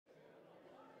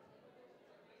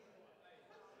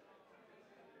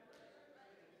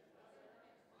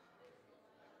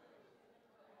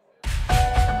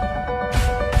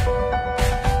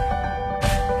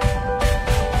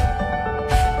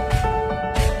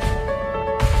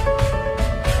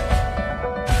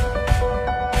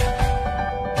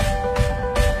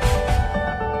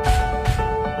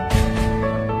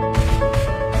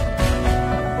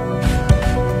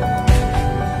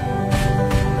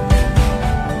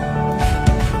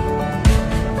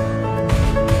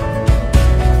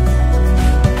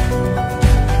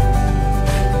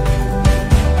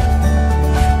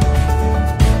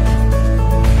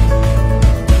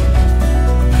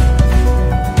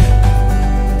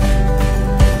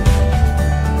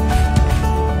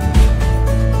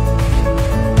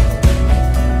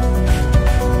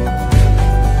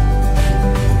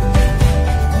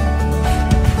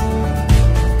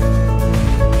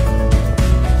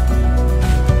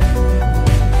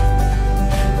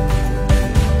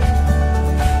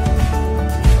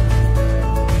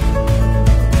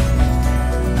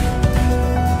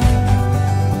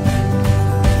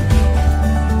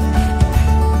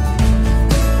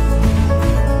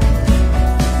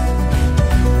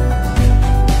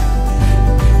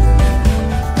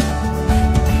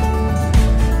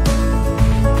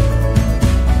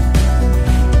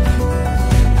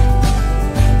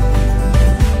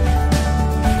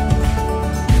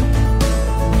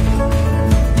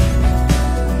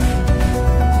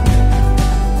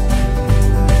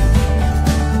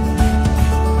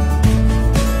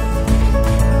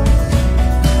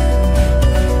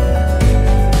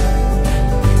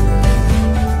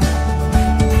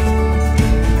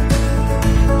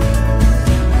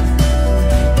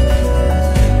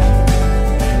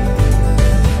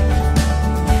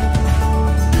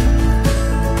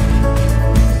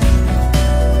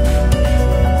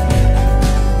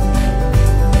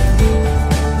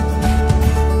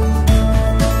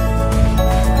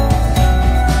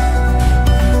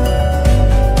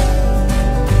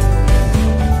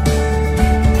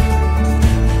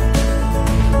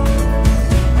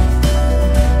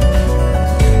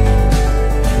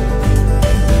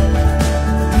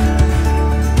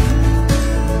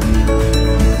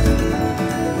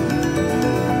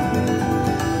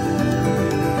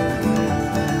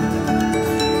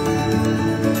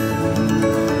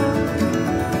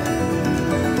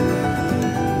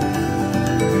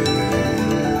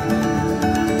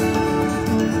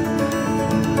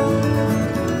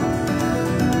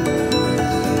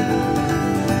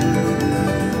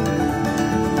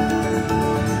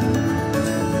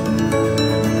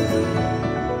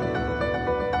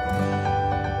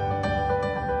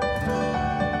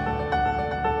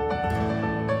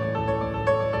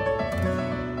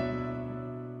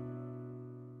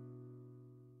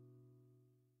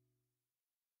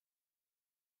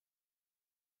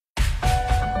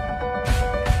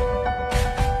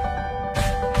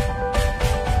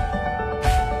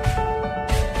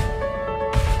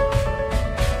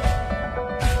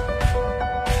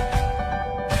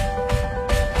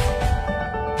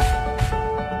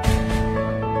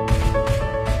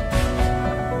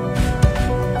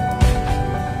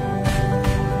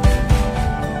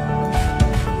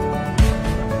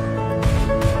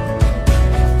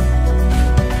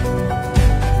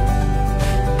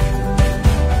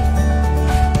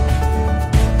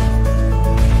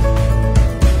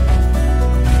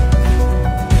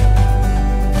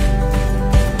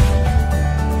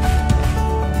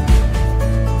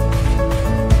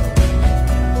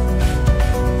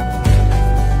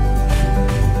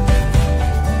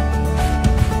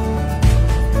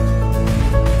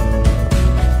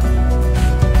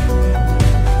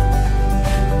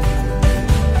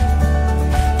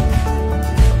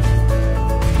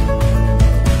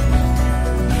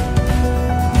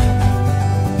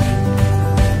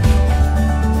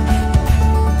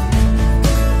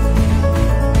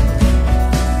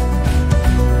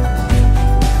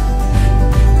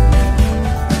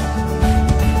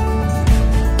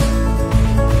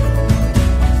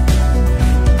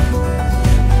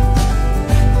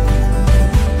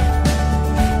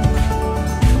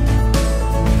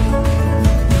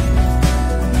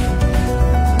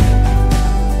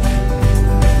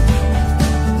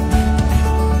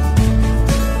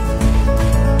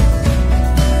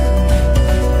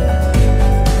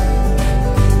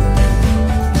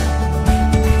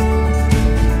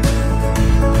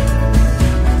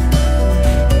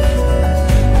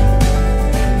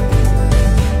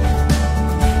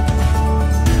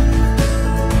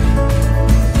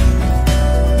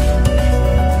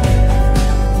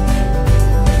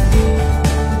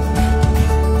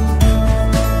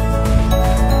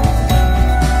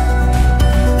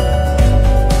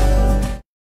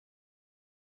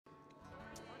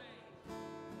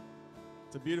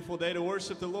beautiful day to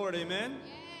worship the Lord. Amen?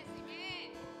 Yes,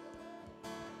 amen.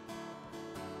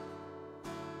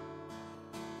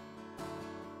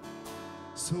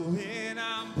 So when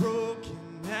I'm broken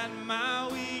at my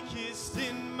weakest,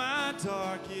 in my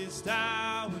darkest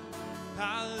hour,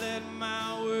 I let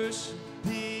my worship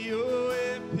be your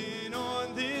weapon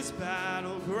on this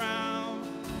battleground.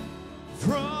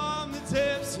 From the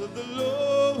depths of the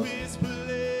lowest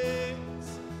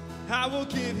place, I will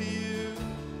give you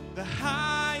the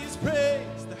highest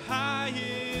praise, the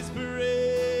highest praise.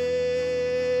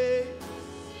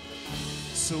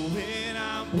 So when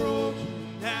I'm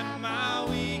broken at my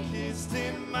weakest,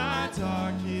 in my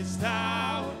darkest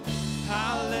hour,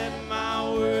 I'll let my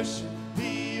worship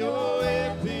be your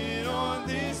weapon on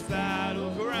this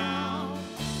battleground.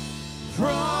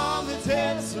 From the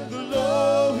depths of the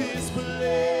lowest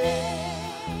place,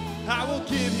 I will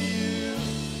give you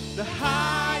the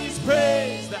highest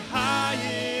praise, the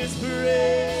highest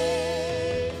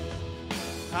praise.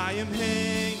 I am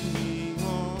hanging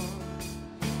on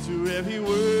to every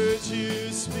word you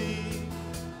speak.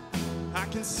 I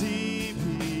can see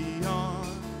beyond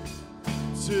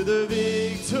to the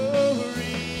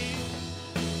victory.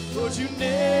 Lord, you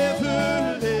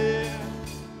never left.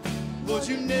 Lord,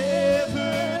 you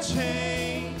never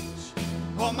change.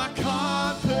 All my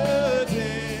confidence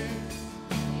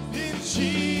in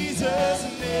Jesus'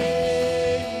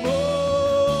 name.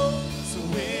 Oh, so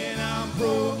when I'm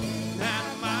broken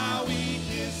at my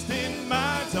weakest, in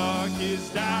my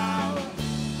darkest hour,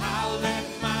 I'll let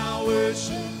my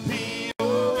worship be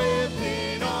your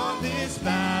weapon on this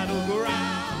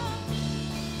battleground.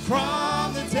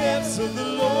 From the depths of the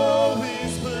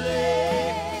lowest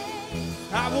place,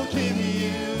 I will give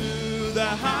you the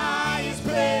highest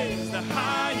praise, the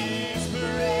highest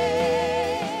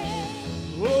praise.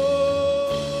 Oh,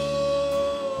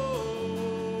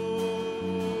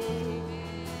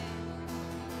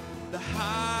 the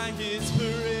highest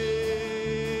praise.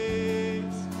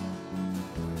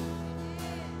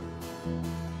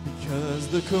 Because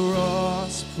the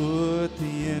cross put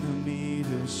the enemy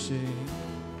to shame.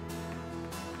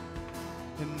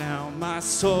 And now my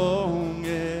song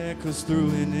echoes through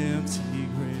an empty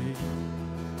grave.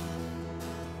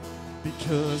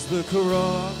 Because the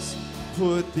cross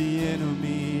put the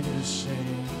enemy to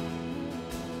shame.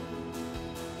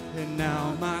 And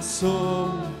now my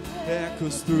soul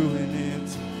echoes through an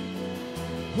empty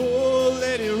grave. Oh,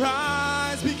 let it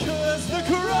rise, because the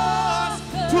cross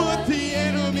put the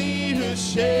enemy to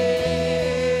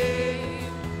shame.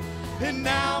 And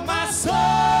now my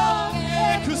song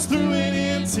echoes through an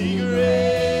empty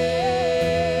grave.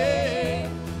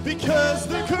 Because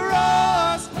the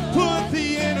cross put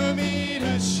the enemy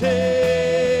to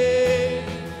shame.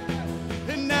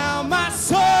 And now my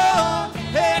song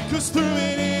echoes through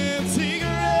an empty grave.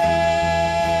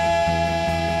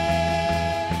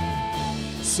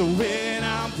 So when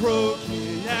I'm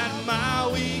broken at my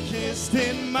weakest,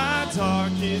 in my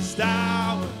darkest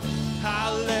hour,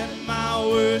 I'll let my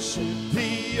worship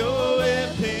be your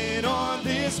weapon on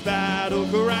this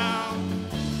battleground.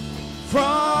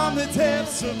 From the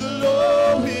depths of the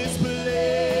lowest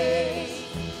place,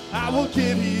 I will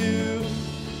give you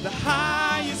the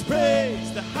highest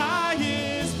praise, the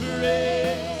highest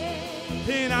praise.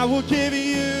 And I will give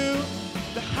you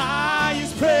the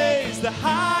highest praise, the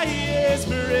highest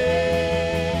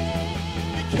praise.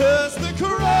 Because the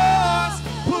cross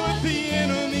put the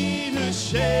enemy to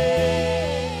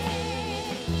shame.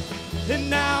 And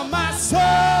now my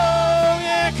song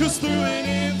echoes through an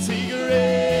empty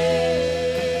grave.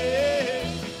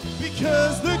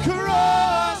 Because the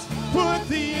cross put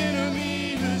the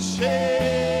enemy to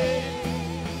shame.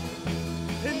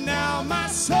 And now my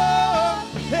song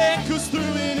echoes through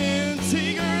an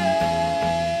empty grave.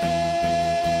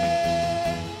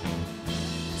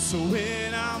 So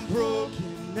when I'm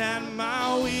broken at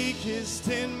my weakest,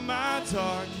 in my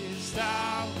darkest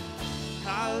hour,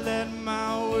 I let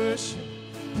my worship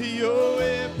be your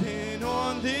weapon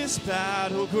on this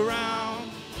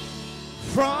battleground.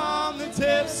 From the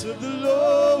depths of the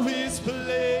lowest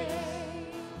place,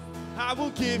 I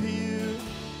will give you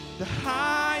the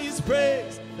highest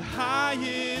praise, the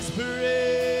highest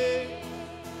praise.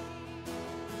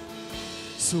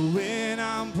 So when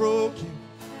I'm broken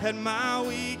at my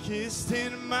weakest,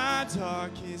 in my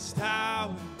darkest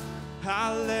hour,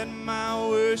 I let my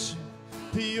worship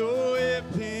be your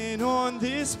weapon on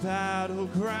this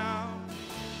battleground.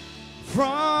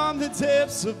 From the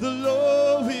depths of the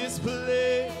lowest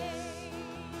place,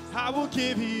 I will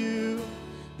give you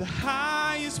the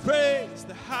highest praise,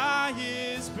 the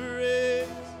highest praise.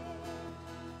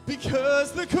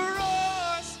 Because the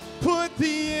cross put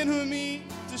the enemy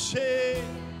to shame.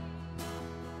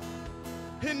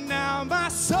 And now my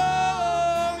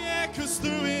song echoes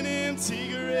through an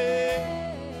empty grave.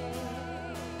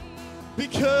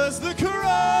 Because the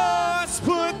cross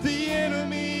put the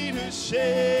enemy to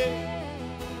shame.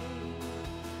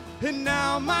 And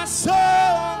now my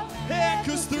soul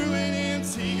echoes through an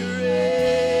empty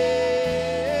grave.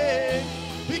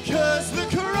 Because the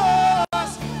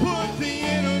cross put the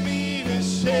enemy to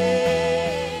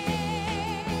shame.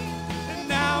 And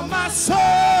now my soul,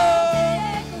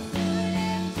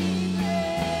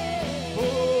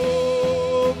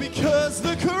 oh, because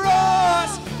the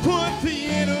cross put the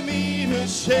enemy to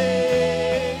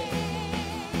shame.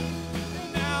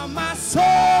 And now my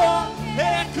soul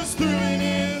echoes through an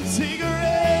empty grave.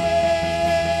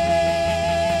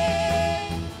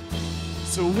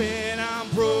 So when I'm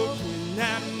broken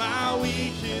at my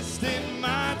weakest, in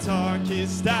my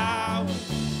darkest hour,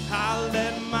 I'll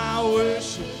let my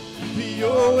worship be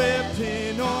your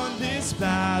weapon on this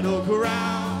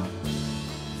battleground.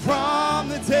 From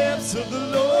the depths of the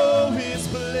lowest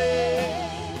place,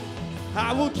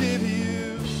 I will give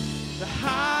you the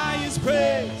highest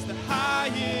praise, the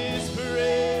highest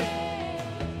praise.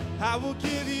 I will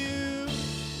give you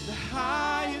the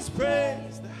highest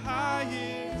praise, the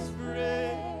highest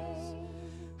praise.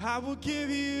 I will give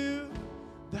you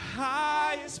the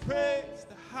highest praise,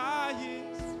 the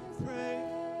highest praise.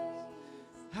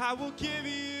 I will give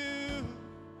you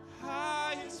the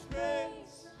highest praise.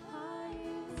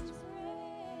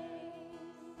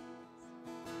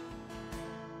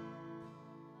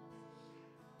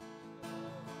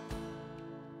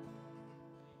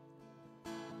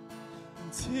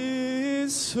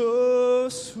 Tis so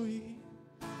sweet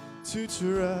to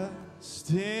trust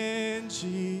in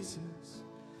Jesus,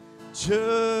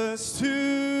 just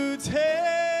to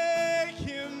take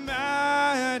him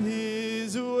at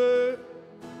his word,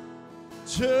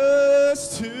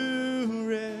 just to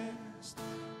rest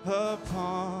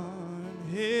upon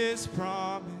his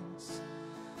promise,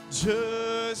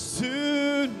 just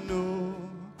to know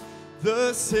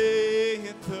thus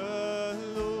saith the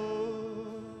Lord.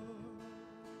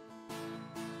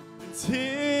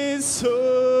 'Tis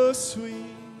so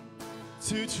sweet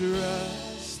to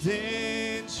trust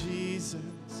in Jesus,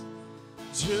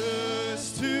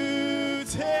 just to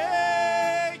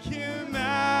take him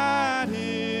at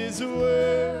his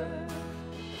word,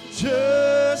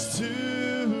 just to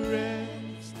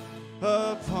rest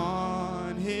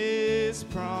upon his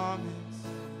promise,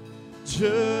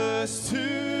 just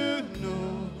to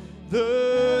know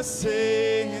thus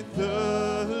saith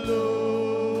the Lord.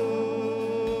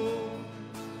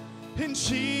 And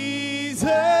Jesus,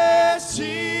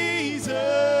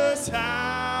 Jesus,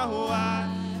 how I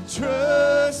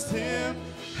trust him,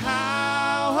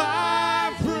 how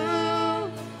I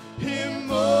prove him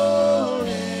more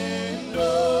and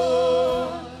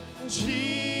more.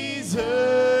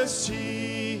 Jesus,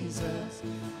 Jesus,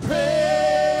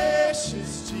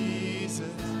 precious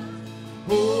Jesus,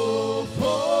 oh,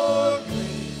 for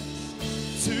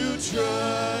grace to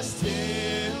trust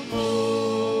him more.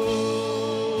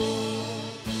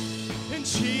 And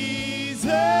Jesus,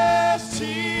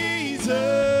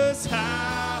 Jesus,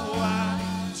 how I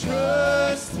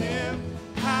trust him,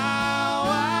 how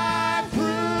I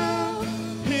prove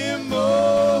him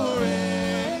more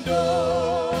and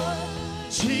more.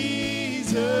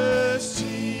 Jesus,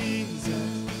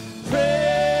 Jesus,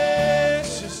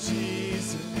 precious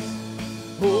Jesus,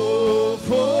 oh,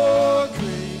 for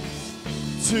grace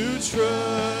to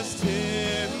trust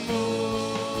him more.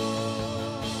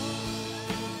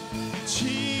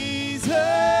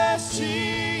 Jesus,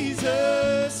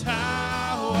 Jesus,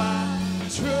 how I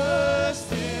trust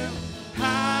him,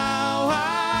 how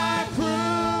I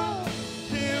prove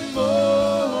him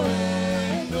more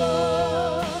and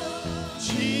more.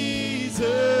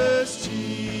 Jesus,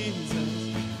 Jesus,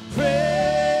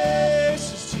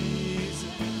 precious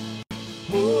Jesus,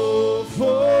 oh,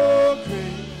 for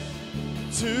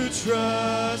grace to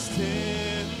trust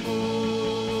him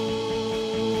more.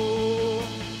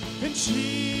 And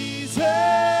Jesus,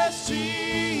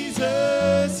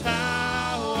 Jesus,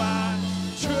 how I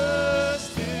trust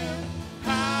him,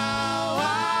 how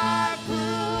I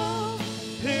prove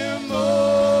him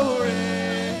more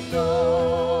and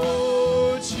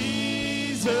more.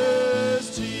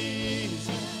 Jesus,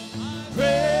 Jesus,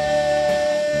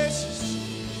 precious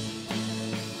Jesus,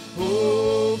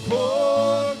 oh,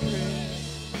 for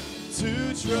grace to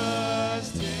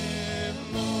trust him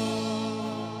more.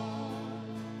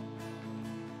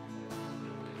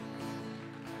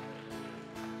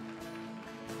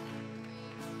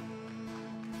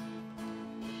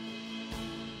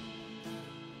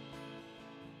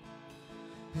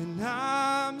 And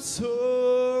I'm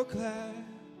so glad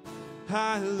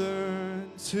I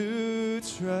learned to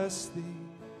trust thee.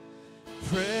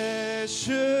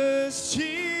 Precious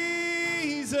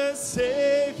Jesus,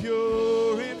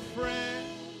 Savior and friend.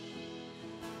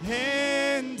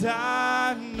 And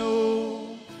I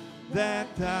know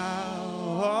that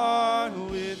thou art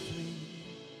with me,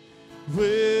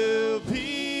 will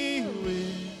be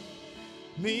with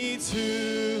me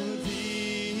to the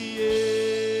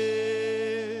end.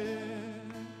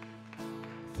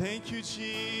 Thank you,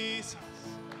 Jesus.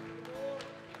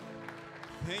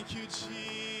 Thank you,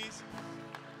 Jesus.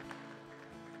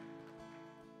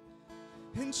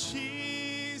 And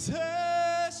Jesus,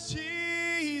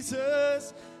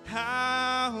 Jesus,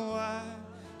 how I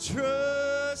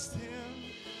trust him,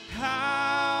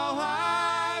 how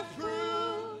I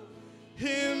prove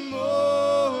him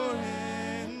more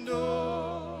and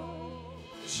more.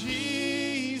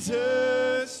 Jesus,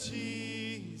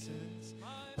 Jesus,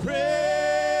 precious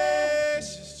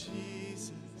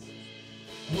Jesus,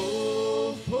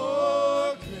 oh,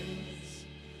 for grace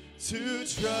to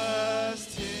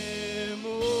trust him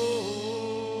more.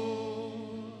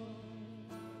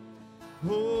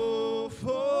 Oh,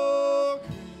 for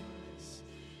grace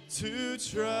to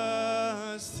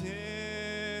trust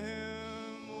him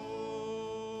more.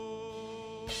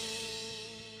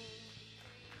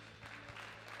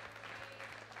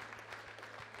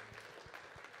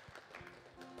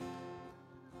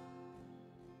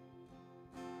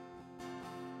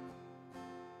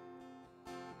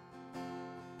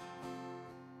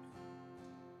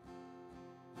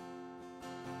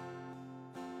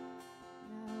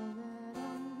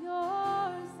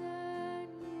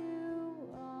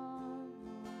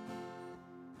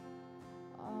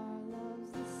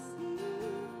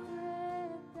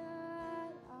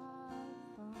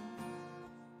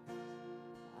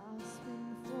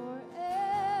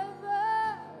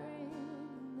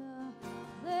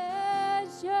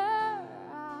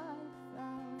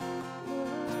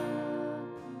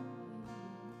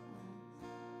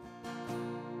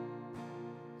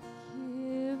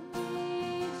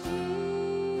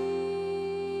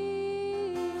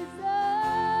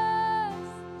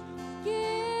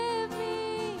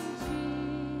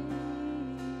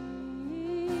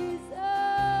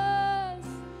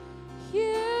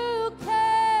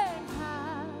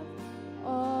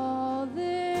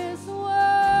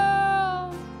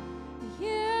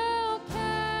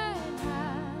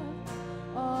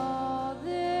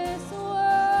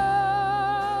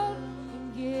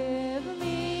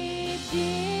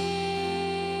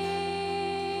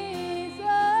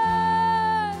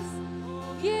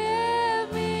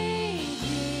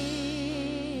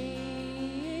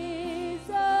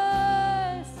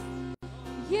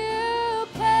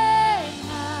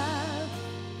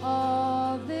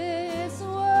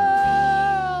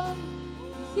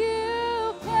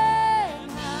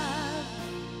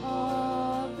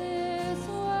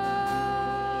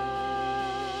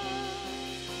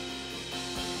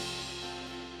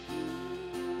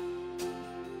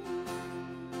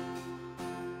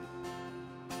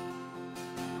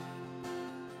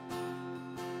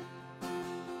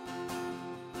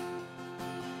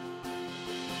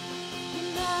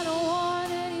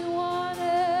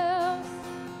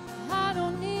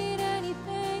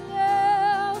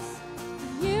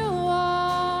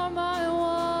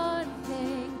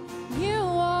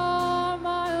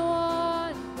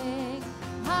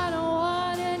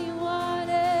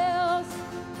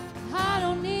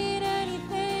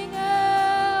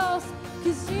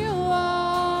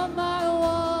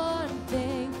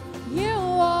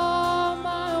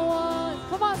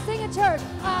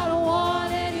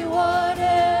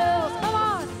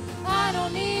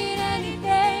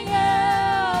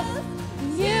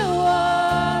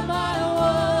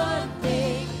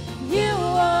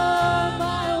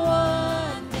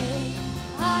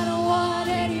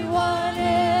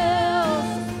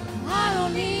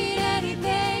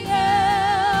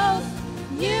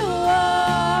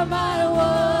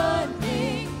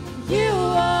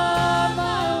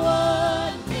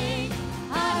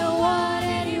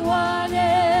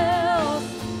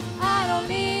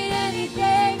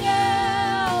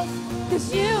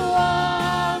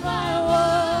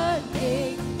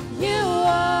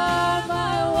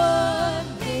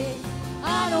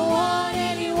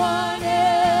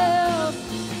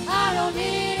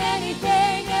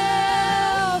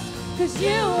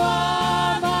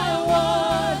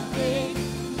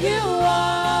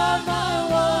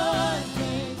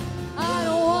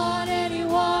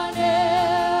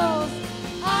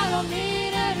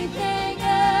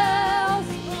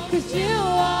 You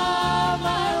are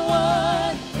my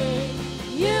one thing.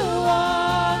 You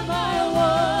are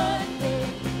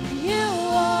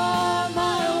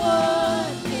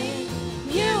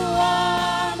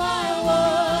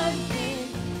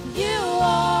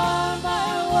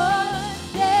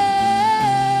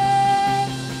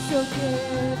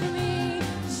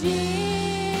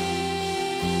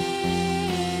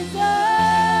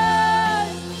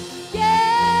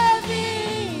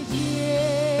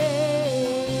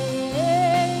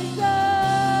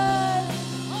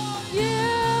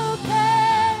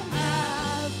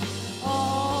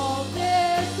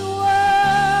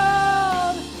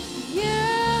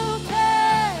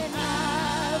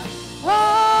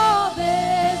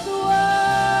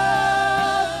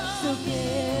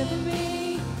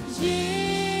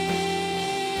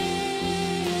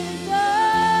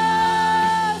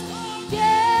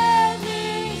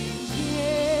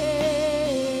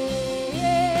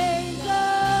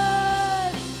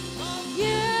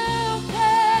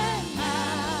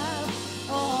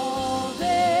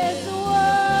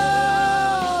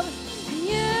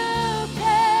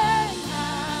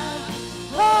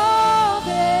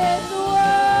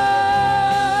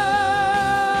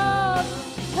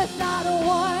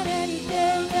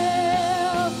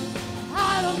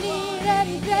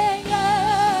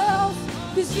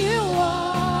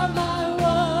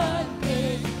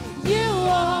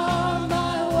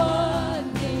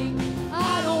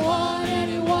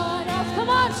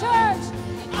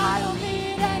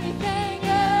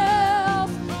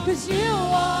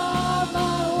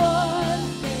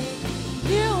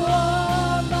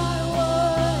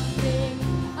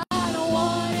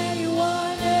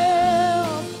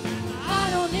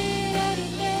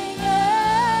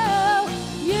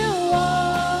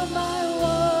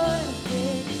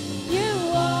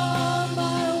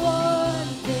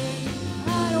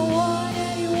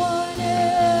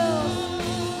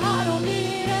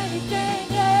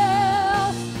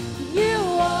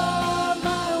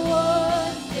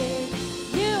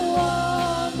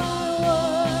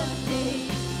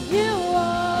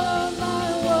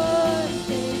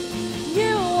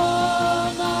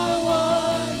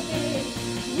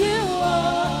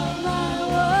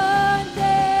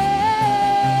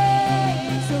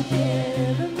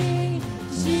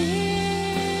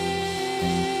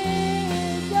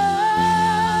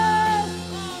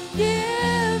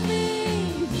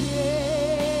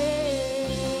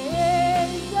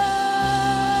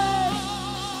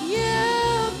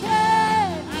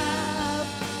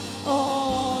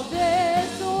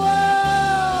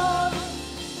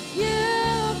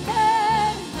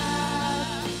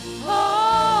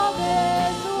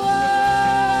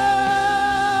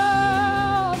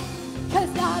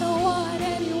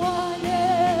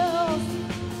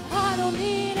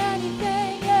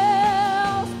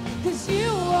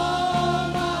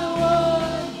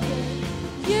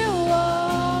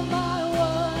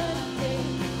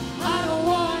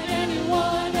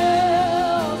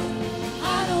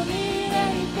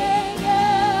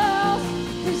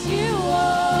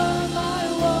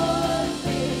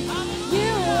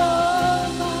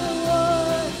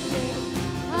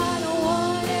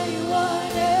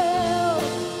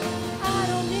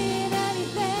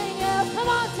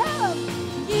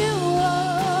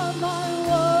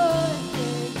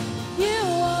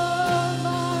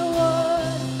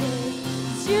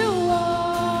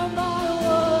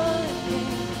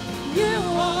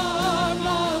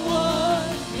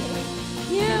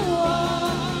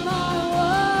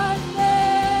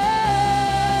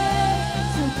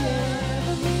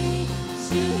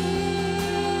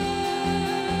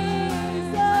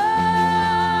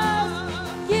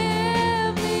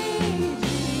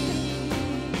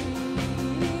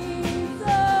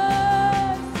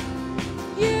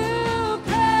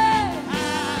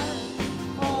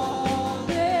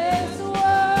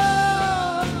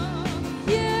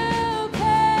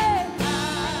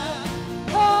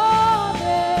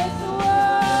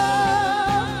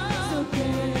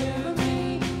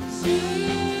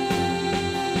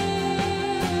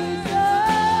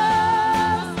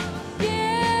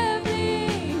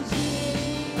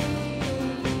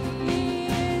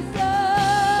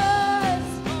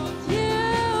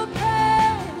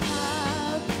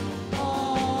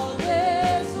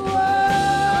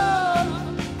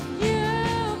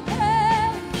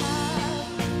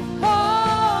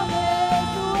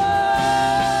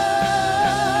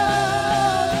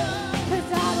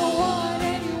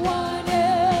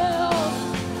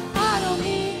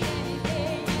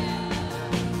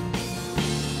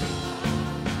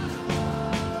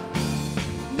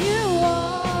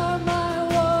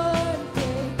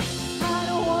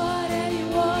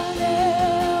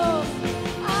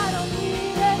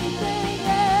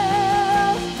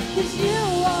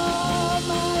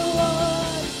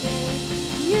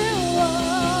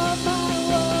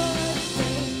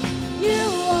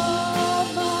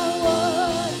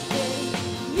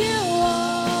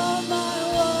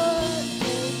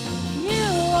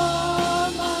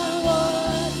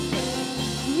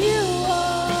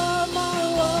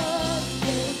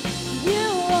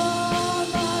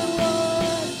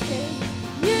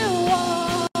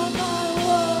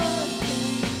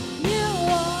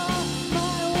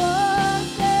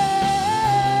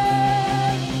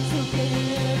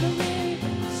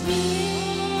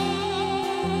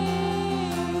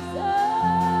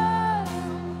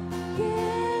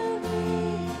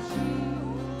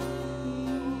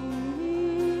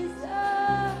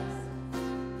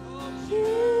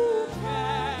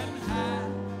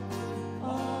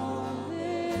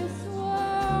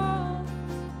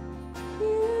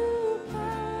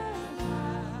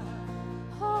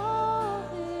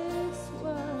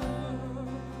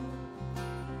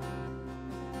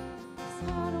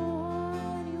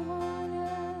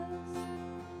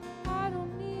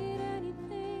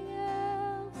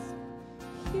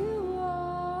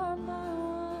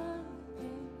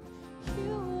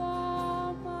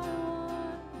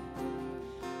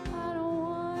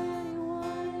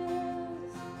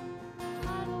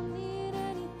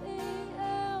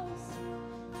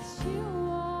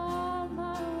All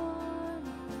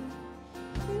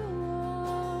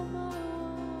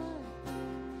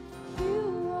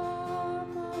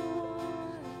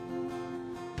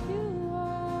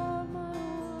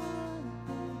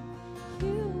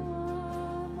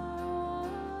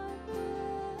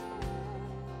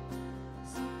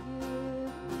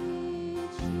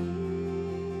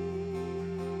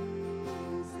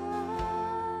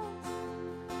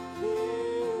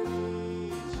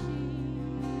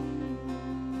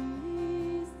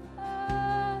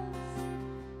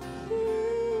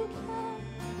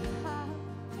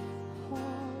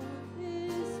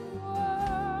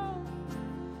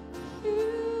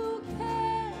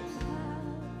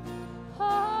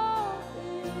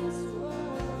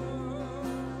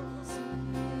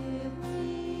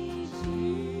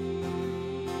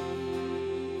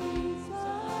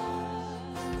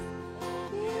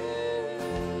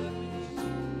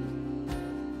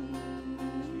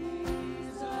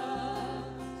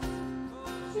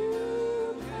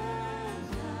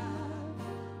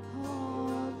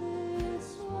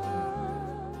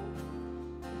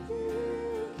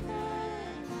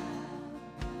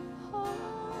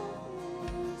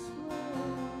this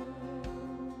world.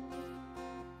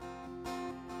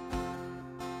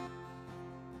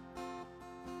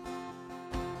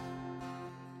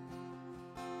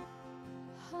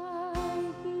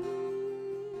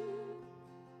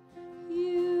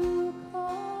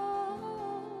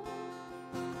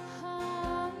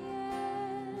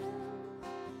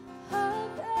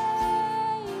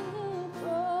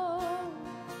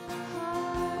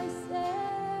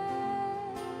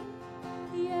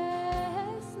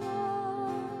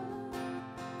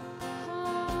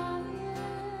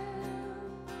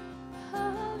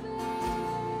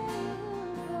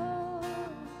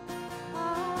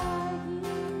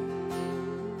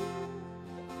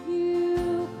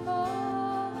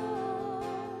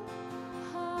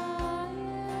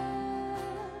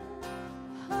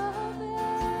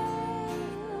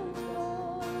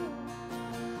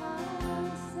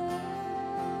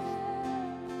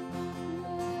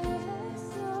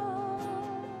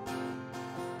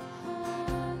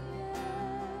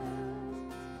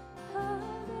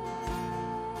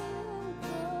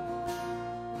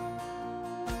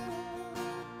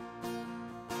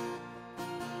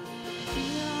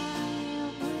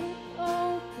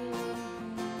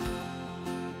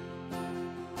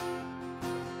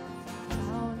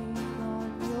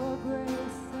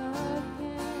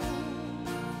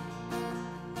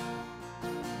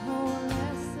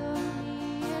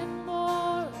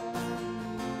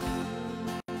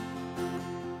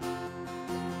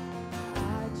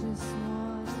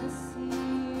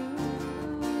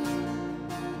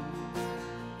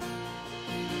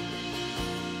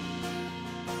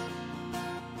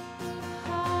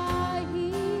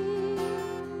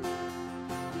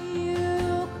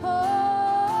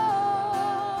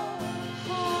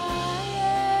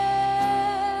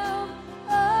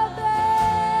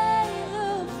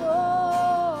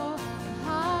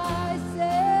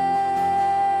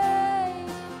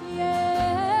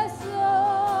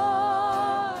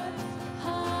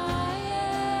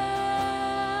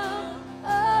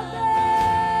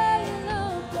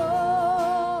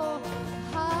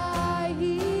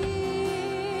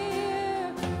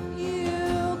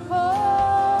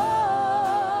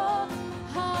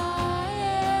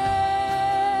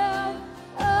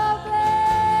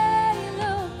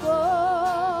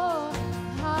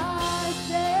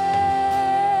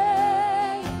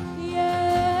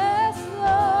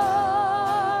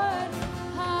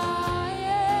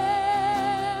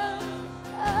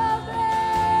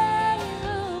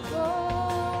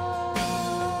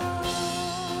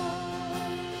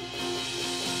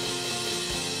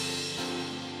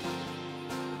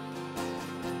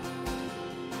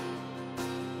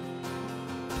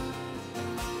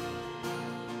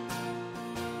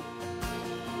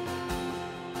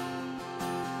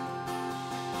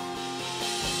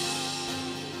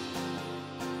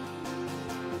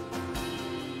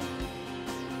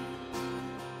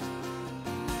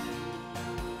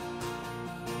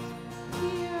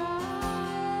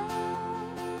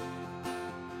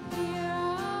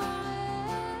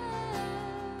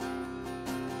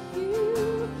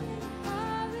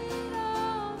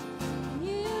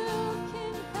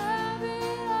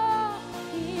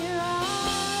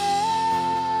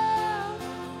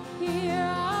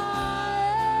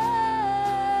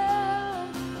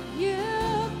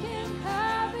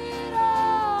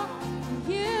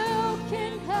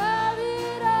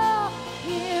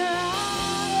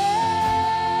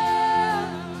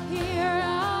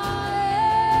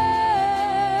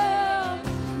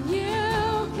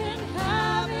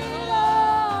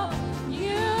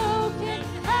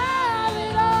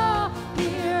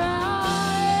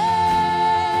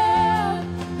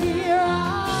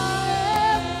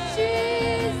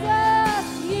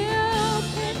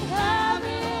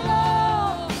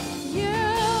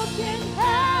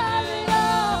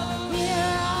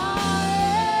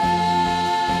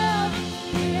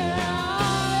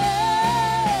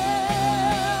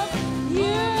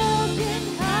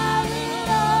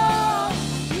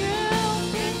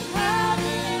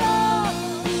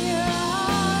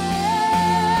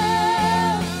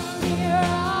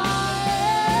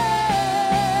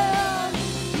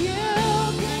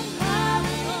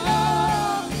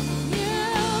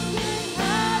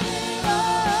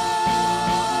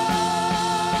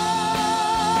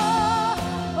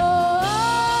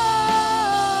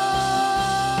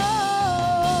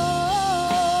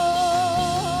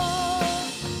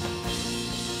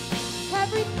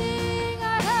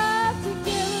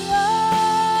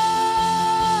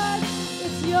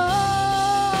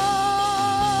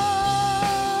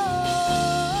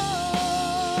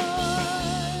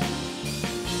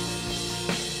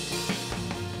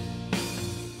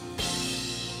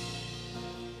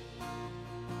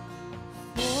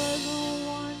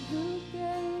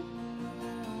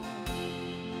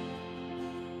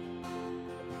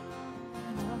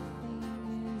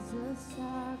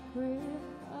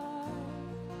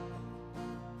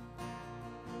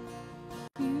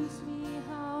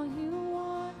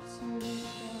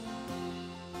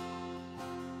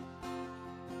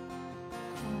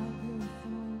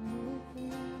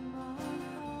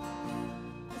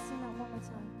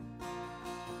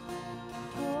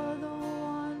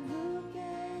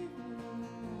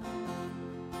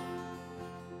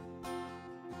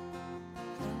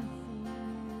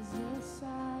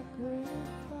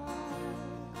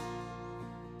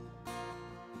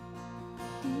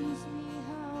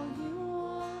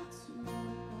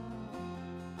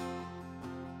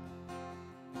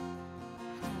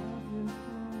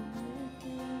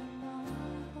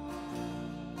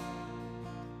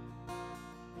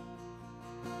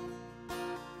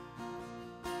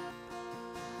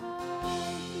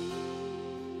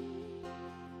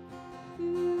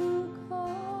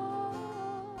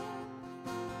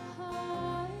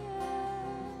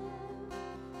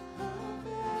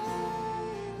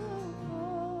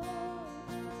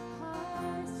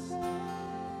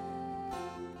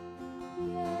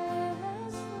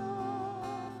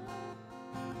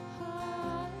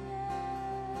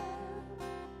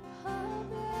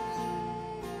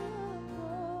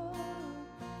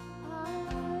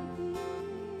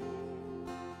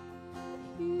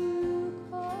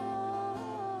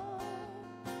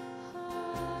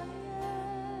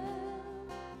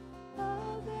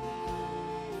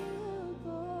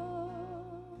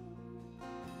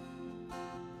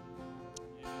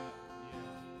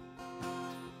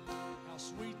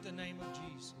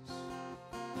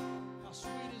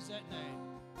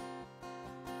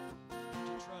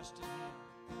 trust in Him.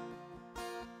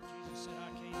 Jesus said, I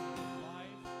came to give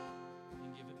life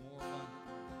and give it more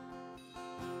abundantly.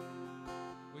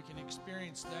 We can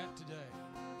experience that today.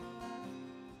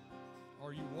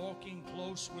 Are you walking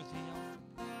close with Him?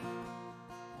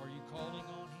 Are you calling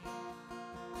on Him?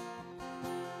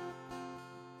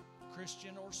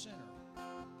 Christian or sinner?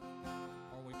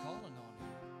 Are we calling on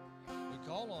Him? We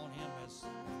call on Him as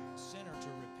a sinner to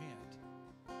repent.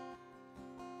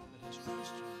 But as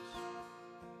Christians,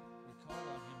 we call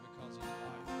on Him because He's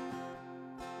life.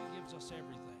 He gives us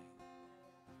everything.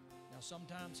 Now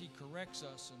sometimes He corrects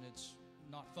us and it's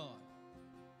not fun.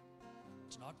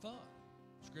 It's not fun.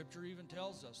 Scripture even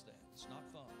tells us that. It's not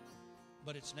fun.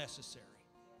 But it's necessary.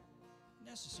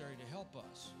 Necessary to help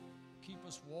us. Keep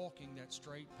us walking that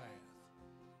straight path.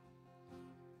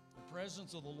 The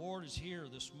presence of the Lord is here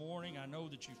this morning. I know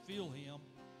that you feel Him.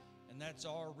 And that's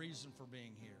our reason for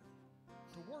being here.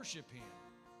 To worship Him.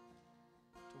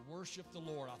 To worship the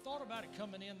Lord. I thought about it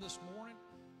coming in this morning.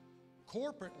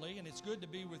 Corporately, and it's good to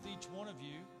be with each one of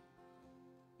you.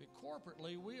 But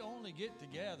corporately, we only get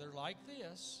together like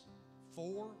this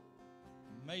 4,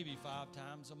 maybe 5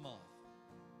 times a month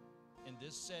in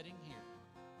this setting here.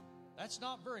 That's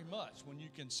not very much when you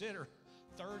consider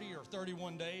 30 or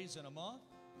 31 days in a month.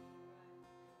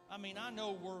 I mean, I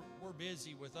know we're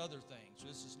busy with other things.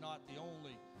 This is not the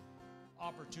only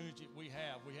opportunity we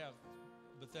have.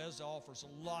 Bethesda offers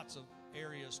lots of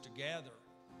areas to gather.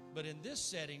 But in this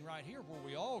setting right here where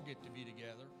we all get to be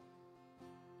together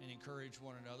and encourage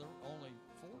one another, only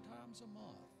 4 times a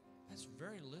month. That's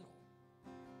very little.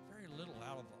 Very little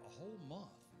out of a whole month.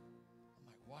 I'm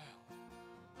like, wow,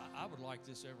 I would like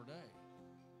this every day.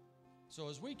 So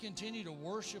as we continue to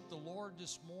worship the Lord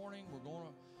this morning, we're going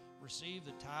to receive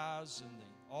the tithes and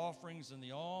the offerings and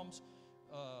the alms.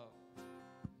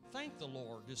 Thank the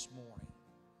Lord this morning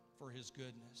for His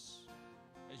goodness.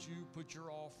 As you put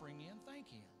your offering in, thank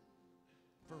Him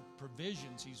for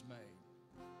provisions He's made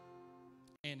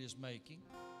and is making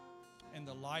and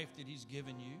the life that He's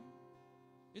given you.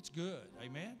 It's good.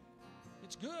 Amen?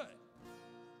 It's good.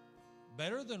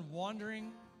 Better than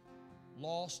wandering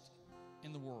lost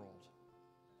in the world.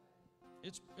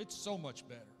 It's so much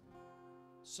better.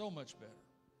 So much better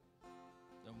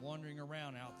than wandering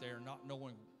around out there not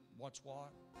knowing what's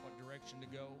what direction to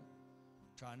go,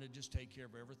 trying to just take care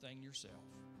of everything yourself.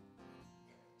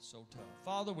 So tough.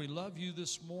 Father, we love You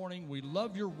this morning. We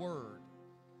love Your word.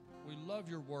 We love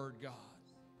Your word, God,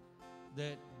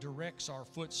 that directs our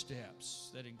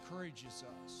footsteps, that encourages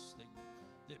us,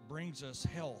 that brings us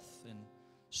health and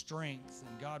strength.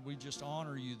 And God, we just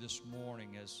honor You this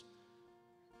morning as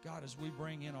we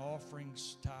bring in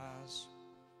offerings, tithes.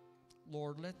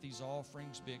 Lord, let these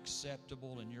offerings be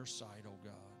acceptable in Your sight, oh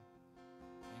God.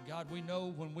 And God, we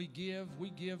know when we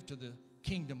give to the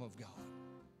kingdom of God.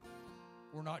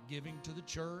 We're not giving to the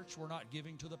church. We're not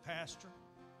giving to the pastor.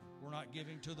 We're not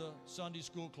giving to the Sunday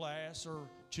school class or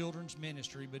children's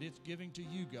ministry, but it's giving to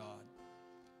You, God.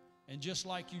 And just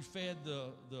like You fed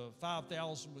the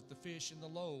 5,000 with the fish and the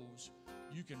loaves,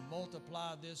 You can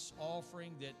multiply this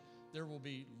offering that there will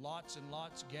be lots and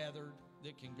lots gathered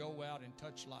that can go out and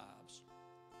touch lives.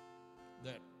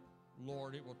 That,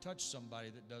 Lord, it will touch somebody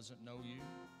that doesn't know You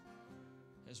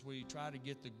as we try to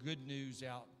get the good news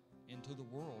out into the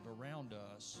world around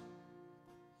us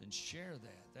and share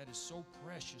that. That is so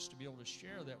precious to be able to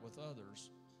share that with others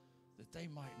that they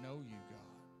might know You,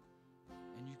 God.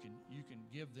 And you can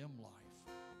give them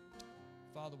life.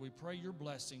 Father, we pray Your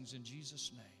blessings in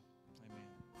Jesus' name. Amen.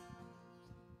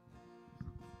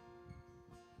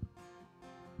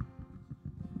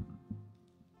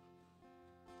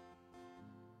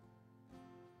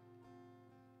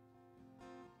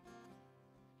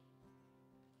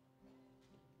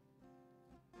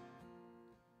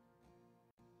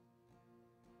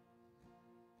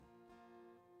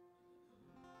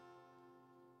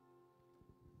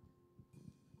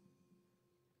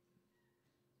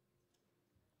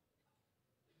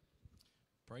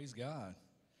 Praise God.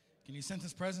 Can you sense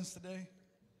His presence today?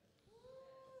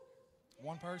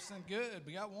 One person? Good.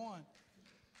 We got one.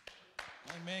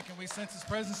 Amen. Can we sense His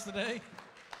presence today?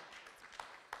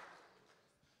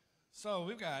 So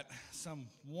we've got some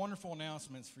wonderful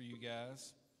announcements for you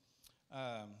guys.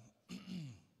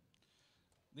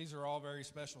 These are all very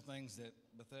special things that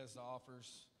Bethesda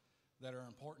offers that are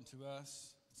important to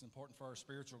us. It's important for our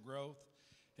spiritual growth.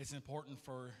 It's important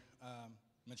for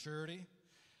maturity.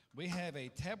 We have a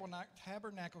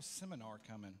tabernacle seminar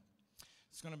coming.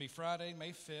 It's going to be Friday,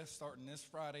 May 5th, starting this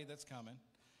Friday that's coming,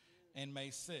 and May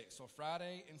 6th. So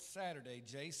Friday and Saturday,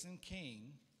 Jason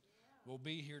King will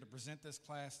be here to present this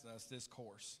class to us, this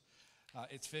course.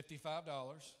 It's $55.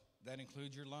 That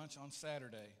includes your lunch on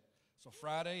Saturday. So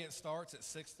Friday it starts at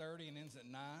 6:30 and ends at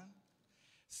 9.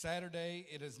 Saturday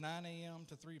it is 9 a.m.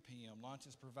 to 3 p.m. Lunch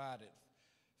is provided.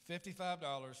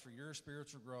 $55 for your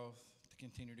spiritual growth to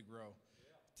continue to grow,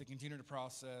 to continue to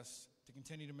process, to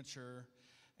continue to mature.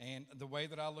 And the way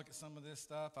that I look at some of this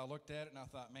stuff, I looked at it and I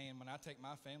thought, man, when I take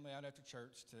my family out after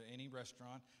church to any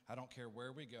restaurant, I don't care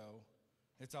where we go,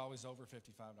 it's always over $55.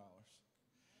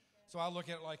 So I look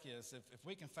at it like this. If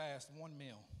we can fast one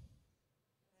meal,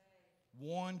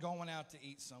 one going out to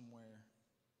eat somewhere,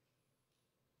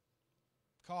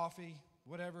 coffee,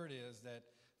 whatever it is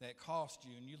that cost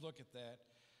you, and you look at that,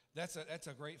 that's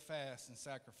a great fast and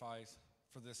sacrifice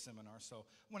for this seminar. So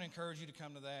I want to encourage you to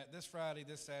come to that this Friday,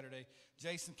 this Saturday.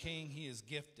 Jason King, he is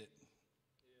gifted.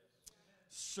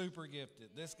 Super gifted.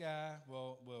 This guy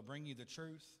will bring you the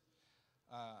truth.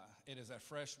 It is a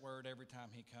fresh word every time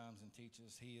he comes and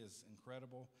teaches. He is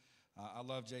incredible. I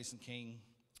love Jason King,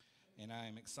 and I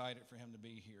am excited for him to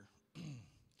be here.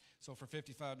 So for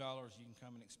 $55, you can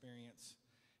come and experience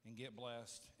and get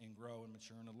blessed and grow and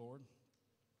mature in the Lord.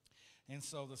 And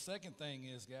so the second thing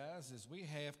is, guys, is we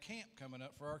have camp coming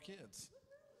up for our kids.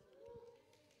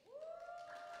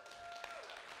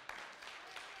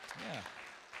 Yeah.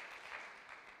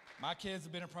 My kids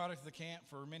have been a product of the camp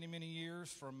for many, many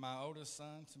years, from my oldest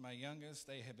son to my youngest.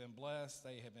 They have been blessed.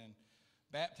 They have been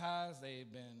baptized. They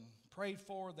have been prayed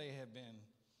for. They have been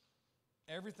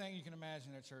everything you can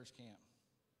imagine at church camp.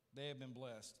 They have been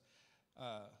blessed.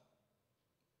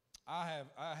 I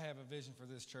have a vision for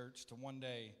this church to one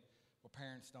day where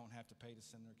parents don't have to pay to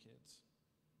send their kids.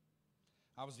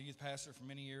 I was a youth pastor for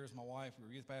many years. My wife, we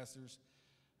were youth pastors,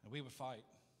 and we would fight.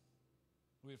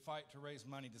 We would fight to raise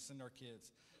money to send our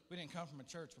kids. We didn't come from a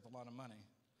church with a lot of money,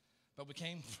 but we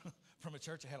came from a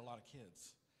church that had a lot of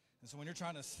kids. And so when you're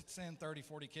trying to send 30,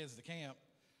 40 kids to camp,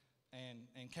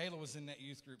 and Kayla was in that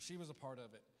youth group, she was a part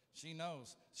of it. She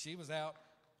knows. She was out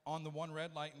on the one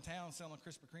red light in town selling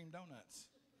Krispy Kreme donuts.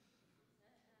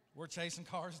 We're chasing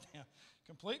cars down.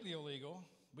 Completely illegal.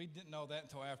 We didn't know that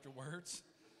until afterwards.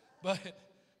 But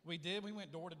we did. We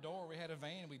went door to door. We had a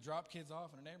van. We dropped kids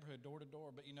off in a neighborhood door to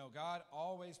door. But, you know, God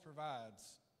always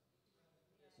provides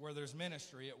where there's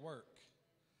ministry at work.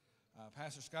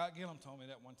 Pastor Scott Gillum told me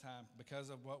that one time because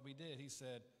of what we did. He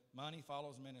said, money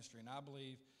follows ministry. And I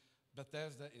believe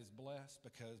Bethesda is blessed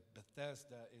because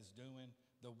Bethesda is doing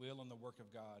the will and the work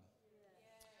of God.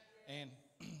 And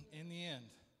in the end,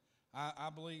 I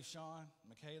believe Sean,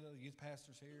 Michaela, the youth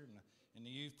pastors here, and the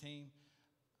youth team,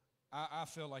 I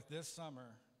feel like this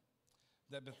summer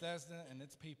that Bethesda and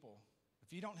its people,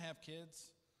 if you don't have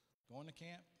kids going to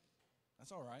camp,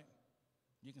 that's all right.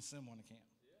 You can send one to camp.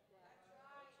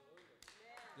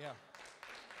 Yeah.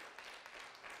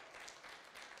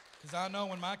 Because I know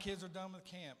when my kids are done with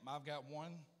camp, I've got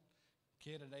one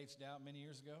kid that aged out many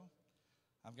years ago.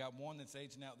 I've got one that's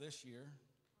aging out this year.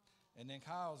 And then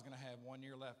Kyle's going to have 1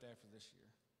 year left after this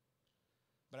year.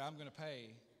 But I'm going to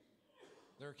pay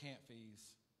their camp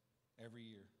fees every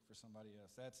year for somebody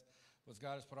else. That's what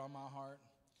God has put on my heart.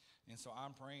 And so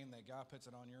I'm praying that God puts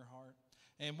it on your heart.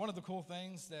 And one of the cool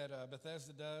things that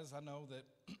Bethesda does, I know that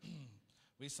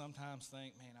we sometimes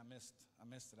think, man, I missed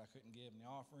it. I couldn't give in the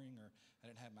offering, or I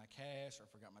didn't have my cash, or I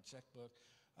forgot my checkbook.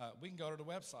 We can go to the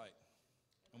website,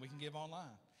 and we can give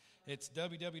online. It's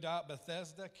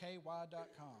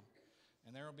www.bethesdaky.com.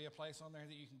 And there will be a place on there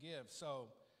that you can give.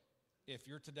 So if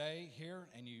you're today here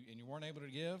and you weren't able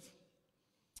to give,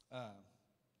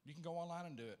 you can go online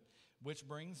and do it. Which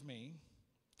brings me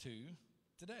to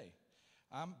today.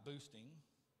 I'm boosting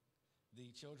the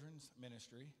children's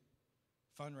ministry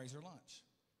fundraiser lunch.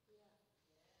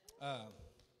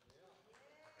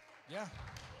 Yeah.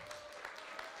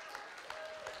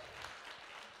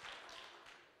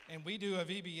 And we do a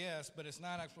VBS, but it's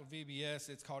not actual VBS.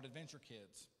 It's called Adventure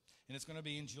Kids. And it's going to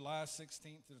be in July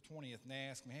 16th to the 20th. And they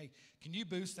asked me, hey, can you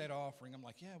boost that offering? I'm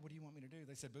like, yeah, what do you want me to do?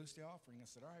 They said, boost the offering. I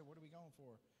said, all right, what are we going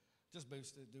for? Just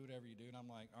boost it, do whatever you do. And I'm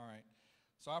like, all right.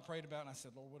 So I prayed about it, and I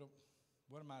said, Lord,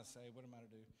 what am I to say? What am I to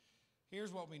do?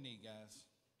 Here's what we need, guys.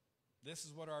 This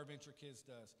is what our Adventure Kids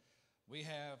does. We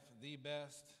have the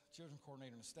best children's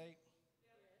coordinator in the state.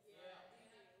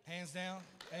 Hands down.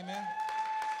 Amen.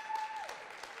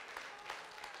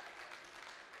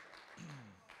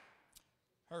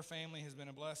 Her family has been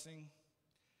a blessing.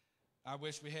 I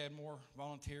wish we had more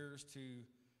volunteers to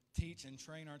teach and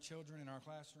train our children in our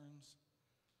classrooms.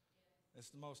 It's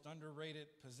the most underrated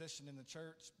position in the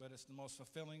church, but it's the most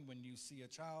fulfilling when you see a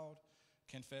child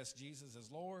confess Jesus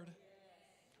as Lord,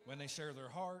 when they share their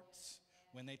hearts,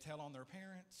 when they tell on their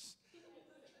parents.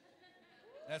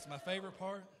 That's my favorite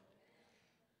part.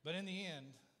 But in the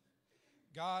end,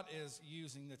 God is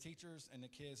using the teachers and the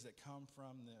kids that come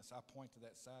from this. I point to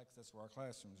that side because that's where our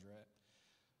classrooms are at.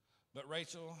 But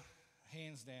Rachel,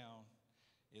 hands down,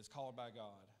 is called by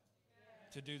God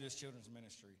to do this children's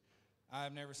ministry. I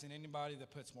have never seen anybody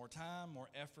that puts more time, more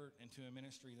effort into a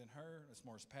ministry than her. That's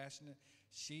more passionate.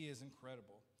 She is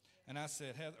incredible. And I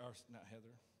said, not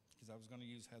Heather, because I was going to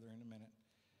use Heather in a minute.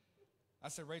 I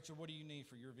said, Rachel, what do you need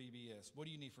for your VBS? What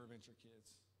do you need for Adventure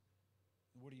Kids?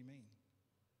 What do you mean?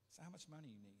 I said, how much money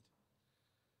you need?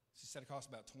 She said it costs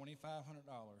about $2,500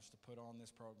 to put on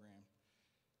this program.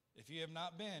 If you have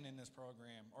not been in this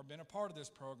program or been a part of this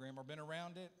program or been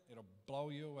around it, it'll blow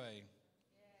you away.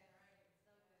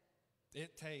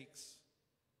 It takes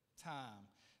time.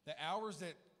 The hours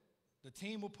that the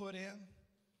team will put in,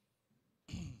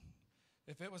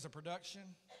 if it was a production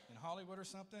in Hollywood or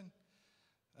something,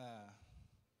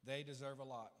 they deserve a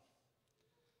lot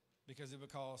because it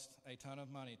would cost a ton of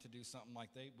money to do something like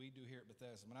we do here at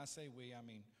Bethesda. When I say we, I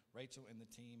mean Rachel and the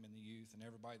team and the youth and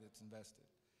everybody that's invested.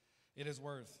 It is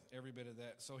worth every bit of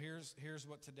that. So here's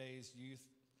what today's youth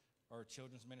or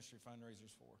children's ministry fundraiser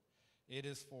is for. It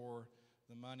is for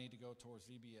the money to go towards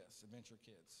VBS, Adventure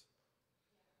Kids.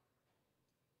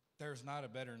 There's not a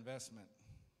better investment.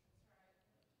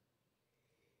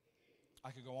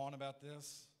 I could go on about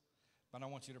this, but I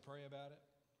want you to pray about it.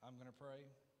 I'm going to pray.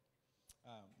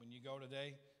 When you go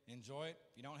today, enjoy it.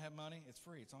 If you don't have money, it's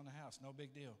free. It's on the house. No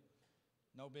big deal.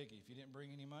 No biggie. If you didn't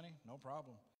bring any money, no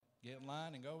problem. Get in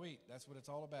line and go eat. That's what it's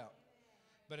all about.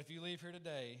 But if you leave here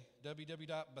today,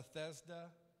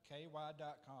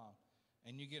 www.BethesdaKy.com,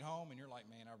 and you get home and you're like,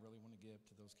 man, I really want to give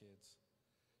to those kids,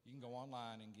 you can go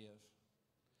online and give.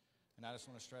 And I just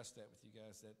want to stress that with you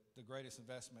guys, that the greatest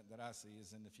investment that I see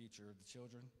is in the future of the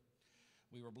children.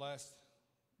 We were blessed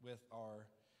with our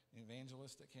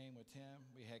evangelist that came with Tim.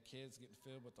 We had kids getting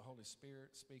filled with the Holy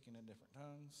Spirit, speaking in different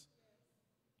tongues.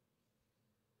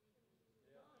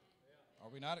 Are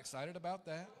we not excited about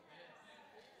that?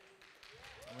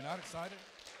 Are we not excited?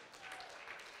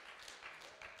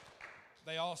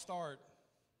 They all start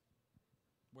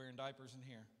wearing diapers in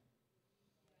here.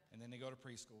 And then they go to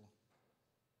preschool.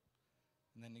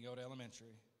 And then they go to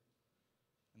elementary.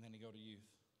 And then they go to youth.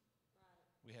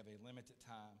 We have a limited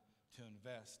time to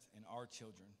invest in our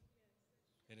children.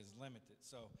 It is limited.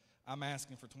 So I'm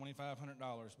asking for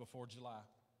 $2,500 before July.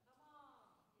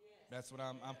 That's what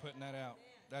I'm putting that out.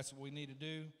 That's what we need to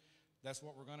do. That's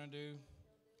what we're going to do.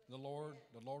 The Lord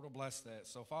will bless that.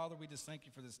 So, Father, we just thank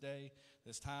you for this day,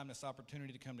 this time, this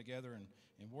opportunity to come together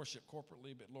and worship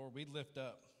corporately. But, Lord, we lift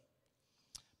up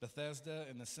Bethesda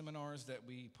and the seminars that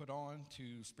we put on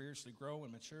to spiritually grow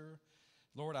and mature.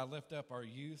 Lord, I lift up our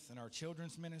youth and our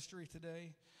children's ministry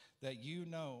today, that you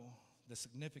know the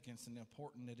significance and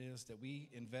important it is that we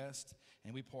invest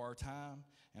and we pour our time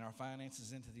and our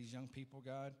finances into these young people,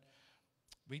 God.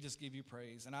 We just give you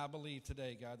praise. And I believe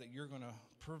today, God, that you're going to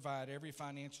provide every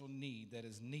financial need that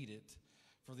is needed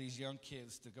for these young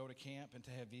kids to go to camp and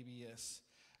to have VBS.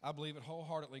 I believe it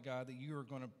wholeheartedly, God, that you are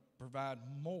going to provide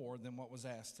more than what was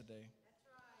asked today.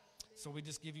 That's right. So we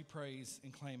just give you praise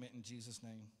and claim it in Jesus'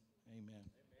 name. Amen.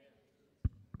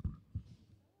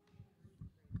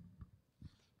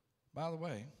 By the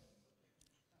way,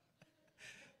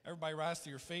 everybody rise to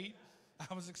your feet.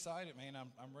 I was excited, man.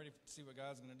 I'm ready to see what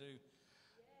God's going to do.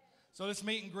 So this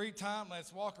meet and greet time,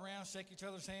 let's walk around, shake each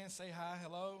other's hands, say hi,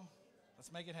 hello.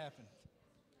 Let's make it happen.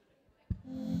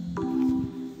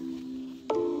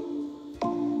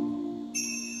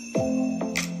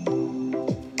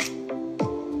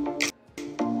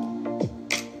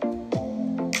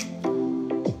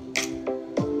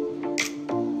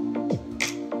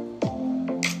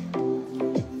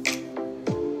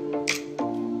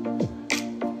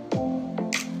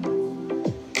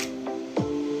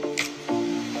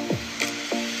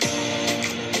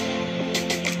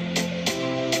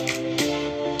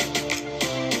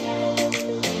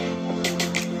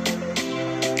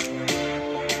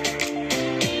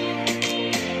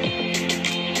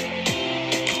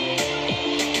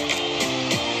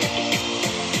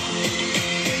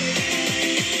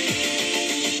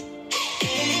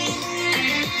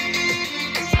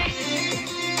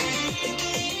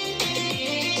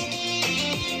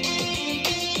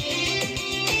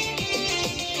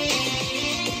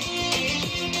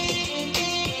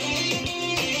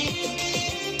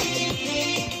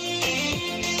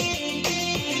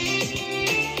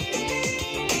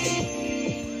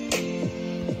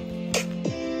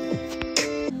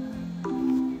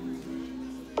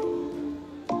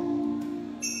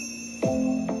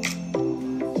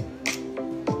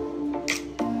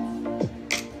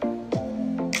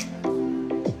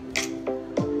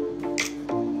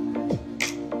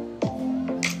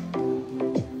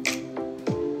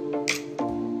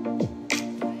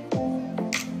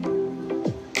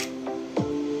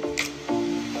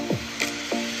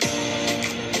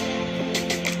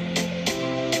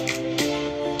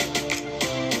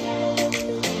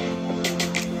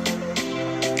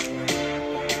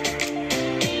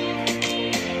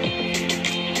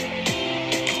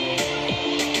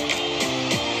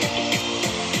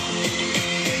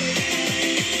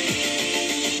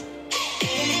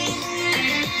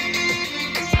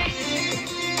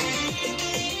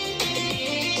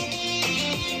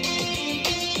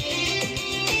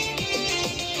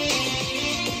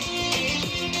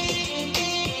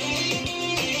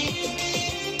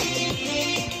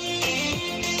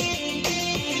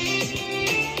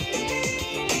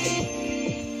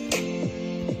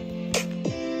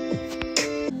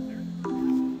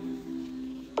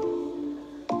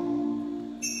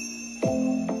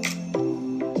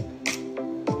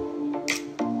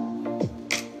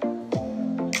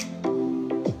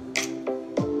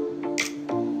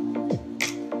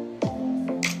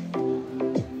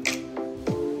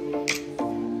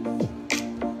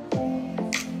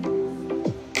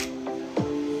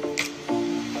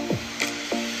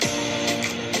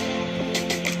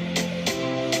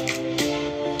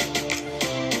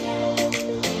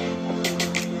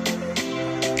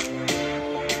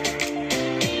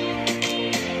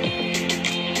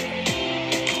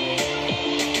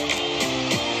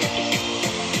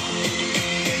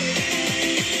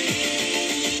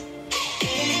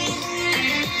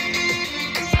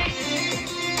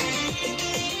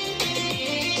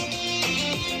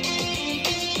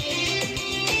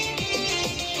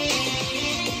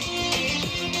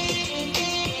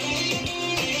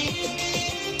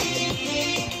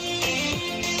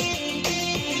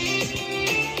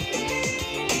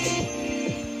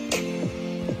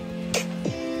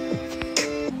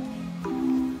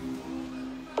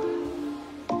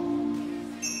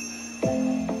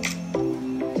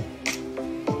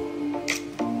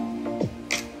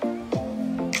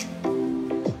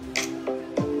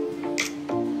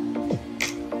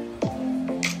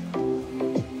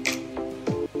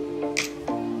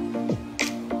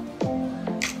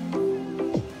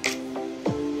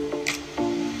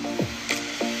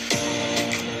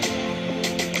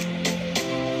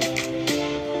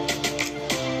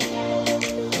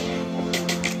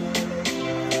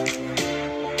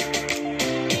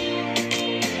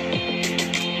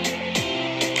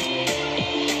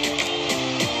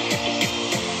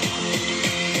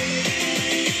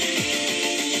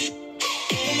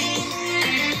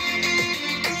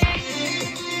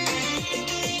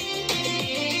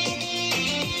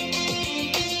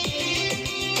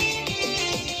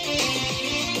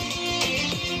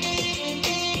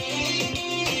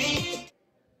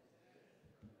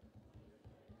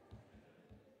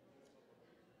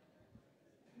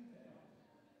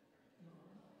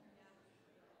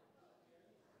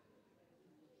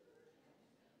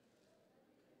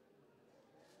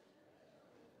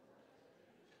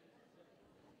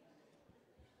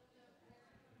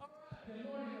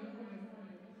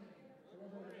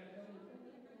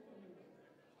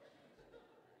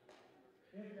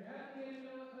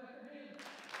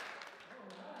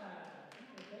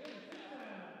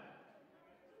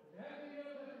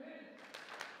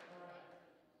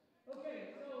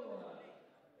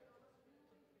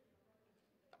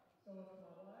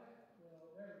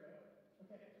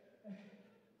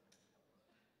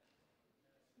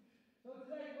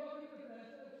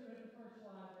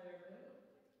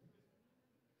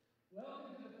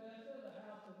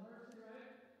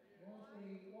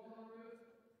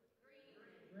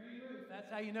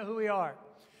 That's how you know who we are.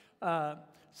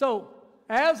 So,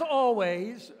 as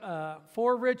always,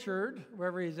 for Richard,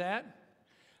 wherever he's at,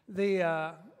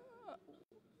 the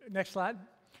next slide.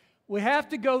 We have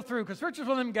to go through, because Richard's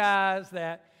one of them guys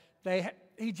that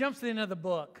he jumps to the end of the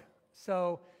book.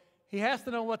 So he has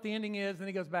to know what the ending is, and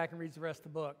he goes back and reads the rest of the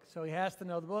book. So he has to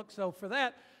know the book. So for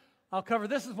that, I'll cover,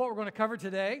 this is what we're going to cover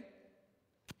today.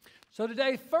 So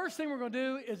today, first thing we're going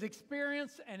to do is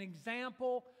experience an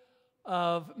example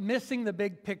of missing the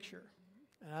big picture.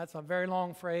 That's a very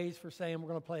long phrase for saying we're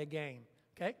going to play a game.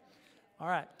 Okay? All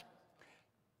right.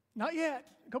 Not yet.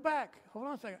 Go back. Hold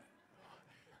on a second.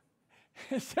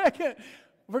 Second,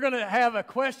 we're going to have a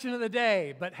question of the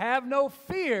day, but have no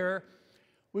fear.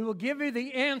 We will give you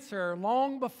the answer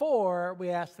long before we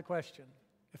ask the question,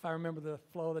 if I remember the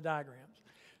flow of the diagrams.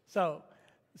 So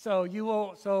you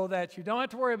will, so that you don't have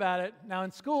to worry about it. Now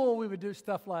in school, we would do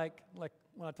stuff like when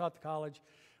I taught the college,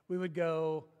 we would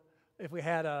go, if we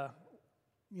had the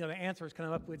answer was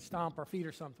coming up, we'd stomp our feet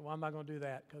or something. Well, I'm not going to do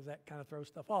that because that kind of throws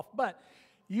stuff off. But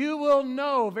you will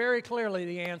know very clearly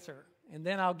the answer, and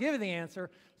then I'll give you the answer.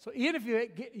 So even if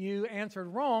you answered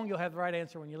wrong, you'll have the right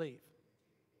answer when you leave.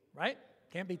 Right?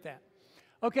 Can't beat that.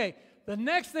 Okay, the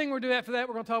next thing we'll do after that,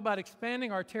 we're going to talk about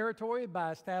expanding our territory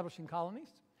by establishing colonies.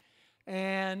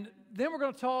 And then we're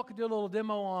going to do a little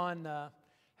demo on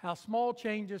how small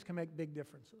changes can make big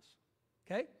differences.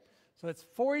 Okay? So it's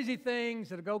 4 easy things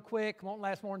that'll go quick, won't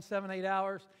last more than 7-8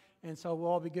 hours, and so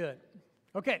we'll all be good.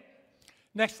 Okay,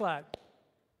 next slide.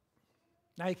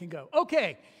 Now you can go.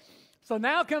 Okay, so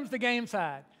now comes the game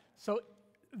side. So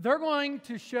they're going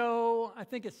to show, I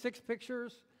think it's 6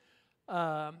 pictures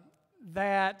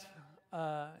that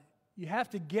you have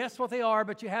to guess what they are,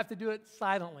 but you have to do it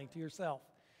silently to yourself.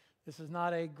 This is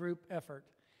not a group effort.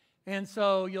 And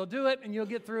so you'll do it, and you'll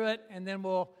get through it, and then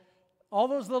all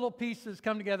those little pieces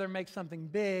come together and make something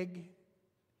big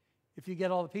if you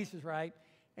get all the pieces right,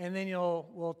 and then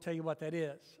we'll tell you what that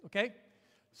is, okay?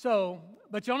 So,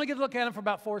 but you only get to look at them for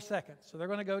about 4 seconds. So they're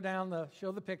going to go down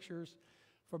show the pictures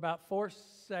for about 4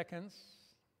 seconds.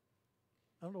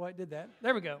 I don't know why I did that.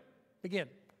 There we go. Begin.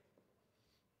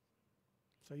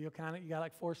 So you got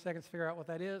like 4 seconds to figure out what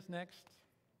that is. Next.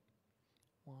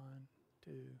 1,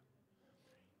 2,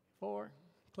 4.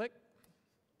 Click.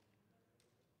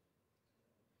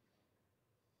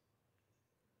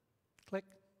 Click.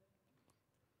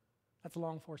 That's a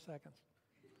long 4 seconds.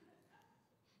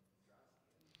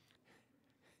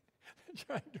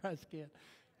 Dry skin.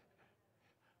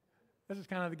 This is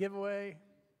kind of the giveaway.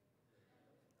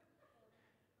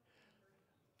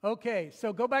 Okay,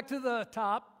 so go back to the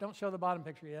top. Don't show the bottom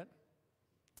picture yet.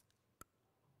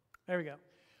 There we go.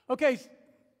 Okay,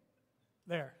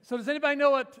 there. So does anybody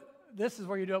know what this is?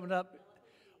 Where you open it up?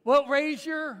 Well, raise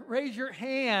your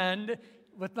hand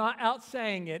without out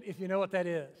saying it if you know what that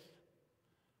is.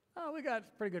 Oh, we got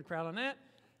a pretty good crowd on that.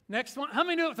 Next one. How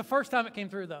many knew it the first time it came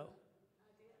through, though?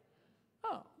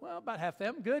 Oh, well, about half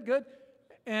them. Good, good.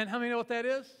 And how many know what that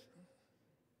is?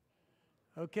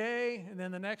 Okay, and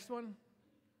then the next one.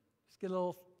 Let's get a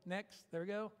little next. There we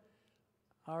go.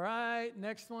 All right,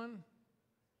 next one.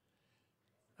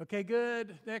 Okay,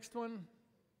 good. Next one.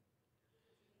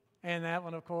 And that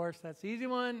one, of course, that's the easy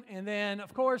one. And then,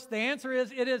 of course, the answer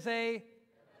is it is a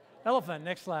elephant.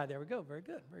 Next slide. There we go. Very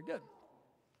good. Very good.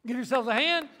 Give yourselves a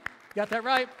hand. Got that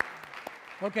right.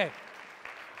 Okay.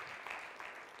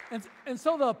 And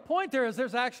so the point there is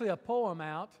there's actually a poem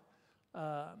out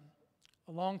a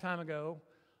long time ago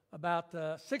about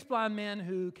 6 blind men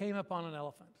who came upon an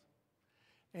elephant.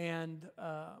 And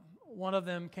one of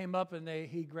them came up and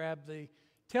he grabbed the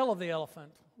tail of the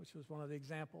elephant, which was one of the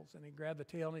examples, and he grabbed the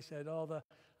tail and he said,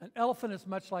 an elephant is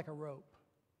much like a rope.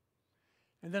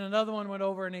 And then another one went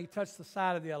over and he touched the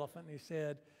side of the elephant and he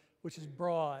said, which is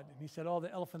broad, and he said, the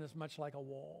elephant is much like a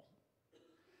wall.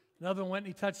 Another one went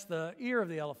and he touched the ear of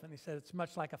the elephant. He said, it's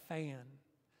much like a fan.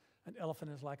 An elephant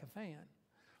is like a fan.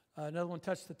 Another one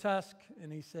touched the tusk,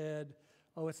 and he said,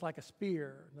 it's like a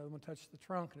spear. Another one touched the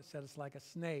trunk, and it said, it's like a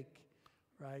snake,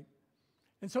 right?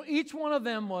 And so each one of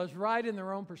them was right in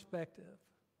their own perspective.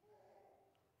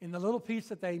 In the little piece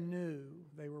that they knew,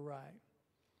 they were right.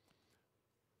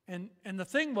 And the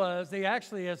thing was, they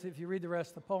actually, as if you read the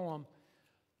rest of the poem,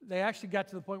 they actually got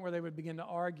to the point where they would begin to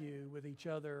argue with each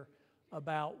other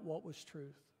about what was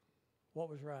truth, what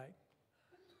was right.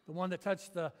 The one that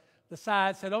touched the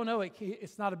side said, no,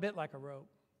 it's not a bit like a rope.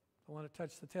 The one that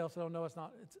touched the tail said, no, it's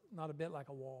not a bit like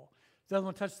a wall. The other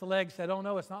one touched the leg, said,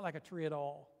 no, it's not like a tree at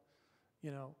all,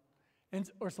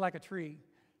 or it's like a tree.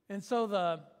 And so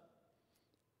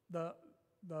the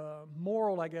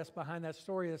moral, I guess, behind that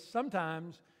story is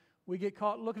sometimes we get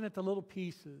caught looking at the little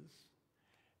pieces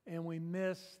and we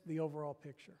miss the overall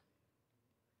picture.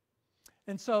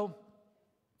 And so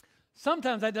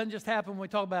sometimes that doesn't just happen when we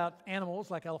talk about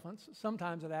animals like elephants.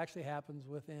 Sometimes it actually happens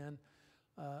within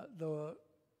the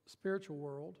spiritual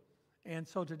world. And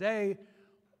so today,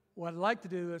 what I'd like to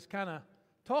do is kind of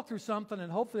talk through something,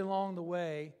 and hopefully along the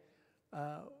way,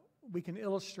 we can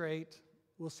illustrate.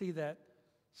 We'll see that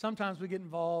sometimes we get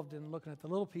involved in looking at the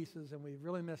little pieces, and we've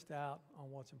really missed out on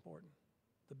what's important,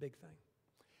 the big thing.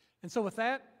 And so with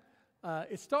that,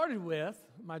 it started with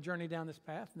my journey down this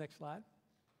path. Next slide.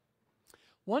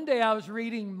 One day I was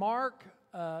reading Mark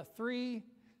 3,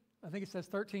 I think it says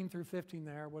 13 through 15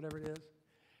 there, whatever it is.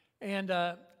 And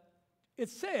it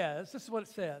says, this is what it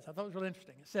says. I thought it was really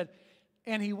interesting. It said,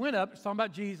 and he went up, it's talking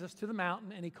about Jesus, to the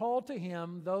mountain, and he called to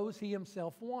him those he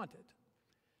himself wanted.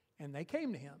 And they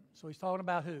came to him. So he's talking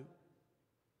about who?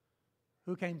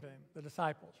 Who came to him? The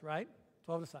disciples, right?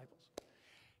 12 disciples.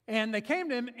 And they came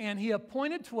to him, and he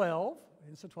appointed 12,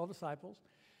 and so 12 disciples,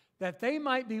 that they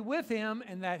might be with him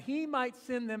and that he might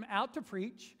send them out to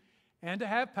preach and to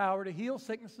have power to heal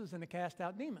sicknesses and to cast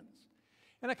out demons.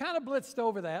 And I kind of blitzed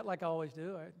over that like I always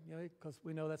do, because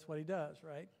we know that's what he does,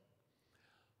 right?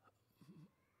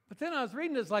 But then I was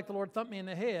reading this like the Lord thumped me in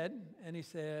the head, and he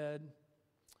said,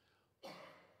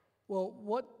 well,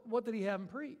 what did he have him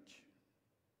preach?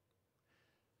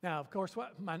 Now, of course,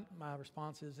 my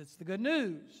response is it's the good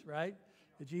news, right?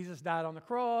 That Jesus died on the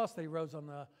cross, that he rose on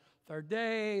the third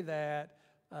day, that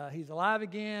he's alive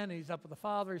again, he's up with the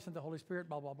Father, he sent the Holy Spirit,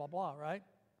 blah, blah, blah, blah, right?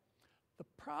 The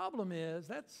problem is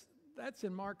that's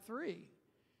in Mark 3.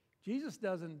 Jesus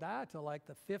doesn't die till like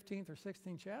the 15th or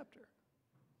 16th chapter.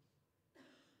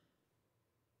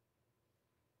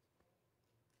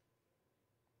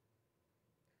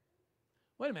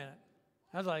 Wait a minute.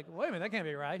 I was like, wait a minute, that can't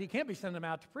be right. He can't be sending them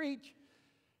out to preach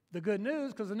the good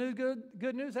news because the new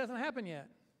good news hasn't happened yet.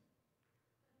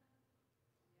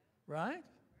 Right?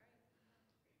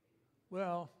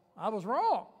 Well, I was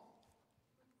wrong.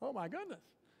 Oh, my goodness.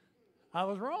 I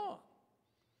was wrong.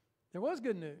 There was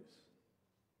good news.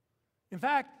 In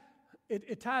fact,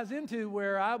 it ties into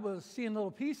where I was seeing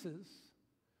little pieces,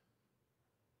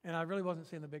 and I really wasn't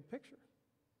seeing the big picture.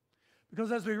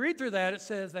 Because as we read through that, it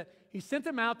says that he sent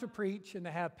them out to preach and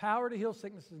to have power to heal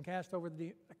sicknesses and cast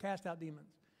out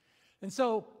demons. And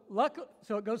so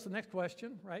it goes to the next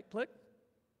question, right? Click.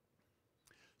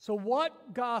 So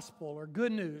what gospel or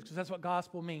good news, because that's what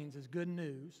gospel means, is good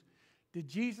news, did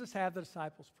Jesus have the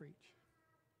disciples preach?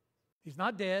 He's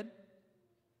not dead.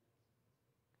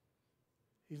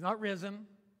 He's not risen.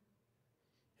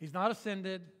 He's not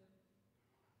ascended.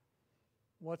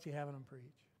 What's he having them preach?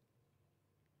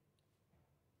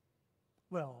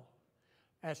 Well,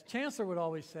 as Chancellor would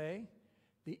always say,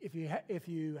 if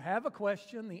you have a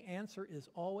question, the answer is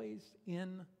always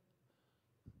in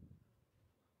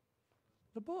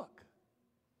the book.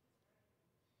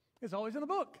 It's always in the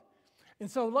book.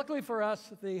 And so luckily for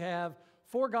us, they have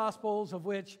 4 Gospels of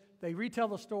which they retell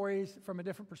the stories from a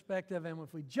different perspective. And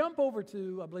if we jump over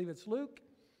to, I believe it's Luke,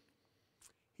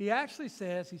 he actually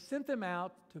says he sent them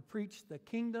out to preach the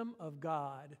kingdom of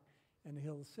God and to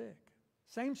heal the sick.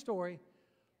 Same story,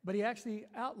 but he actually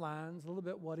outlines a little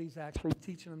bit what he's actually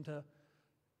teaching them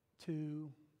to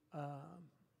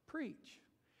preach.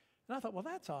 And I thought, well,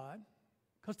 that's odd.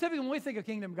 Because typically when we think of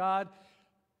kingdom of God,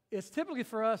 it's typically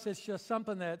for us, it's just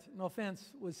something that, no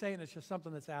offense, was saying it's just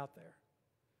something that's out there.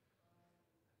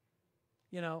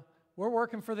 You know, we're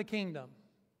working for the kingdom.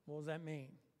 What does that mean?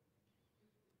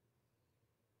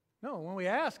 No, when we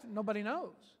ask, nobody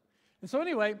knows. And so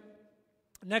anyway,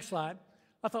 next slide.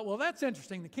 I thought, well, that's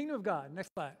interesting, the kingdom of God.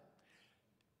 Next slide.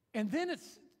 And then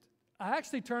I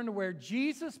actually turned to where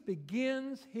Jesus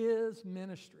begins his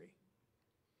ministry.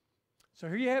 So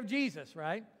here you have Jesus,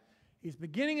 right? He's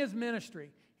beginning his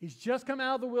ministry. He's just come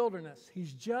out of the wilderness.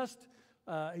 He's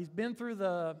been through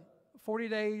the 40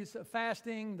 days of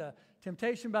fasting, the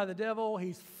temptation by the devil.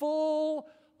 He's full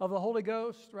of the Holy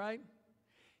Ghost, right?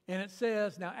 And it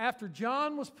says, now after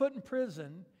John was put in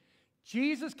prison,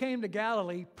 Jesus came to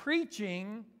Galilee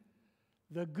preaching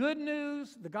the good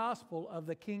news, the gospel of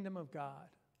the kingdom of God,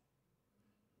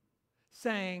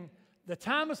 saying, the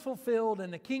time is fulfilled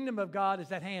and the kingdom of God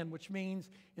is at hand, which means,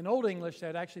 in Old English,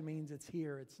 that actually means it's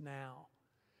here, it's now.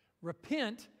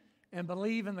 Repent and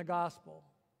believe in the gospel.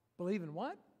 Believe in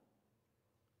what?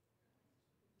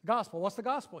 Gospel. What's the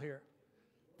gospel here?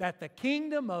 That the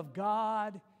kingdom of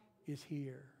God is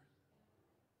here.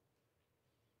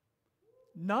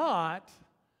 Not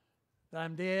that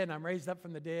I'm dead and I'm raised up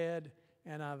from the dead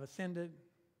and I've ascended,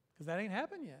 because that ain't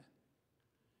happened yet.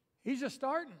 He's just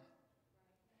starting.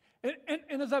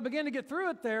 And as I began to get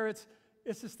through it there,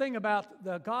 it's this thing about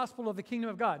the gospel of the kingdom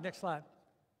of God. Next slide.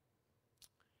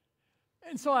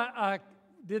 And so I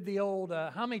did the old,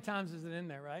 how many times is it in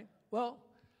there, right? Well,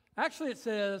 actually it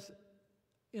says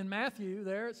in Matthew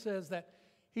there, it says that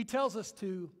he tells us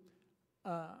to,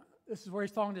 this is where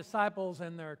he's talking to disciples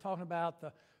and they're talking about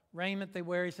the raiment they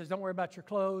wear. He says, don't worry about your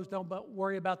clothes. Don't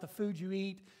worry about the food you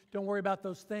eat. Don't worry about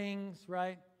those things,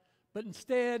 right? But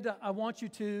instead, I want you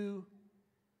to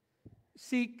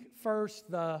seek first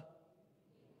the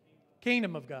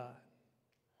kingdom of God.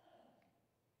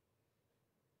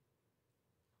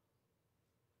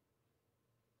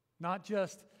 Not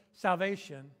just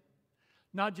salvation,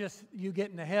 not just you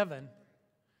getting to heaven,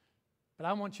 but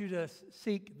I want you to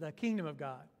seek the kingdom of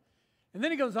God. And then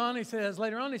he goes on, he says,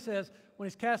 later on he says, when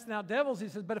he's casting out devils, he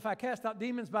says, but if I cast out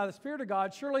demons by the Spirit of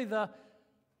God, surely the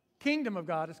kingdom of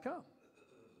God has come.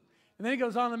 And then he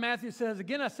goes on, and Matthew says,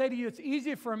 again, I say to you, it's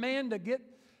easier for a man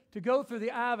to go through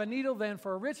the eye of a needle than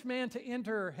for a rich man to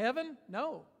enter heaven.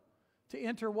 No. To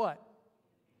enter what?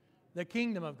 The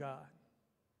kingdom of God.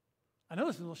 I know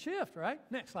this is a little shift, right?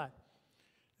 Next slide.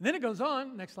 And then it goes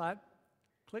on, next slide.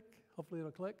 Click. Hopefully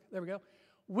it'll click. There we go.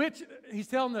 He's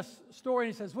telling this story,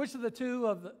 and he says, which of the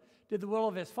two did the will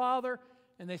of his father?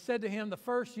 And they said to him, the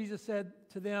first. Jesus said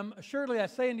to them, assuredly I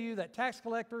say unto you that tax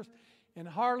collectors and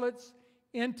harlots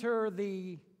enter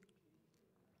the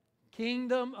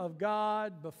kingdom of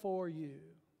God before you.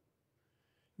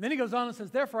 And then he goes on and says,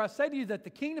 therefore I say to you that the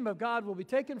kingdom of God will be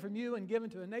taken from you and given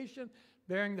to a nation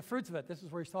bearing the fruits of it. This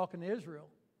is where he's talking to Israel.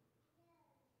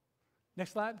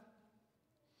 Next slide.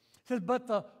 It says, but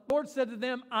the Lord said to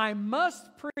them, I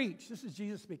must preach, this is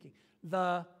Jesus speaking,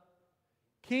 the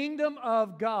kingdom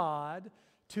of God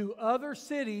to other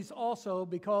cities also,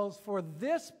 because for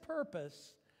this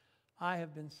purpose I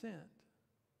have been sent.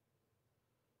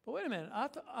 But wait a minute,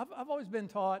 I've always been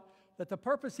taught that the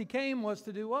purpose he came was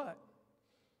to do what?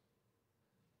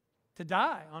 To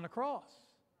die on a cross.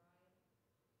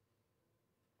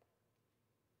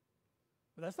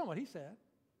 But that's not what he said.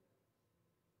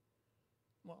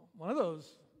 Well, one of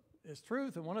those is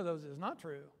truth and one of those is not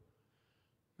true.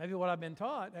 Maybe what I've been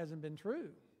taught hasn't been true.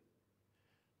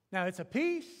 Now, it's a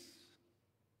piece.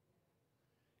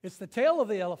 It's the tail of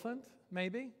the elephant,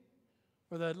 maybe,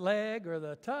 or the leg or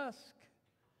the tusk.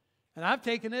 And I've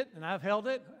taken it and I've held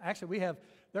it. Actually,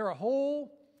 there are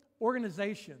whole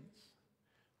organizations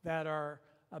that are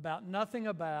about nothing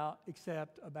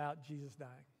except about Jesus dying.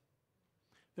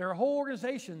 There are whole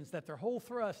organizations that their whole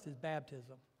thrust is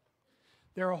baptism.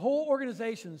 There are whole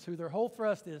organizations who their whole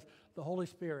thrust is the Holy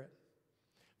Spirit.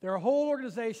 There are whole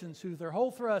organizations who their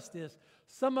whole thrust is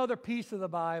some other piece of the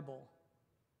Bible,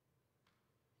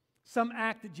 some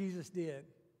act that Jesus did.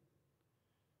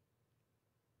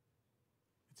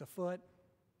 It's a foot,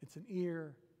 it's an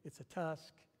ear, it's a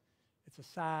tusk, it's a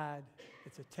side,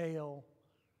 it's a tail,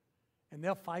 and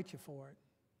they'll fight you for it,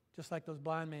 just like those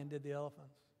blind men did the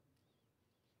elephants.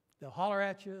 They'll holler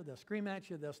at you, they'll scream at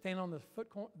you, they'll stand on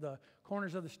the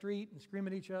corners of the street and scream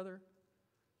at each other,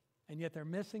 and yet they're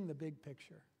missing the big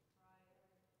picture.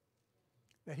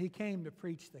 That he came to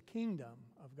preach the kingdom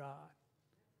of God.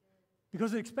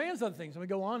 Because it expands other things. When we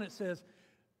go on, it says,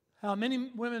 how many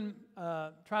women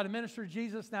tried to minister to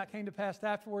Jesus. Now it came to pass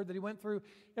afterward that he went through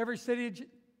every city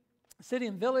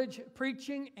and village,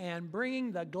 preaching and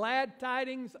bringing the glad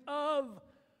tidings of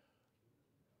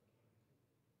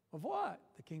what?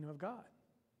 The kingdom of God.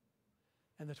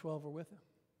 And the 12 were with him.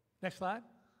 Next slide.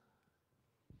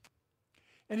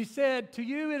 And he said, to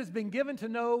you it has been given to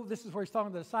know, this is where he's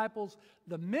talking to the disciples,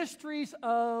 the mysteries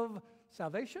of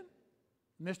salvation,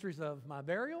 the mysteries of my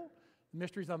burial, the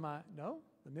mysteries of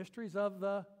the mysteries of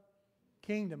the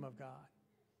kingdom of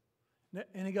God.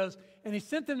 And he goes, and he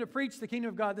sent them to preach the kingdom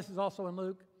of God. This is also in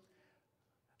Luke.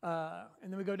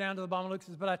 And then we go down to the bottom of Luke. It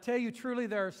says, but I tell you truly,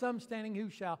 there are some standing who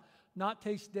shall not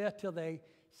taste death till they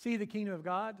see the kingdom of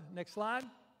God. Next slide.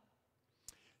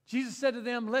 Jesus said to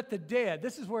them, let the dead.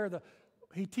 This is where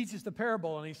he teaches the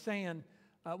parable, and he's saying,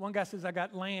 one guy says, I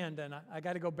got land, and I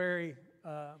got to go bury,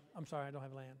 I'm sorry, I don't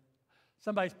have land.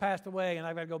 Somebody's passed away, and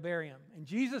I've got to go bury him. And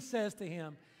Jesus says to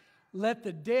him, let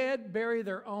the dead bury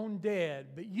their own dead,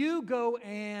 but you go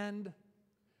and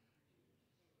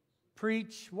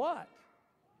preach what?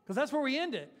 Because that's where we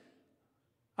end it.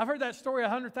 I've heard that story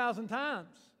 100,000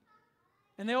 times.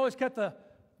 And they always cut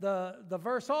the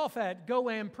verse off at go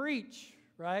and preach,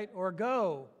 right? Or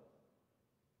go.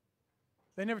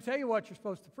 They never tell you what you're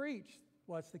supposed to preach.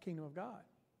 What's the kingdom of God?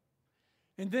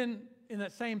 And then in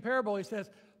that same parable he says,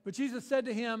 but Jesus said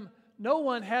to him, no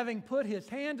one having put his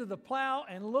hand to the plow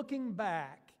and looking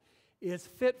back is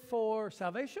fit for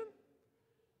salvation,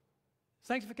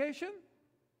 sanctification,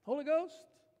 Holy Ghost,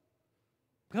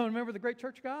 Become a member of the great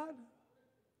church of God?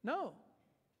 No.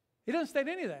 He doesn't state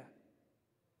any of that.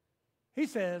 He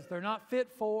says they're not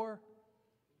fit for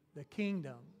the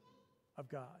kingdom of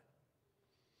God.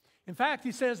 In fact,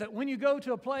 he says that when you go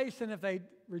to a place and if they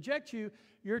reject you,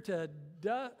 you're to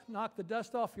knock the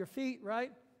dust off your feet,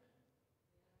 right?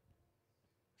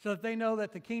 So that they know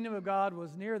that the kingdom of God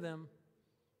was near them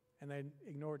and they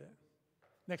ignored it.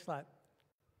 Next slide.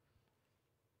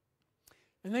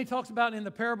 And then he talks about in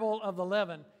the parable of the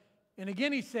leaven. And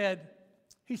again he said,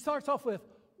 he starts off with,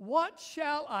 what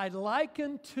shall I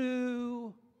liken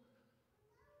to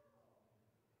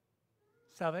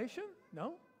salvation?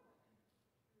 No.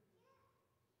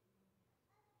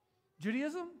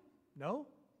 Judaism? No.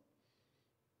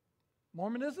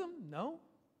 Mormonism? No.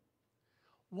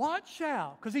 What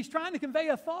shall, because he's trying to convey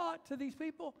a thought to these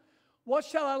people, what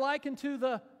shall I liken to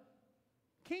the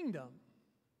kingdom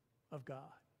of God?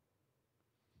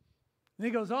 And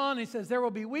he goes on, he says, there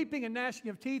will be weeping and gnashing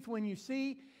of teeth when you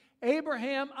see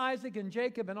Abraham, Isaac, and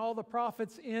Jacob and all the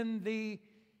prophets in the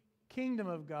kingdom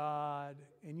of God,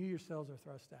 and you yourselves are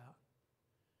thrust out.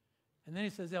 And then he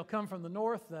says, they'll come from the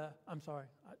north, that's the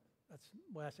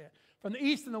way I say it, from the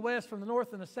east and the west, from the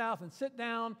north and the south, and sit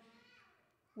down,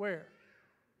 where?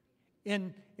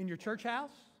 In your church house?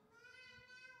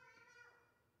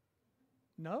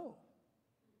 No.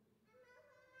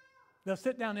 They'll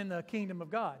sit down in the kingdom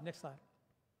of God. Next slide.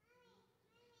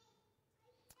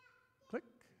 Click.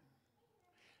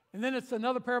 And then it's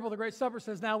another parable of the Great Supper. It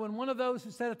says, now when one of those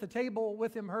who sat at the table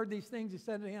with him heard these things, he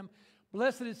said to him,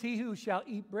 blessed is he who shall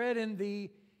eat bread in the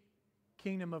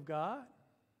kingdom of God.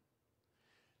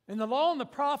 And the law and the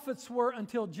prophets were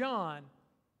until John.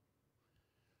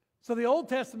 So the Old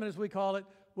Testament, as we call it,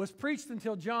 was preached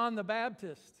until John the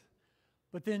Baptist.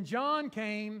 But then John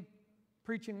came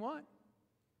preaching what?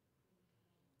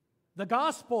 The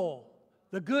gospel,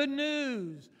 the good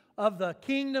news of the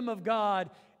kingdom of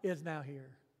God is now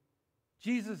here.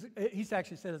 Jesus, he's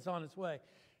actually said it's on its way.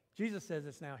 Jesus says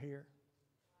it's now here.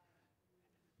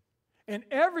 And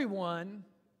everyone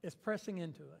is pressing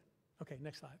into it. Okay,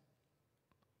 next slide.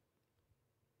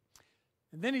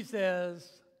 And then he says,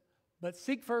 but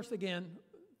seek first again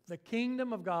the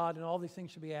kingdom of God, and all these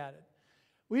things should be added.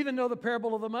 We even know the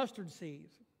parable of the mustard seed.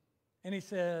 And he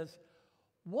says,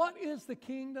 what is the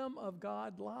kingdom of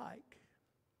God like?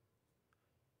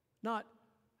 Not,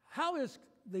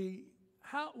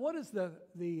 what is the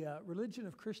religion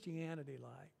of Christianity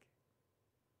like?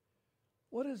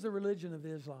 What is the religion of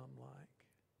Islam like?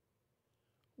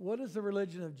 What is the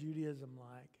religion of Judaism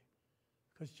like?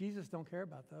 Because Jesus don't care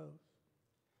about those.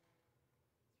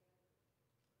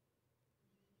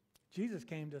 Jesus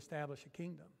came to establish a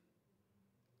kingdom.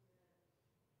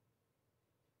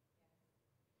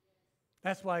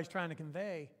 That's why he's trying to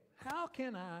convey, how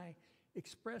can I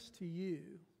express to you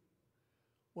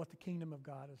what the kingdom of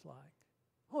God is like?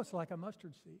 Oh, it's like a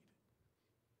mustard seed.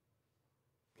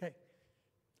 Okay.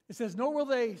 It says, nor will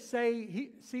they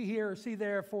say, see here or see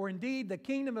there, for indeed the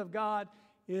kingdom of God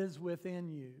is within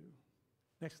you.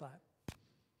 Next slide.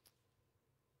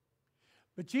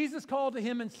 But Jesus called to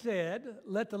him and said,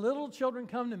 let the little children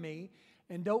come to me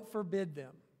and don't forbid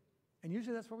them. And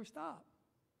usually that's where we stop.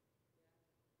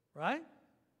 Right?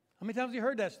 How many times have you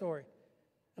heard that story?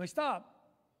 And we stop.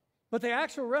 But the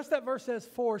actual rest of that verse says,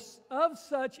 for of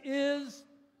such is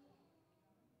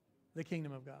the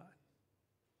kingdom of God.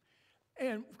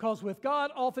 And because with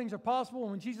God all things are possible.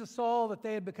 And when Jesus saw that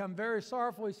they had become very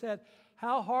sorrowful, he said,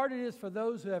 how hard it is for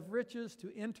those who have riches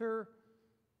to enter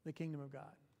the kingdom of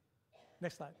God.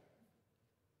 Next slide.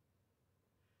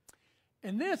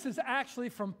 And this is actually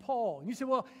from Paul. And you say,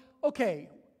 well, okay,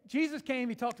 Jesus came,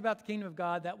 he talked about the kingdom of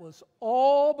God. That was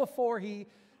all before he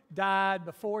died,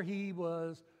 before he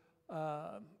was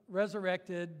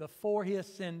resurrected, before he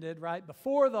ascended, right?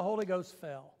 Before the Holy Ghost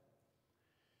fell.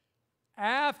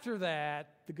 After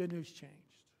that, the good news changed.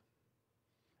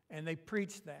 And they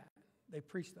preached that. They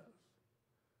preached those.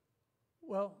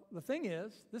 Well, the thing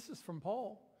is, this is from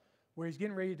Paul, where he's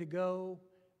getting ready to go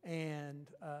and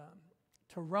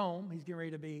to Rome. He's getting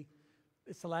ready to be,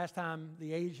 it's the last time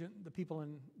the people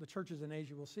in the churches in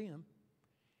Asia will see him.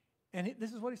 And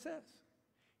this is what he says.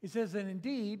 He says, and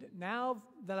indeed, now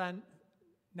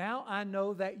I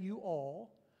know that you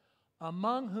all,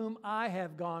 among whom I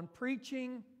have gone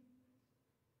preaching,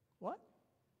 what?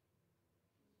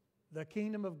 The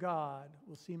kingdom of God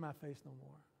will see my face no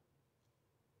more.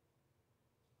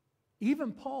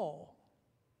 Even Paul,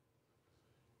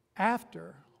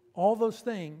 after all those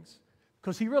things,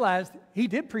 because he realized he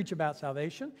did preach about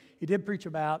salvation, he did preach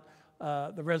about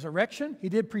the resurrection, he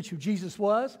did preach who Jesus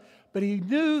was, but he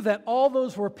knew that all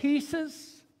those were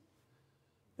pieces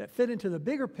that fit into the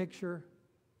bigger picture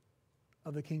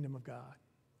of the kingdom of God.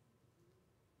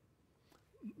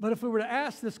 But if we were to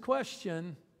ask this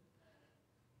question,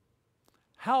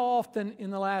 how often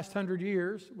in the last 100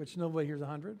 years, which nobody here's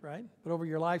 100, right? But over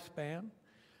your lifespan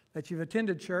that you've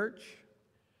attended church,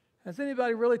 has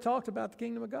anybody really talked about the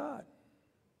kingdom of God?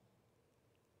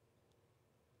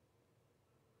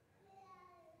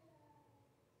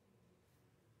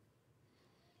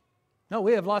 No,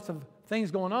 we have lots of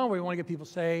things going on where we want to get people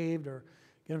saved or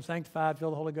get them sanctified, fill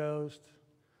the Holy Ghost.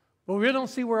 But we really don't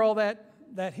see where all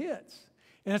that hits.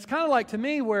 And it's kind of like to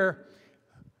me where,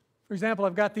 for example,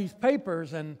 I've got these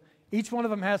papers and each one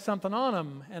of them has something on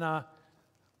them,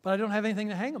 but I don't have anything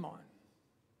to hang them on.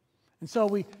 And so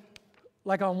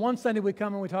like on one Sunday we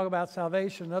come and we talk about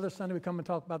salvation, another Sunday we come and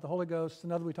talk about the Holy Ghost,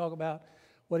 another we talk about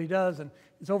what He does, and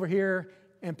it's over here.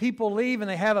 And people leave and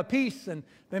they have a peace, and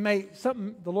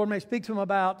the Lord may speak to them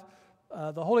about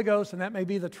the Holy Ghost, and that may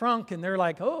be the trunk, and they're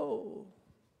like, oh,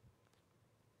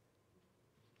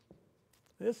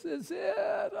 this is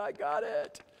it. I got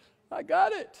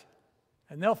it.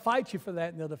 And they'll fight you for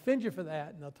that, and they'll defend you for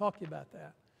that, and they'll talk to you about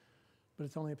that. But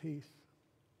it's only a piece.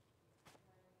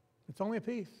 It's only a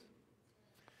piece.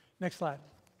 Next slide.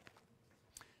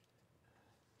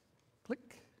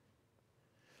 Click.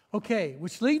 Okay,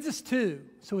 which leads us to,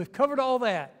 so we've covered all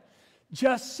that,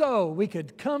 just so we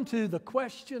could come to the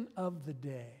question of the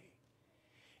day.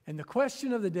 And the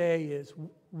question of the day is,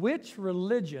 which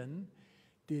religion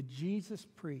did Jesus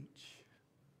preach?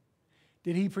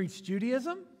 Did He preach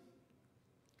Judaism?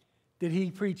 Did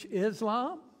He preach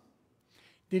Islam?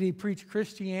 Did He preach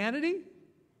Christianity?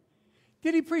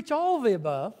 Did He preach all of the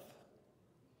above?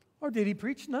 Or did He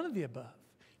preach none of the above?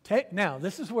 Now,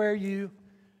 this is where you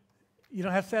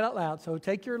don't have to say it out loud, so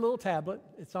take your little tablet.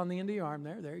 It's on the end of your arm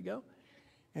there. There you go.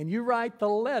 And you write the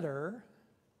letter,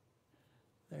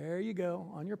 there you go,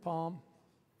 on your palm,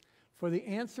 for the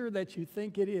answer that you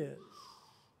think it is.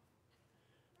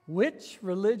 Which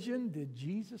religion did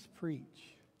Jesus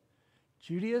preach?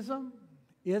 Judaism,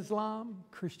 Islam,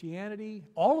 Christianity,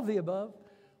 all of the above,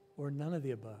 or none of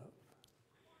the above?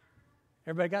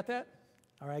 Everybody got that?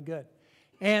 All right, good.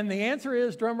 And the answer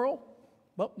is, drum roll.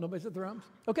 Well, nobody's at the drums.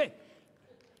 Okay.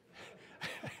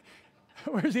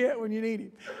 Where's he at when you need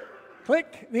him?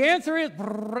 Click. The answer is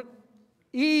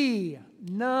E,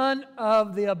 none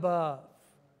of the above.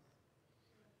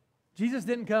 Jesus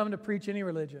didn't come to preach any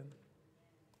religion.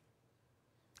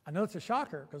 I know it's a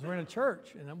shocker because we're in a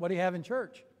church, and what do you have in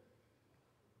church?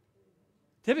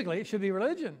 Typically, it should be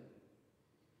religion.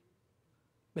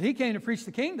 But He came to preach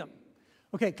the kingdom.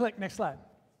 Okay, click. Next slide.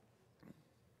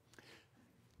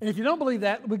 And if you don't believe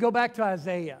that, we go back to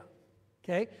Isaiah.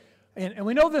 Okay? And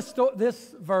we know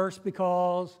this verse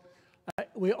because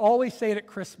we always say it at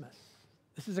Christmas.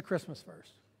 This is a Christmas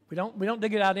verse. We don't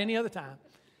dig it out any other time.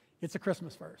 It's a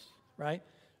Christmas verse, right?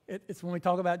 It's when we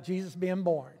talk about Jesus being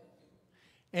born.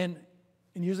 And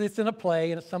usually it's in a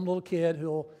play, and it's some little kid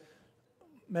who'll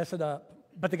mess it up,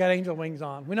 but they got angel wings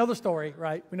on. We know the story,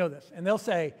 right? We know this. And they'll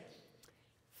say,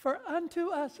 "For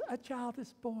unto us a child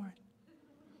is born.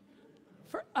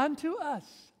 For unto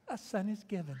us a son is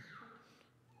given."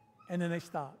 And then they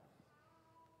stop,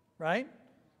 right?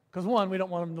 Because one, we don't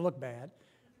want them to look bad.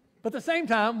 But at the same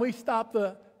time, we stop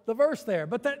the verse there.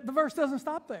 But the verse doesn't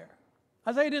stop there.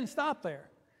 Isaiah didn't stop there.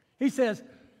 He says,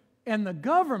 and the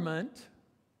government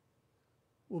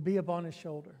will be upon His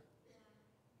shoulder.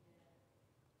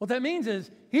 What that means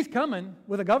is He's coming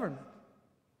with a government.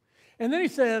 And then He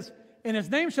says, and His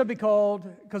name shall be called,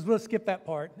 because we'll skip that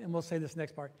part, and we'll say this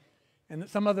next part. And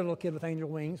some other little kid with angel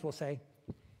wings will say,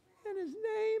 and His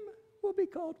name will be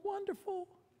called Wonderful,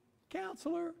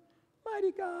 Counselor,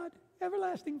 Mighty God,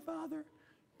 Everlasting Father,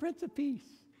 Prince of Peace.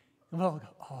 And we'll all go,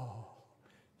 oh,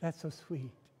 that's so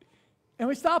sweet. And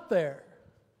we stop there.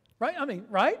 Right? I mean,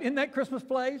 right? Isn't that Christmas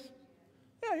plays?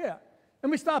 Yeah.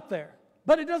 And we stop there.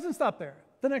 But it doesn't stop there.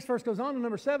 The next verse goes on to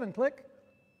number 7. Click.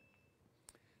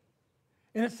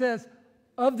 And it says,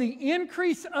 of the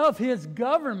increase of His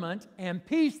government and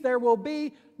peace there will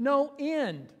be no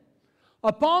end.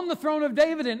 Upon the throne of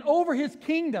David and over His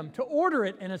kingdom, to order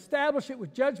it and establish it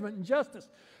with judgment and justice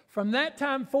from that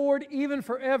time forward, even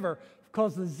forever,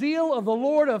 because the zeal of the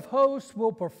Lord of hosts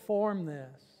will perform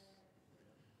this.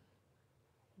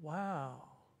 Wow.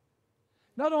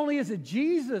 Not only is it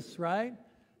Jesus, right,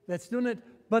 that's doing it,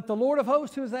 but the Lord of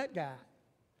hosts, who is that guy?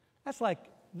 That's like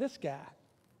this guy.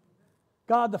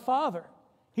 God the Father.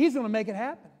 He's going to make it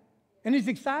happen. And He's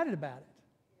excited about it.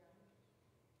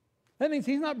 That means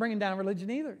He's not bringing down religion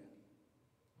either.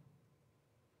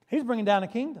 He's bringing down a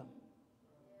kingdom.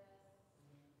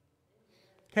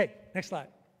 Okay, next slide.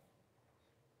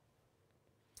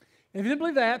 And if you didn't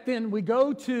believe that, then we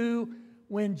go to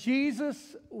when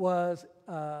Jesus was,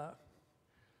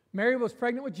 Mary was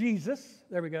pregnant with Jesus.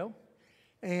 There we go.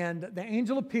 And the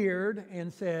angel appeared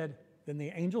and said, then the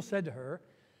angel said to her,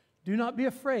 do not be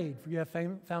afraid, for you have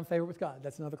found favor with God.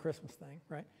 That's another Christmas thing,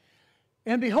 right?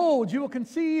 And behold, you will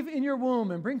conceive in your womb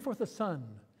and bring forth a son,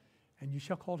 and you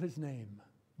shall call his name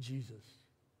Jesus.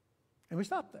 And we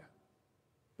stop there.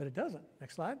 But it doesn't.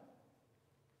 Next slide.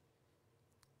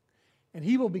 And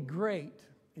he will be great,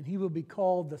 and he will be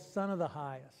called the Son of the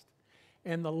Highest.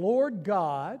 And the Lord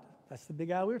God, that's the big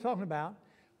guy we were talking about,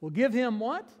 will give him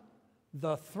what?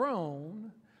 The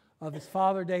throne of his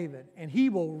father David. And he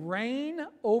will reign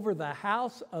over the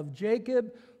house of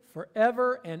Jacob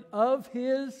forever, and of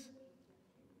his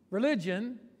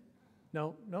religion,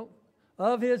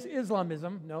 of his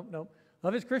Islamism,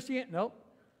 of his Christianity,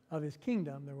 of his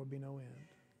kingdom, there will be no end.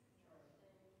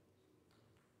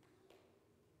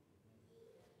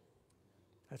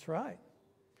 That's right.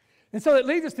 And so it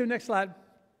leads us to, next slide.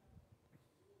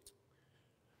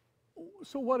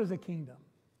 So what is a kingdom?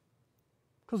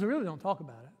 Because we really don't talk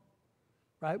about it,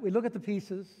 right? We look at the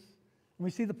pieces and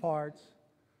we see the parts,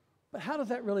 but how does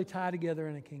that really tie together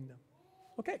in a kingdom?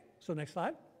 Okay, so next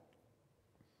slide.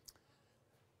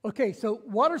 Okay, so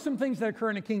what are some things that occur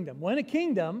in a kingdom? Well, in a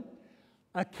kingdom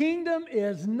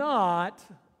is not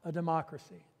a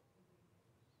democracy.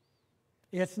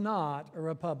 It's not a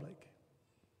republic.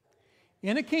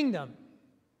 In a kingdom,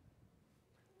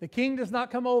 the king does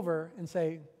not come over and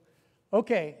say,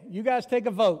 okay, you guys take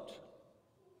a vote.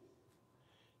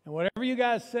 And whatever you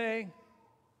guys say,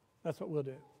 that's what we'll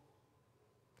do.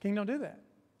 King don't do that.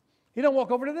 He don't walk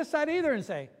over to this side either and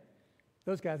say,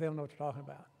 those guys, they don't know what you're talking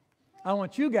about. I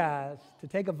want you guys to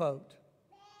take a vote,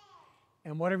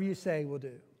 and whatever you say, we'll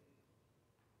do.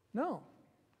 No.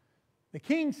 The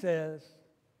king says,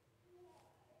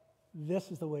 this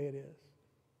is the way it is.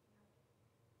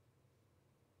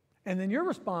 And then your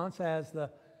response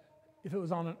if it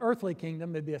was on an earthly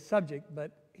kingdom, it'd be a subject,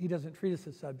 but he doesn't treat us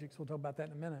as subjects. We'll talk about that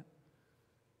in a minute.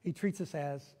 He treats us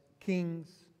as kings,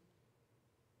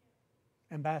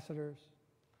 ambassadors,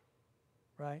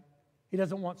 right? He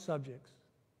doesn't want subjects.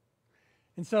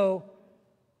 And so,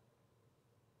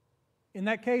 in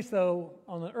that case, though,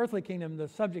 on the earthly kingdom, the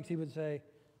subjects, he would say,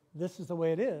 this is the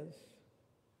way it is,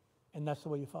 and that's the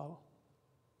way you follow.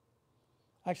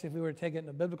 Actually, if we were to take it in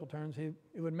the biblical terms, it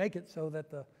would make it so that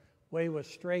the way was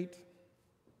straight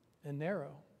and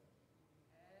narrow.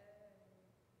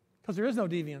 Because there is no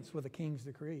deviance with a king's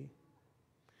decree.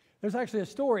 There's actually a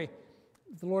story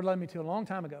the Lord led me to a long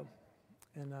time ago.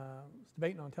 And I was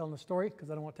debating on telling the story because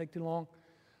I don't want to take too long.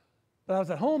 But I was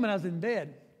at home and I was in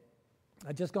bed.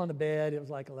 I'd just gone to bed. It was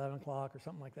like 11 o'clock or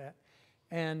something like that.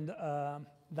 And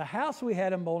the house we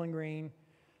had in Bowling Green,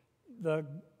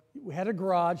 we had a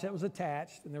garage that was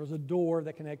attached, and there was a door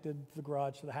that connected the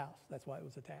garage to the house. That's why it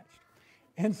was attached.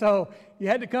 And so you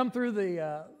had to come through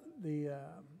the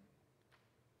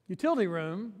utility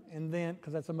room, and then,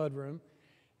 because that's a mud room,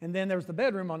 and then there was the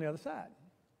bedroom on the other side.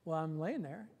 Well, I'm laying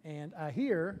there, and I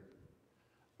hear,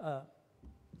 I'm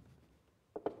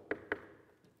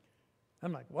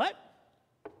like, what?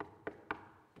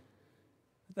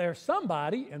 There's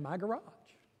somebody in my garage.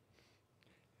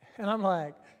 And I'm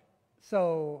like,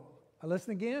 so I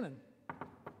listen again, and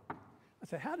I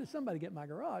said, how did somebody get in my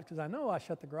garage? Because I know I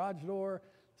shut the garage door,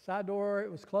 side door,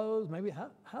 it was closed. Maybe,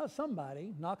 how is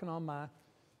somebody knocking on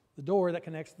the door that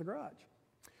connects to the garage?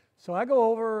 So I go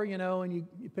over, and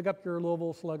you pick up your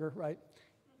Louisville Slugger, right?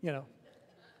 In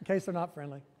case they're not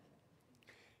friendly.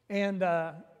 And,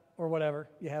 or whatever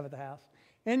you have at the house.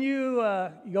 And you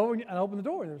go over and open the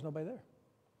door, and there's nobody there.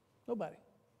 Nobody.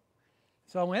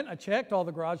 So I went, I checked, all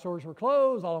the garage doors were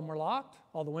closed, all of them were locked,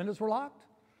 all the windows were locked.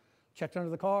 Checked under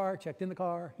the car, checked in the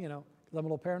car, because I'm a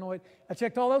little paranoid. I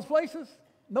checked all those places,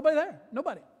 nobody there,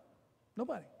 nobody.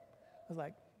 I was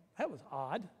like, that was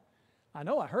odd. I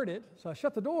know I heard it, so I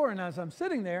shut the door, and as I'm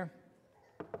sitting there,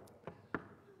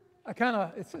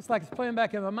 it's like it's playing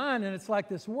back in my mind, and it's like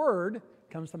this word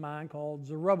comes to mind called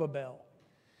Zerubbabel.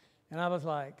 And I was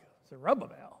like,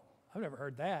 Zerubbabel? I've never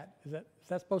heard that. Is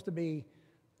that supposed to be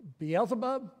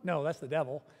Beelzebub? No, that's the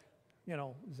devil.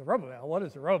 Zerubbabel. What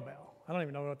is Zerubbabel? I don't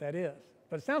even know what that is.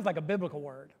 But it sounds like a biblical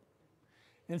word.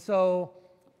 And so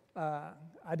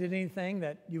I did anything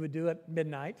that you would do at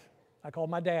midnight. I called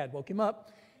my dad, woke him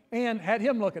up, and had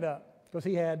him look it up because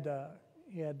he had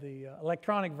the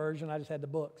electronic version. I just had the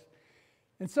books.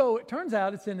 And so it turns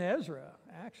out it's in Ezra,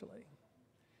 actually.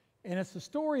 And it's the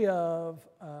story of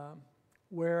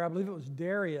where I believe it was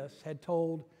Darius had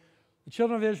told the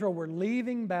children of Israel were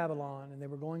leaving Babylon, and they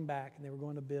were going back, and they were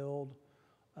going to build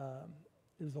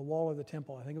It was the wall of the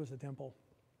temple. I think it was the temple.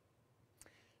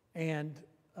 And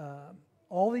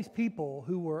all these people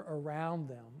who were around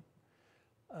them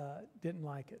didn't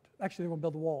like it. Actually, they were going to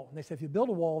build a wall. And they said, if you build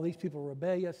a wall, these people are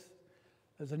rebellious.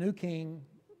 There's a new king.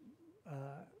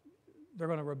 They're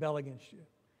going to rebel against you.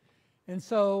 And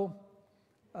so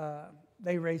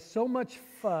they raised so much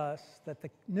fuss that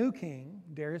the new king,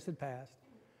 Darius had passed,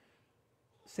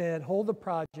 said, hold the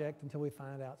project until we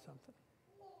find out something.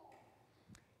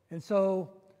 And so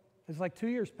it's like 2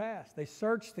 years passed. They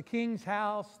searched the king's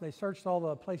house. They searched all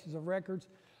the places of records.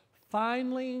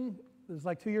 Finally, it was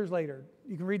like 2 years later.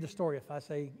 You can read the story. If I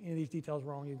say any of these details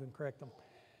wrong, you can correct them.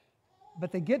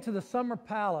 But they get to the summer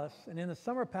palace, and in the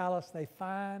summer palace, they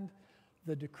find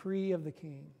the decree of the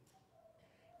king.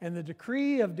 And the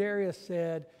decree of Darius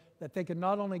said that they could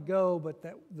not only go, but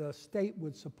that the state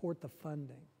would support the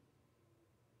funding.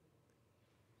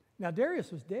 Now,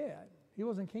 Darius was dead. He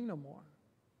wasn't king no more.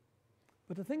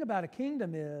 But the thing about a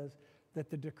kingdom is that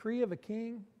the decree of a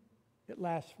king, it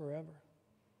lasts forever.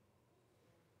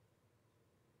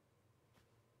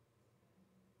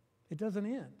 It doesn't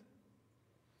end.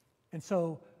 And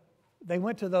so they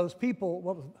went to those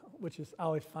people, which is, I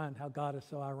always find how God is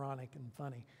so ironic and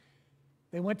funny.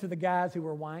 They went to the guys who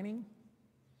were whining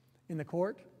in the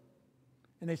court,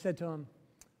 and they said to them,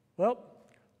 well,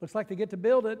 looks like they get to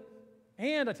build it,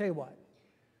 and I tell you what,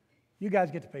 you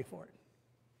guys get to pay for it.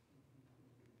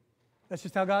 That's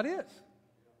just how God is,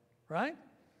 right?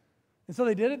 And so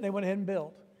they did it, and they went ahead and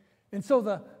built. And so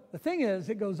the thing is,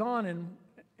 it goes on, and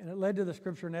it led to the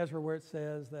scripture in Ezra where it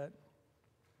says that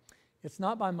it's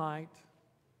not by might,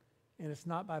 and it's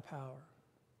not by power,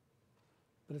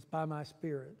 but it's by my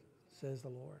Spirit, says the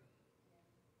Lord.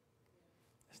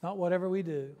 It's not whatever we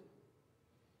do,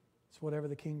 it's whatever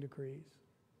the King decrees.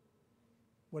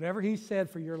 Whatever He said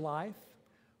for your life,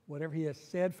 whatever He has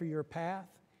said for your path,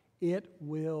 it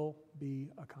will be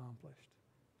accomplished.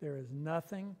 There is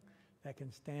nothing that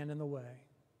can stand in the way.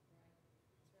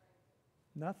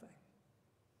 Nothing.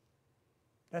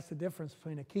 That's the difference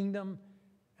between a kingdom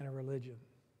and a religion.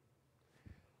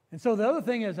 And so the other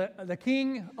thing is that the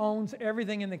king owns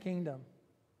everything in the kingdom.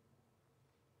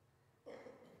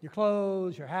 Your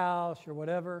clothes, your house, your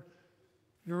whatever.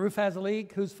 If your roof has a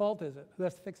leak, whose fault is it? Who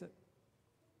has to fix it?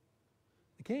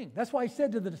 The king. That's why He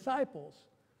said to the disciples,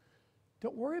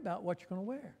 don't worry about what you're going to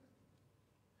wear.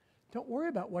 Don't worry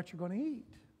about what you're going to eat.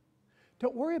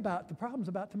 Don't worry about the problems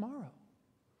about tomorrow.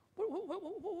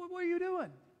 What are you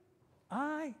doing?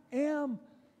 I am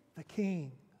the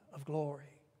King of glory.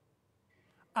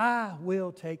 I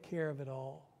will take care of it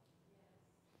all.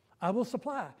 I will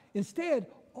supply. Instead,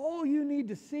 all you need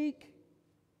to seek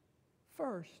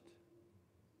first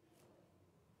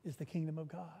is the kingdom of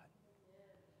God.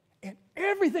 And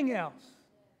everything else,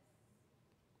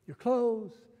 your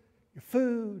clothes, your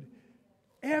food,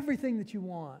 everything that you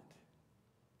want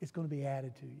is going to be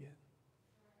added to you.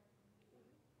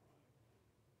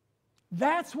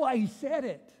 That's why He said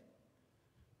it.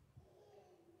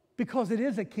 Because it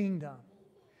is a kingdom.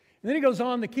 And then He goes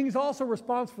on, the king's also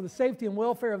responsible for the safety and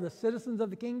welfare of the citizens of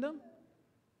the kingdom.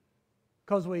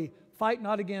 Because we fight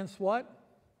not against what?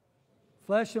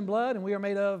 Flesh and blood, and we are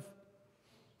made of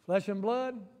flesh and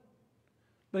blood,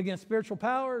 but against spiritual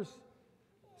powers.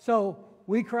 So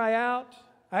we cry out.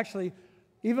 Actually,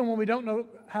 even when we don't know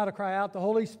how to cry out, the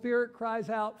Holy Spirit cries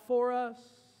out for us.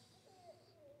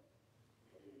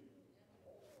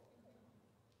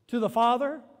 To the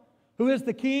Father, who is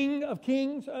the King of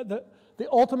kings, the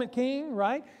ultimate King,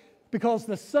 right? Because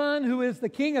the Son, who is the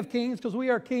King of kings, because we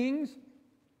are kings,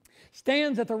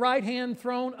 stands at the right-hand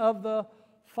throne of the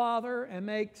Father and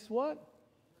makes what?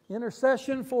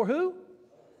 Intercession for who?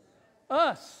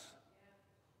 Us.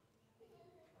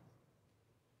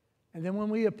 And then when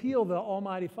we appeal the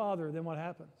Almighty Father, then what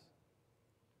happens?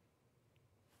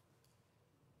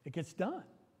 It gets done.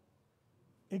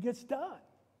 It gets done.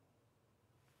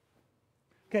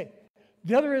 Okay.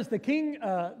 The other is the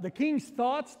king's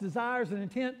thoughts, desires, and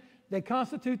intent. They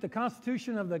constitute the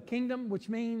constitution of the kingdom, which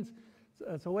means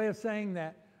it's a way of saying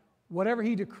that whatever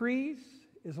He decrees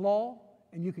is law,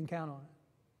 and you can count on it.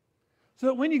 So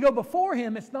that when you go before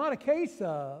Him, it's not a case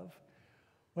of,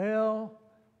 well,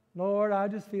 Lord, I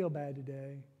just feel bad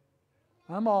today.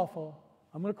 I'm awful.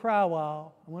 I'm going to cry a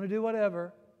while. I'm going to do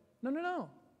whatever. No.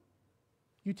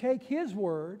 You take His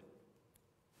word.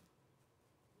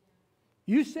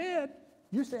 You said,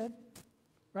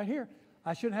 right here,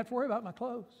 I shouldn't have to worry about my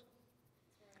clothes.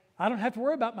 I don't have to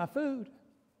worry about my food.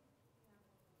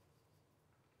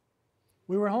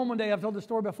 We were home one day, I've told the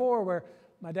story before, where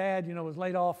my dad, was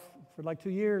laid off for like 2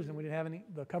 years, and we didn't have any,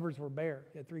 the cupboards were bare.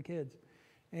 He had 3 kids.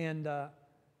 And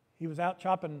he was out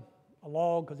chopping a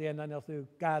log because he had nothing else to do.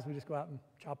 Guys, we just go out and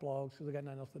chop logs because we got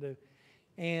nothing else to do.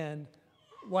 And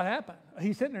what happened?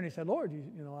 He's sitting there and he said, Lord,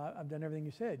 I've done everything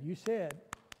you said. You said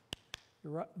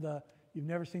you've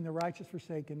never seen the righteous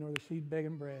forsaken nor the seed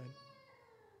begging bread.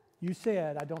 You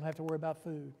said I don't have to worry about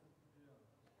food.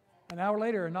 An hour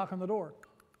later, a knock on the door.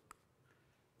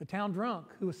 The town drunk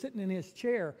who was sitting in his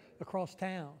chair across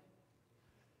town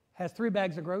has 3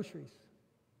 bags of groceries.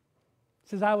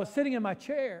 Says, I was sitting in my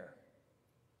chair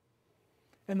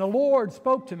and the Lord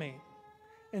spoke to me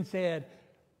and said,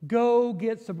 go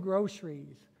get some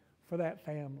groceries for that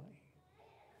family.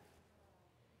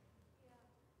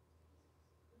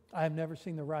 I have never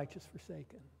seen the righteous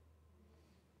forsaken,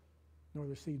 nor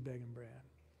the seed begging bread,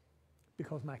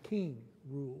 because my king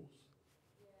rules.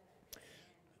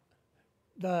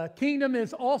 The kingdom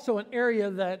is also an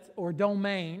area or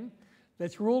domain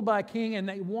that's ruled by a king, and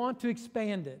they want to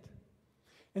expand it.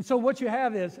 And so what you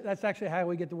have that's actually how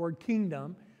we get the word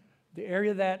kingdom. The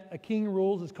area that a king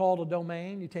rules is called a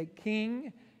domain. You take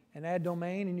king and add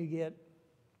domain and you get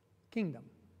kingdom,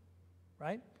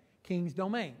 right? King's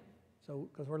domain. So,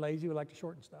 because we're lazy, we like to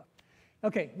shorten stuff.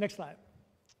 Okay, next slide.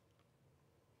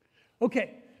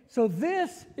 Okay, so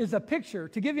this is a picture.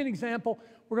 To give you an example,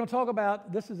 we're going to talk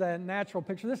about, this is a natural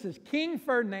picture. This is King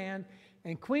Ferdinand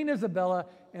and Queen Isabella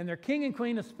and their king and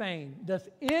queen of Spain. Does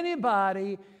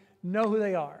anybody know who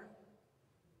they are?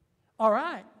 All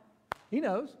right, he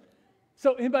knows.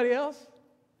 So anybody else?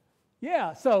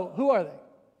 Yeah, so who are they?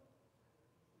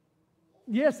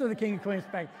 Yes, they're the king and queen of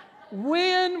Spain.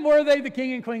 When were they the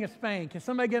king and queen of Spain? Can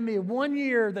somebody give me 1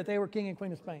 year that they were king and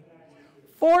queen of Spain?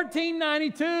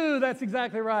 1492, that's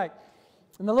exactly right.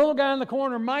 And the little guy in the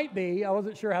corner might be, I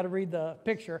wasn't sure how to read the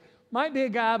picture, might be a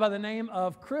guy by the name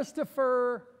of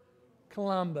Christopher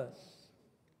Columbus.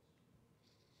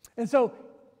 And so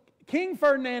King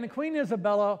Ferdinand and Queen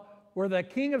Isabella were the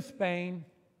king of Spain,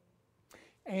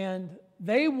 and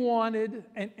they wanted,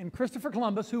 and Christopher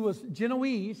Columbus, who was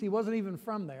Genoese, he wasn't even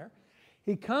from there,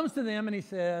 he comes to them and he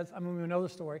says, we know the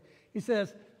story, he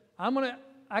says,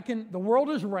 the world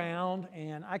is round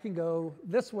and I can go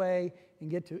this way and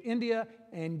get to India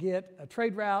and get a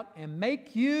trade route and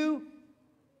make you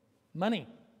money.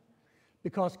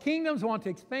 Because kingdoms want to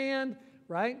expand,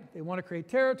 right? They want to create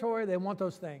territory, they want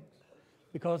those things.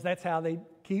 Because that's how they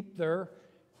keep their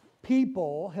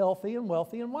people healthy and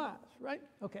wealthy and wise, right?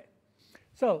 Okay.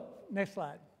 So, next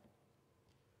slide.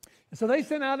 And so they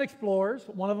sent out explorers,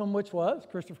 one of them which was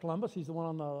Christopher Columbus. He's the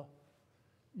one on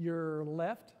your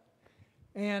left.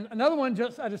 And another one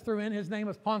I just threw in, his name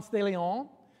was Ponce de Leon.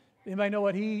 Anybody know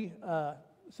what he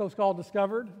so-called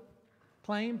discovered,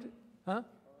 claimed? Huh?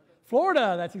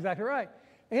 Florida, that's exactly right.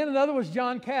 And another was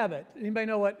John Cabot. Anybody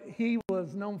know what he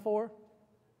was known for?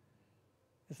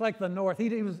 It's like the North.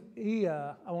 I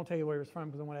won't tell you where he was from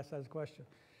because I want to ask that as a question.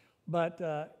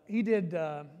 But he did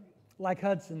like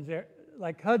Hudson. I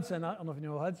don't know if you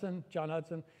know Hudson, John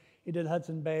Hudson. He did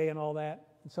Hudson Bay and all that.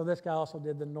 And so this guy also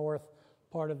did the north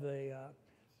part of the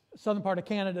southern part of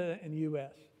Canada and the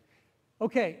U.S.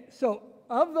 Okay, so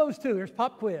of those two, here's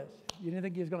pop quiz. You didn't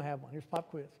think he was going to have one. Here's pop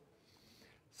quiz.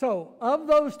 So of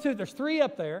those two, there's 3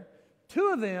 up there.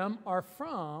 2 of them are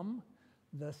from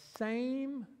the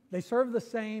same, they serve the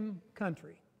same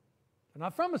country. They're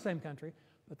not from the same country,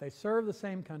 but they serve the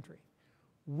same country.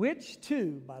 Which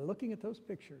 2, by looking at those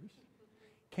pictures,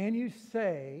 can you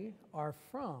say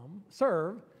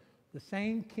serve the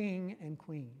same king and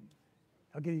queen?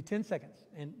 I'll give you 10 seconds.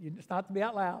 And it's not to be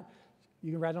out loud.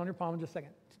 You can write it on your palm in just a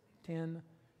second. 10,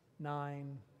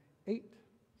 9, 8,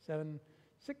 7,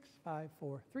 6, 5,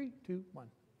 4, 3, 2, 1.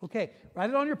 Okay, write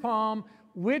it on your palm.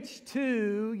 Which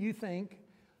 2 you think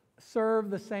serve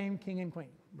the same king and queen?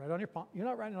 Write it on your palm. You're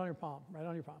not writing it on your palm. Write it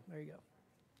on your palm. There you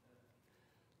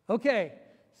go. Okay,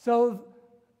 so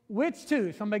which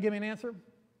 2? Somebody give me an answer.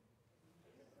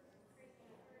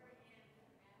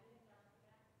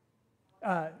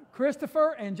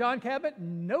 Christopher and John Cabot?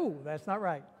 No, that's not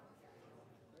right.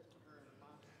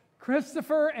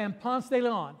 Christopher and Ponce de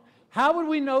Leon. How would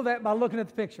we know that by looking at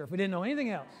the picture if we didn't know anything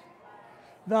else?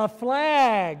 The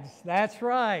flags, that's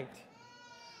right.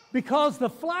 Because the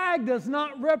flag does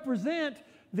not represent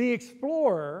the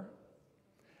explorer,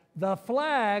 the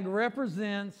flag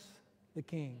represents the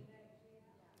king.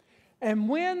 And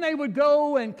when they would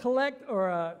go and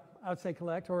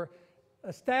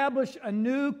establish a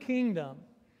new kingdom,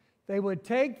 they would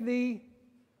take the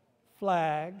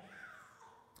flag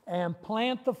and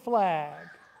plant the flag.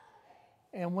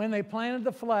 And when they planted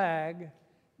the flag,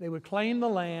 they would claim the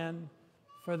land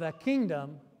for the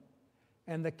kingdom,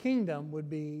 and the kingdom would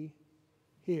be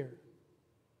here,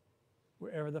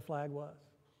 wherever the flag was.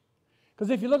 Because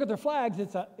if you look at their flags,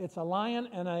 it's a lion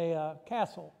and a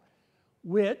castle,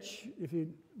 which, if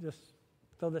you just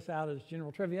throw this out as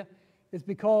general trivia, is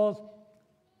because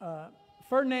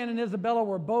Ferdinand and Isabella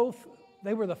were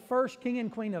the first king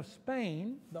and queen of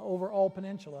Spain, the overall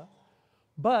peninsula,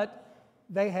 but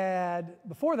they had,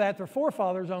 before that, their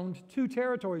forefathers owned two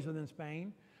territories within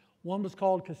Spain. One was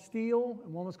called Castile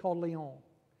and one was called Leon.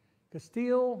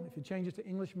 Castile, if you change it to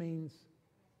English, means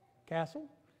castle,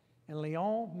 and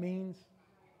Leon means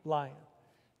lion.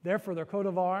 Therefore, their coat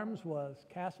of arms was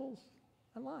castles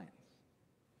and lions.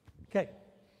 Okay,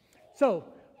 so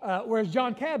whereas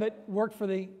John Cabot worked for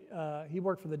the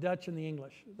Dutch and the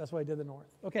English. That's why he did the North.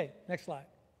 Okay, next slide.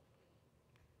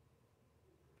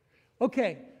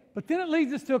 Okay, but then it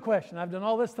leads us to a question. I've done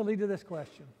all this to lead to this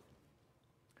question.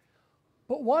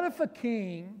 But what if a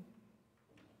king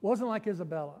wasn't like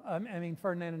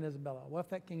Ferdinand and Isabella? What if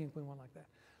that king and queen weren't like that?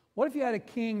 What if you had a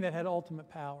king that had ultimate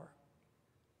power?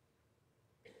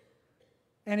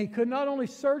 And he could not only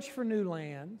search for new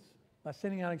lands by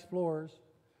sending out explorers,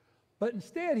 but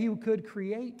instead he could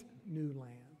create new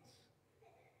lands,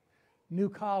 new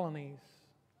colonies,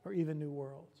 or even new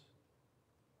worlds.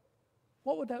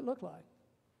 What would that look like?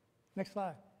 Next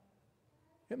slide.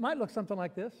 It might look something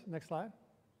like this. Next slide.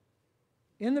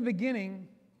 In the beginning,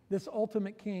 this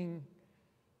ultimate king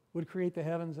would create the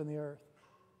heavens and the earth.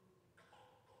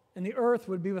 And the earth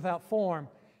would be without form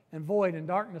and void, and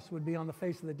darkness would be on the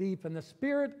face of the deep. And the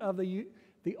spirit of the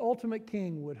ultimate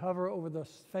king would hover over the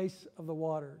face of the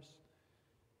waters.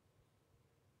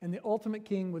 And the ultimate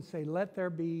king would say, "Let there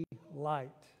be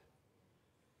light."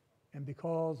 And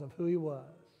because of who he was,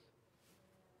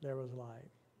 there was light.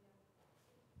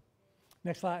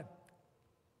 Next slide.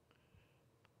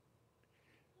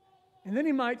 And then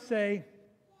he might say,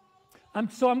 I'm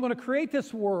going to create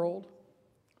this world,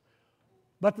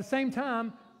 but at the same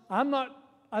time,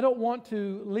 I don't want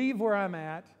to leave where I'm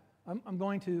at. I'm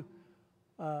going to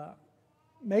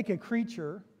make a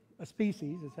creature, a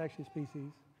species, it's actually a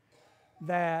species,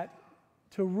 that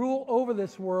to rule over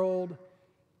this world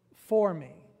for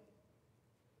me.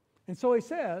 And so he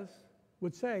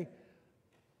would say,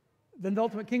 then the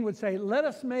ultimate king would say, "Let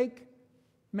us make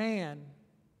man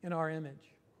in our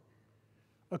image,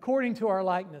 according to our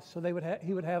likeness," so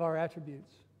he would have our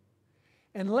attributes.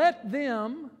 "And let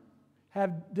them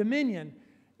have dominion."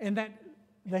 And that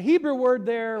the Hebrew word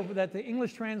there that the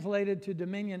English translated to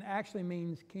dominion actually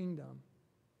means kingdom.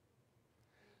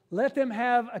 "Let them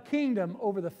have a kingdom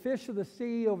over the fish of the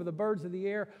sea, over the birds of the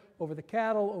air, over the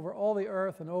cattle, over all the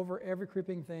earth, and over every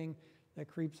creeping thing that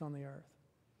creeps on the earth."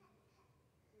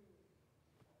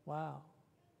 Wow.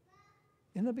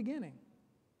 In the beginning.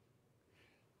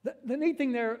 The neat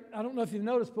thing there, I don't know if you've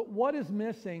noticed, but what is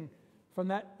missing from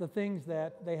the things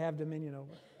that they have dominion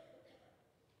over?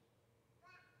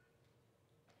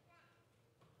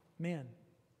 Men.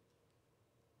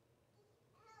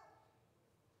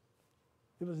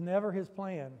 It was never his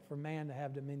plan for man to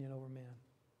have dominion over men.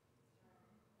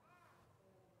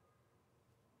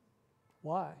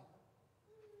 Why?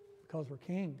 Because we're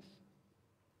kings.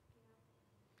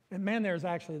 And man there is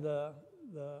actually the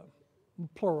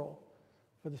plural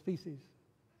for the species.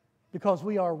 Because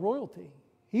we are royalty.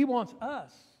 He wants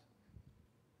us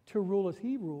to rule as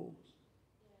he rules.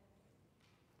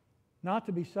 Not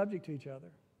to be subject to each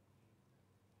other.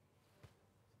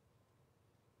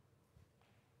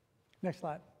 Next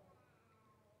slide.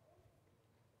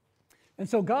 And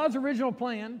so God's original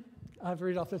plan, I have to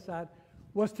read it off this side,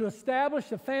 was to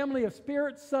establish a family of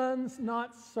spirit sons,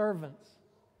 not servants.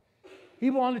 He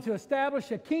wanted to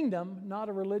establish a kingdom, not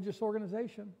a religious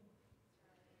organization.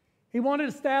 He wanted to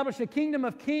establish a kingdom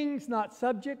of kings, not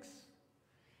subjects.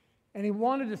 And he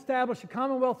wanted to establish a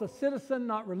commonwealth of citizens,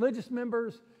 not religious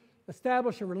members,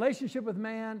 establish a relationship with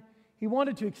man. He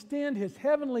wanted to extend his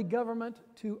heavenly government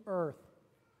to earth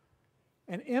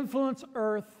and influence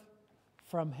earth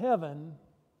from heaven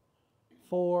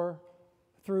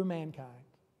through mankind.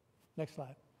 Next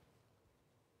slide.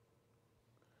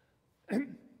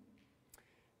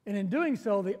 And in doing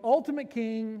so, the ultimate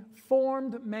king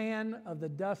formed man of the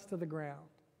dust of the ground.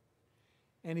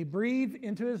 And he breathed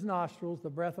into his nostrils the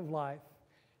breath of life,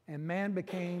 and man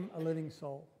became a living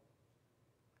soul.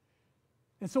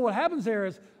 And so what happens there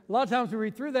is, a lot of times we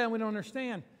read through that and we don't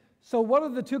understand. So what are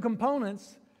the two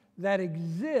components that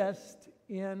exist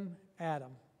in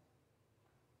Adam?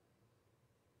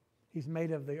 He's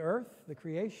made of the earth, the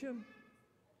creation,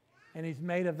 and he's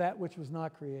made of that which was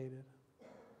not created.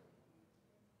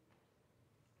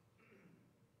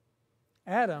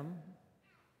 Adam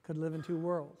could live in two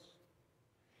worlds.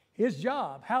 His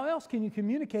job, how else can you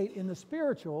communicate in the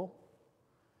spiritual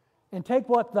and take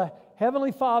what the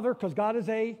Heavenly Father, because God is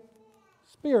a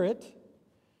spirit,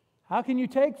 how can you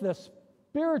take the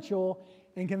spiritual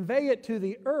and convey it to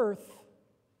the earth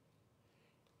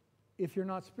if you're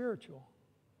not spiritual?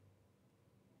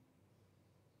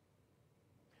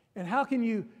 And how can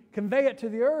you convey it to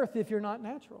the earth if you're not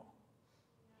natural?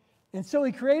 And so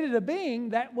He created a being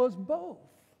that was both.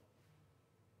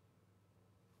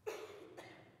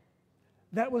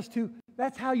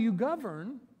 That's how you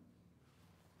govern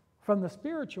from the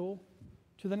spiritual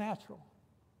to the natural.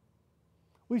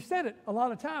 We've said it a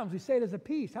lot of times. We say it as a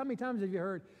piece. How many times have you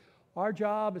heard, our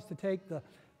job is to take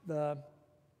the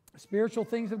spiritual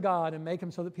things of God and make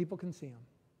them so that people can see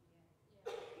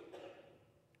them?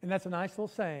 And that's a nice little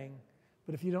saying,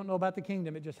 but if you don't know about the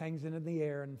kingdom, it just hangs in the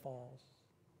air and falls.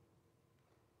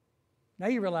 Now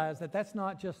you realize that that's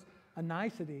not just a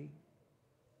nicety.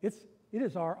 It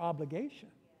is our obligation.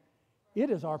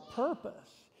 It is our purpose.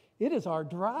 It is our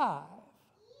drive.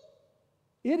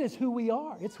 It is who we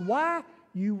are. It's why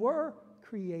you were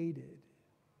created.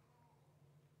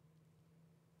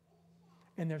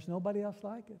 And there's nobody else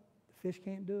like it. The fish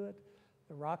can't do it.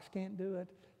 The rocks can't do it.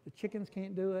 The chickens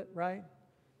can't do it, right?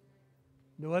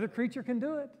 No other creature can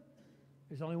do it.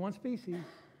 There's only one species.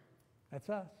 That's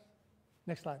us.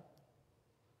 Next slide.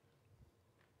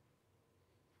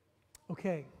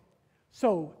 Okay.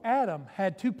 So Adam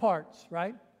had two parts,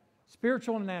 right?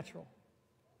 Spiritual and natural.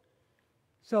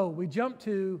 So we jump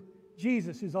to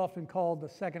Jesus, who's often called the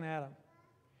second Adam.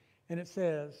 And it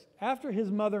says, after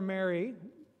his mother Mary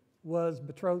was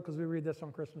betrothed, because we read this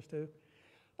on Christmas too,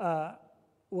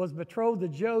 was betrothed to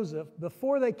Joseph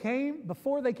before they came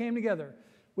together,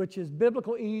 which is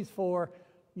biblical ease for,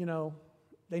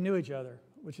 they knew each other,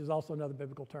 which is also another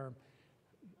biblical term.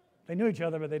 They knew each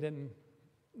other, but they didn't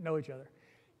know each other.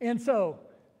 And so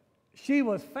she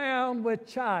was found with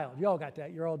child. You all got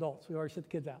that. You're all adults. We already set the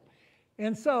kids out.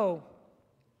 And so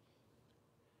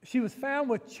she was found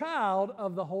with child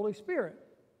of the Holy Spirit.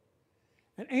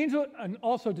 An angel, and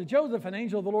also to Joseph, an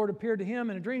angel of the Lord appeared to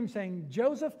him in a dream, saying,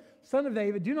 Joseph, son of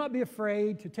David, do not be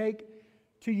afraid to take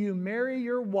to you Mary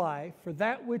your wife, for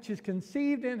that which is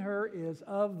conceived in her is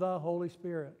of the Holy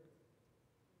Spirit.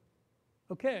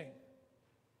 Okay,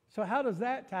 so how does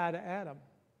that tie to Adam?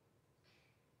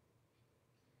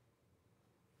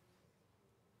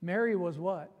 Mary was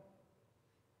what?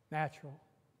 Natural.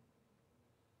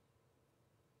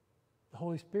 The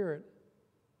Holy Spirit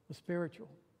was spiritual.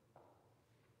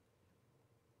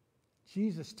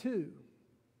 Jesus, too,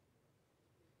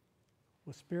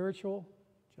 was spiritual,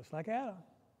 just like Adam.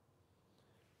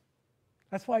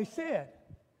 That's why He said,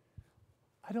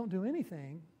 I don't do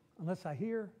anything unless I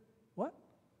hear what?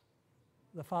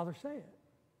 The Father say it.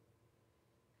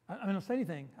 I don't say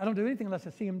anything. I don't do anything unless I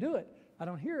see Him do it. I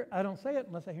don't hear it. I don't say it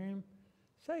unless I hear Him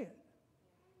say it.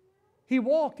 He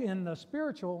walked in the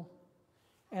spiritual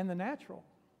and the natural.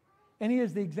 And He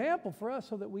is the example for us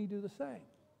so that we do the same.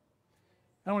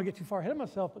 I don't want to get too far ahead of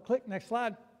myself, but click, next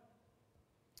slide.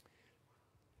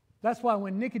 That's why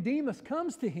when Nicodemus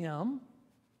comes to Him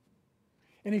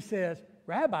and he says,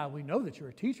 Rabbi, we know that you're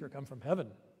a teacher come from heaven.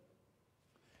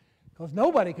 Because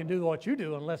nobody can do what you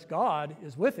do unless God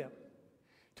is with him.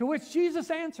 To which Jesus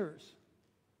answers,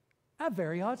 a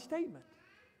very odd statement.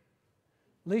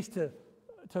 At least to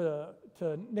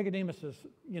Nicodemus's,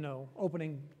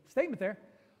 opening statement there.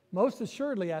 Most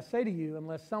assuredly, I say to you,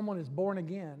 unless someone is born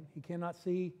again, he cannot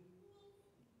see,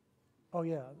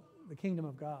 the kingdom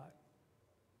of God.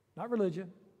 Not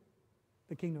religion,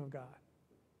 the kingdom of God.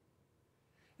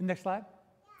 And next slide.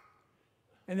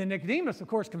 And then Nicodemus, of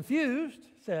course, confused,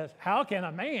 says, how can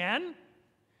a man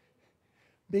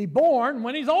be born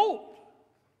when he's old?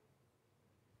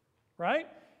 Right?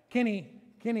 Can he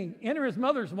enter his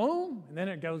mother's womb? And then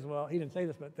it goes, well, he didn't say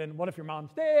this, but then what if your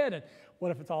mom's dead? And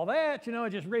what if it's all that? It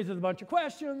just raises a bunch of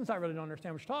questions. I really don't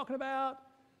understand what you're talking about.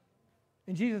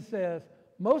 And Jesus says,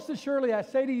 most assuredly I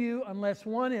say to you, unless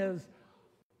one is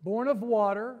born of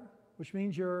water, which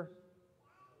means you're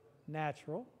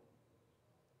natural,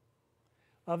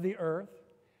 of the earth,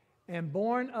 and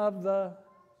born of the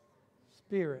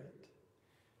Spirit,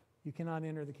 you cannot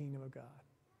enter the kingdom of God.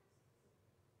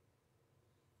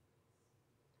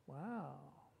 Wow.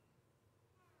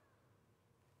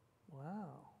 Wow.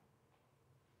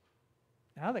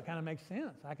 Now that kind of makes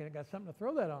sense. I got something to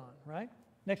throw that on, right?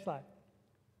 Next slide.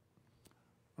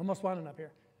 Almost winding up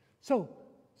here. So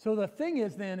the thing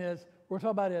is we're talking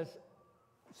about is,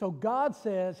 so God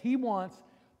says He wants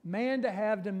man to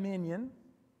have dominion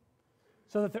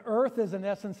so that the earth is in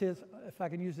essence his, if I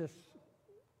can use this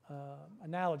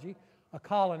analogy, a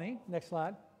colony, next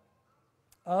slide,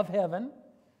 of heaven.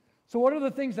 So what are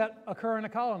the things that occur in a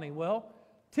colony? Well,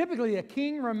 Typically, a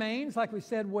king remains, like we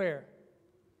said, where?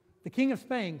 The king of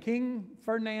Spain, King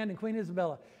Ferdinand and Queen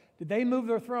Isabella. Did they move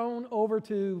their throne over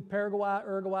to Paraguay,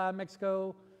 Uruguay,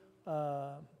 Mexico,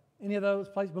 any of those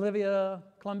places? Bolivia,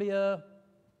 Colombia?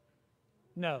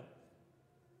 No.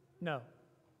 No.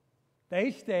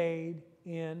 They stayed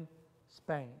in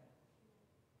Spain.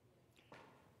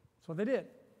 That's what they did.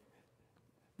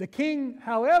 The king,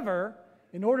 however,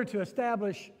 in order to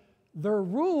establish their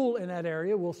rule in that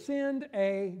area, will send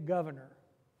a governor.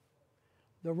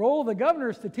 The role of the governor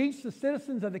is to teach the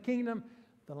citizens of the kingdom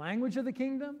the language of the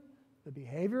kingdom, the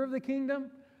behavior of the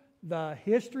kingdom, the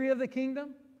history of the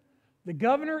kingdom. The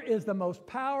governor is the most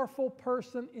powerful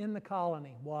person in the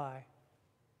colony. Why?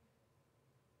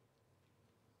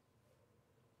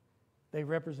 They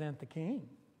represent the king.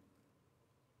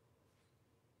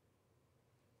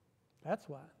 That's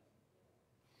why.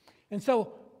 And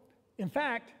so, in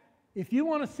fact, if you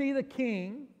want to see the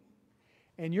king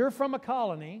and you're from a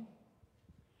colony,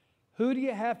 who do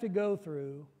you have to go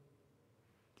through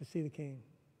to see the king?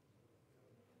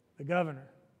 The governor.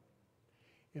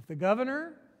 If the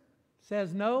governor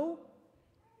says no,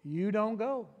 you don't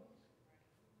go.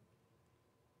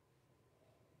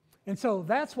 And so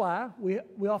that's why we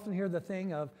often hear the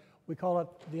thing of, we call it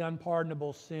the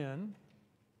unpardonable sin,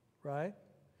 right?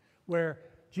 Where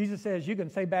Jesus says, you can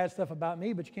say bad stuff about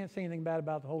me, but you can't say anything bad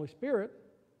about the Holy Spirit.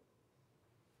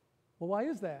 Well, why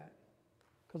is that?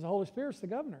 Because the Holy Spirit's the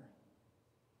governor.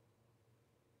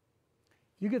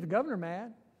 If you get the governor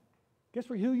mad, guess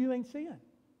who you ain't seeing?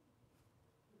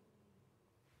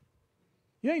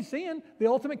 You ain't seeing the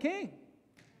ultimate king.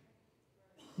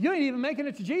 You ain't even making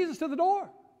it to Jesus to the door.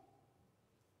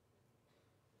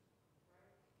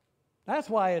 That's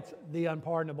why it's the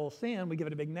unpardonable sin. We give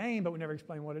it a big name, but we never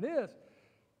explain what it is.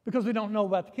 Because we don't know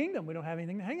about the kingdom. We don't have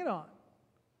anything to hang it on.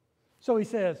 So he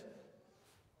says,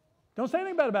 don't say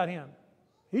anything bad about him.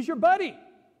 He's your buddy.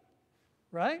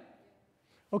 Right?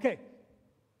 Okay.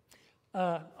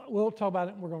 We'll talk about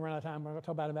it. We're going to run out of time. We're going to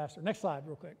talk about Ambassador. Next slide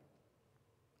real quick.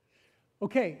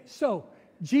 Okay, so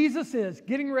Jesus is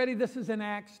getting ready. This is in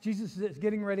Acts. Jesus is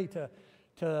getting ready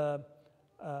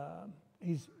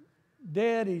he's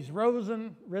dead. He's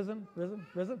risen.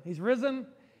 He's risen,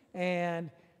 and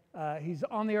he's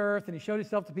on the earth, and he showed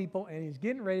himself to people, and he's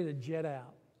getting ready to jet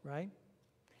out, right?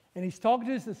 And he's talking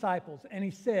to his disciples, and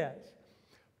he says,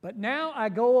 but now I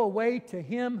go away to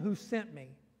him who sent me.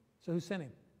 So who sent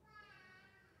him?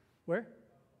 Where?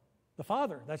 The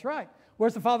Father. That's right.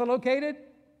 Where's the Father located?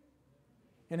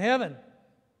 In heaven.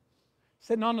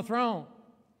 Sitting on the throne.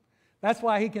 That's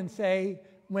why he can say,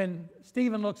 when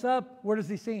Stephen looks up, where does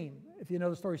he see him? If you know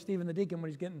the story of Stephen the deacon,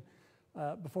 when he's getting,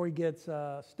 before he gets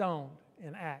stoned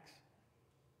in Acts.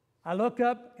 I look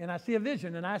up and I see a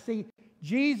vision, and I see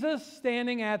Jesus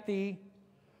standing at the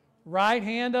right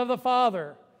hand of the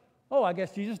Father. Oh, I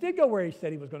guess Jesus did go where he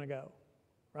said he was going to go.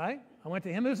 Right? I went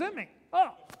to him who sent me. Oh,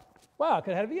 wow, I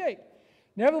could have had a V8.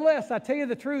 Nevertheless, I tell you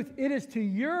the truth, it is to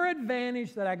your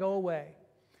advantage that I go away.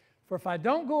 For if I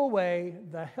don't go away,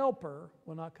 the Helper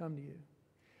will not come to you.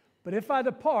 But if I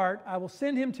depart, I will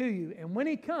send him to you. And when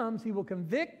he comes, he will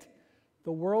convict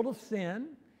the world of sin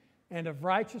and of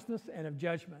righteousness and of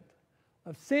judgment.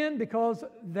 Of sin, because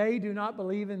they do not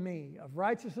believe in me. Of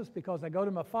righteousness, because I go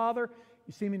to my Father,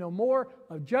 you see me no more.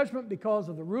 Of judgment, because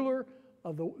of the ruler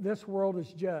of this world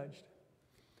is judged.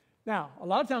 Now, a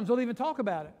lot of times we'll even talk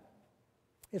about it.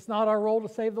 It's not our role to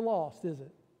save the lost, is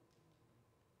it?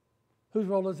 Whose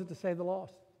role is it to save the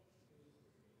lost?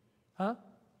 Huh?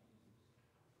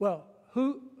 Well,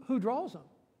 who draws them?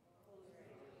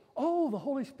 Oh, the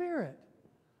Holy Spirit.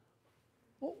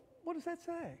 Well, what does that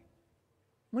say?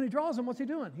 When he draws them, what's he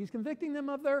doing? He's convicting them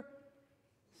of their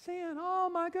sin. Oh,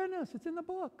 my goodness, it's in the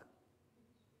book.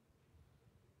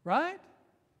 Right?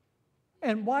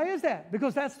 And why is that?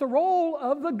 Because that's the role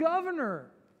of the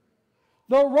governor.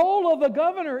 The role of the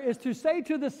governor is to say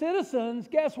to the citizens,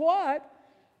 guess what?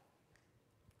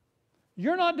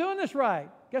 You're not doing this right.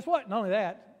 Guess what? Not only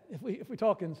that, if we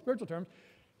talk in spiritual terms,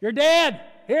 you're dead.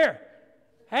 Here.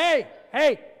 Hey,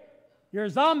 you're a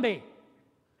zombie.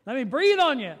 Let me breathe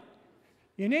on you.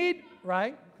 You need,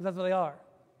 right? Because that's what they are.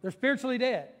 They're spiritually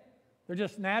dead. They're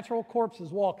just natural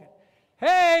corpses walking.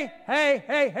 Hey.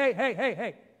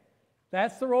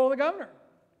 That's the role of the governor.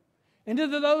 And to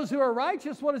those who are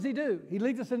righteous, what does he do? He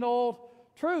leads us into all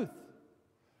truth.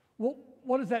 Well,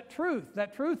 what is that truth?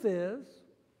 That truth is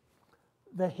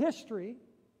the history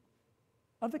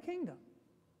of the kingdom.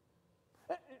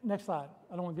 Next slide.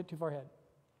 I don't want to get too far ahead.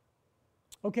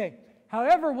 Okay.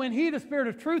 However, when he, the Spirit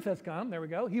of truth, has come, there we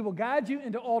go, he will guide you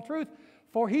into all truth,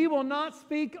 for he will not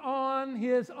speak on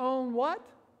his own what?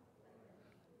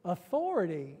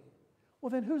 authority. Well,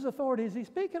 then whose authority is he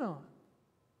speaking on?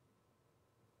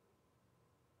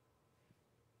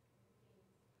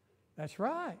 That's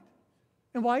right.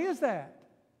 And why is that?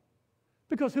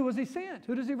 Because who was he sent?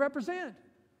 Who does he represent?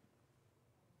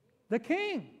 The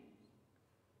king.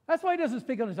 That's why he doesn't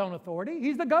speak on his own authority.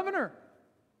 He's the governor.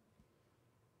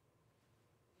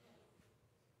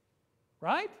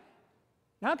 Right?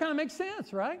 Now it kind of makes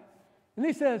sense, right? And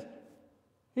he says,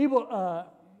 he will,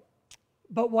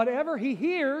 but whatever he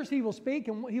hears, he will speak,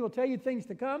 and he will tell you things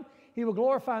to come. He will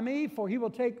glorify me, for he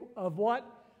will take of what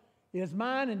is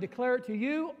mine and declare it to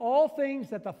you. All things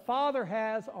that the Father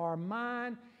has are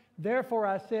mine. Therefore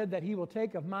I said that he will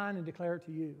take of mine and declare it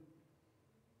to you.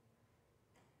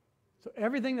 So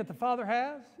everything that the Father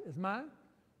has is mine.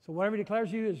 So whatever he declares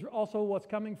to you is also what's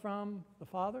coming from the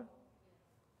Father.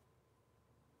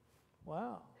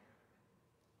 Wow.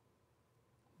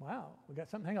 Wow. We got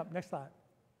something. Hang up. Next slide.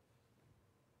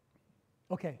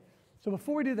 Okay. So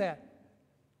before we do that,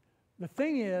 the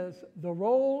thing is the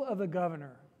role of the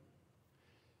governor.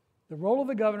 The role of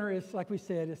the governor is, like we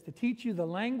said, is to teach you the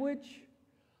language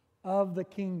of the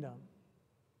kingdom.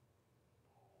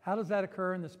 How does that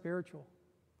occur in the spiritual?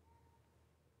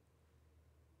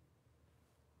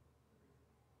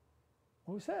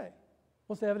 What do we say?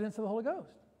 What's the evidence of the Holy Ghost?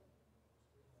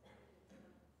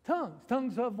 Tongues.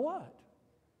 Tongues of what?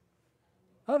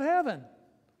 Of heaven.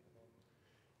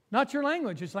 Not your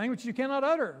language. It's language you cannot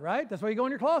utter, right? That's why you go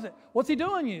in your closet. What's he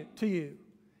doing to you?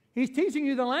 He's teaching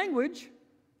you the language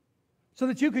so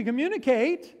that you can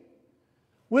communicate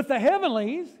with the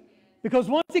heavenlies, because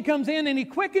once he comes in and he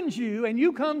quickens you and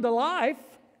you come to life,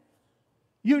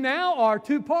 you now are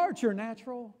two parts, your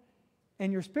natural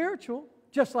and your spiritual,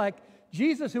 just like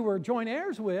Jesus, who we're joint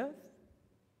heirs with,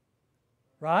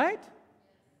 right?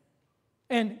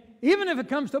 And even if it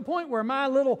comes to a point where my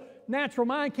little natural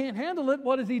mind can't handle it,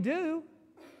 what does he do?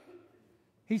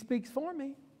 He speaks for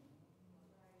me.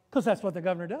 Because that's what the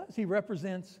governor does. He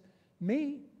represents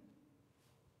me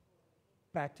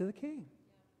back to the king.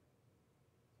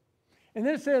 And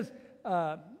then it says,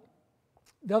 the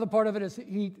other part of it is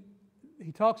he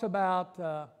talks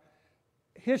about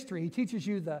history. He teaches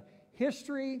you the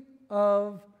history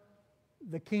of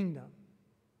the kingdom.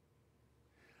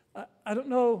 I don't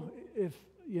know if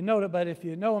you know it, but if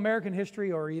you know American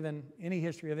history or even any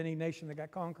history of any nation that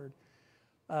got conquered,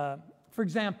 for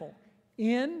example,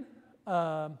 in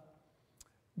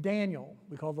Daniel,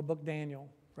 we call the book Daniel,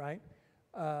 right?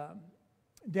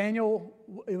 Daniel,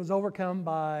 it was overcome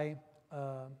by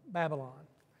Babylon.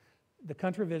 The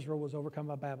country of Israel was overcome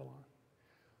by Babylon.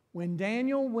 When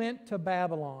Daniel went to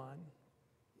Babylon,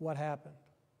 what happened?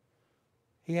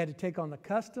 He had to take on the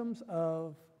customs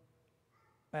of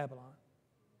Babylon.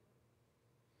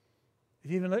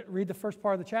 If you even read the first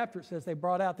part of the chapter, it says they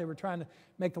were trying to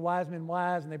make the wise men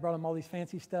wise, and they brought them all these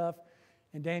fancy stuff.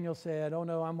 And Daniel said, oh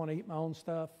no, I'm going to eat my own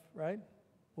stuff, right?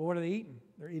 Well, what are they eating?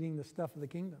 They're eating the stuff of the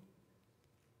kingdom.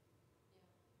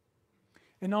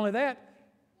 And not only that,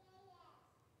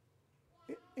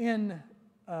 in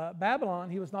Babylon,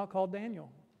 he was not called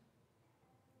Daniel.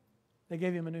 They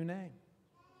gave him a new name.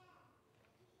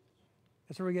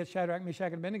 That's where we get Shadrach,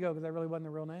 Meshach, and Abednego, because that really wasn't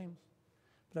their real names.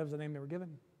 But that was the name they were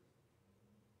given.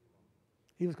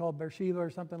 He was called Beersheba or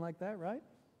something like that, right?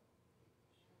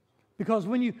 Because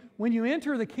when you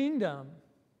enter the kingdom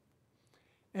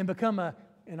and become,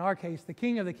 in our case, the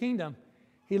king of the kingdom,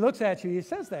 he looks at you, he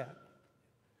says that.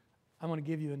 I'm going to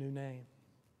give you a new name.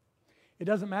 It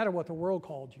doesn't matter what the world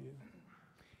called you.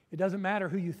 It doesn't matter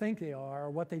who you think they are or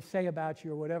what they say about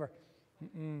you or whatever.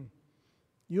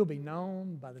 You'll be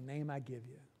known by the name I give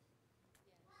you,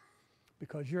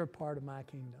 because you're a part of my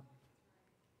kingdom.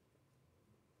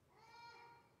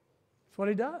 That's what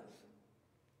he does.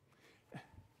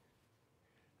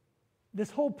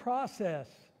 This whole process,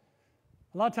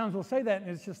 a lot of times we'll say that and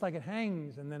it's just like it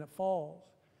hangs and then it falls.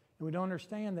 And we don't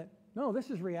understand that, no, this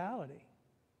is reality.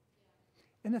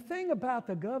 And the thing about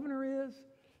the governor is,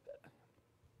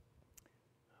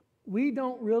 we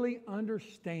don't really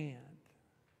understand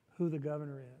who the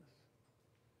governor is.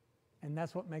 And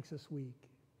that's what makes us weak.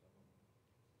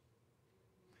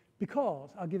 Because,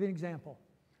 I'll give you an example.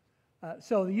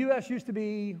 So the U.S. used to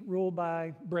be ruled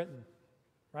by Britain,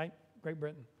 right? Great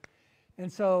Britain.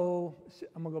 And so,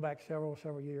 I'm going to go back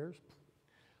several years.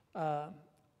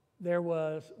 There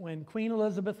was, when Queen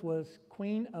Elizabeth was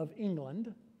Queen of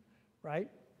England, right?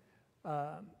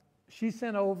 She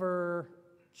sent over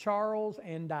Charles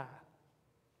and Di,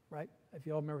 right? If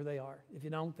you all remember who they are. If you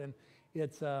don't, then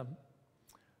it's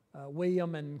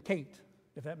William and Kate,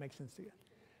 if that makes sense to you.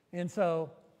 And so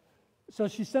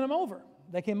she sent them over.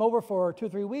 they came over for 2 or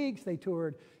 3 weeks. They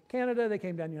toured Canada. They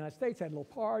came down to the United States, had little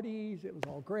parties. It was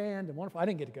all grand and wonderful. I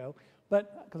didn't get to go,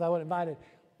 but because I wasn't invited.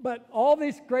 But all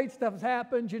this great stuff has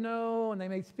happened, and they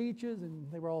made speeches,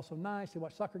 and they were all so nice. They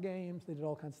watched soccer games. They did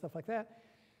all kinds of stuff like that.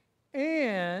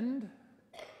 And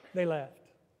they left.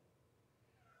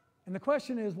 And the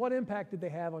question is, what impact did they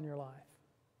have on your life?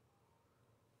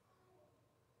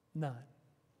 None.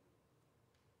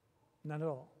 None at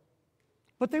all.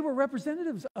 But they were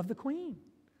representatives of the queen,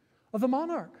 of the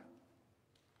monarch.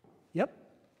 Yep.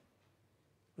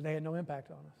 But they had no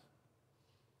impact on us.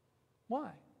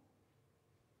 Why?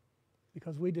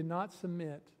 Because we did not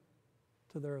submit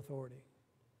to their authority.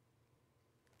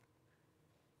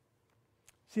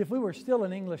 See, if we were still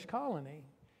an English colony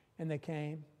and they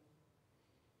came,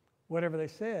 whatever they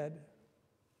said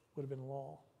would have been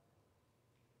law.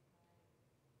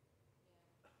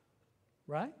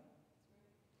 Right?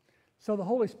 So the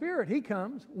Holy Spirit, He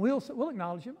comes, we'll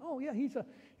acknowledge Him. Oh yeah,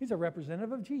 He's a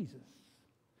representative of Jesus.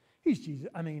 He's Jesus,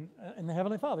 in the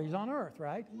Heavenly Father. He's on earth,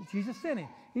 right? Jesus sent Him.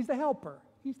 He's the helper.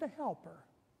 He's the helper.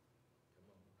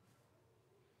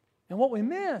 And what we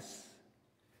miss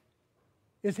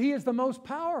is He is the most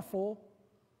powerful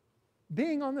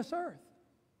being on this earth.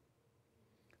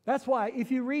 That's why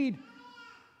if you read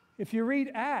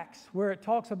Acts, where it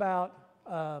talks about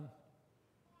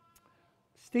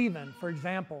Stephen, for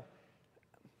example,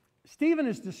 Stephen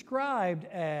is described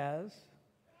as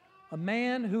a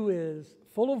man who is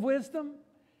full of wisdom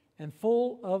and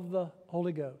full of the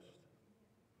Holy Ghost.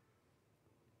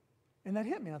 And that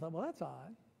hit me. I thought, well, that's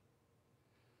odd.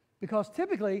 Because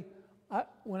typically,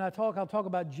 when I'll talk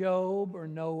about Job or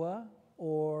Noah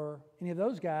or any of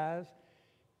those guys,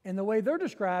 and the way they're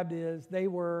described is they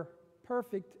were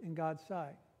perfect in God's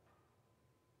sight.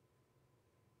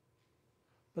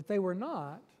 But they were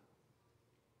not.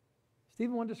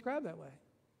 Stephen wasn't described that way.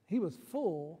 He was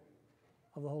full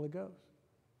of the Holy Ghost.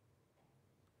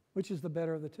 Which is the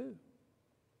better of the two?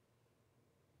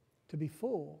 To be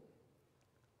full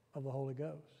of the Holy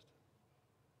Ghost.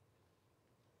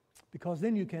 Because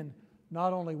then you can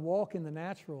not only walk in the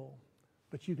natural,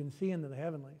 but you can see into the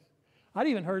heavenlies. I'd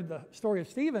even heard the story of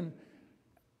Stephen,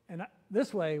 and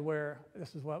this way, where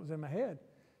this is what was in my head.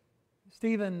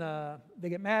 Stephen, they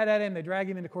get mad at him. They drag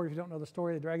him into court. If you don't know the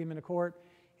story, they drag him into court.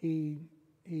 He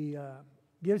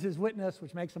gives his witness,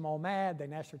 which makes them all mad. They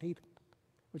gnash their teeth,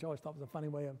 which I always thought was a funny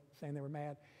way of saying they were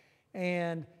mad.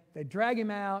 And they drag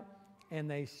him out, and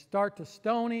they start to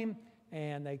stone him,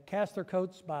 and they cast their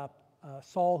coats by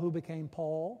Saul, who became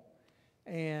Paul.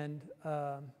 And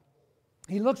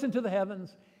he looks into the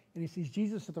heavens, and he sees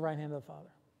Jesus at the right hand of the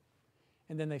Father.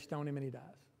 And then they stone him, and he dies.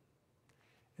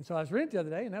 And so I was reading it the other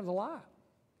day, and that was a lie.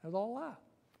 That was all a lie.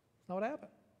 That's not what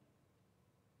happened.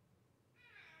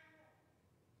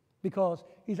 Because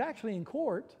he's actually in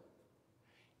court,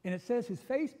 and it says his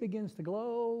face begins to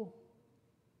glow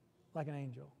like an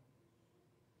angel.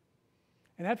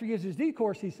 And after he gives his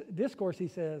discourse, he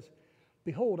says,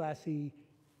 "Behold, I see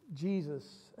Jesus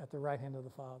at the right hand of the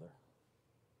Father."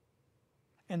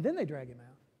 And then they drag him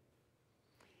out.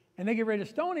 And they get ready to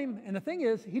stone him, and the thing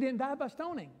is, he didn't die by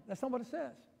stoning. That's not what it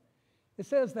says. It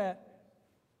says that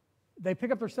they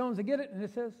pick up their stones to get it, and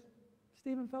it says,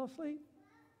 Stephen fell asleep.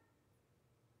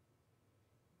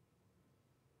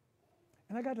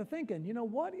 And I got to thinking,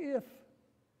 what if,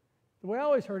 the way I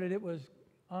always heard it,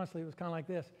 honestly, it was kind of like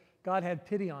this. God had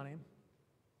pity on him.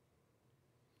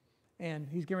 And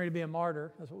he's getting ready to be a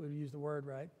martyr. That's what we would use the word,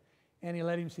 right? And he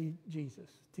let him see Jesus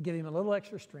to give him a little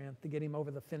extra strength to get him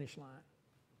over the finish line.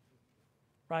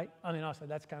 Right? Honestly,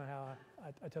 that's kind of how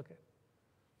I took it.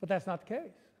 But that's not the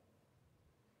case.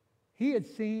 He had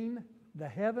seen the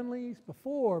heavenlies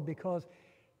before, because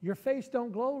your face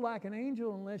don't glow like an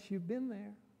angel unless you've been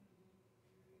there.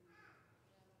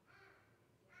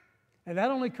 And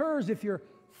that only occurs if you're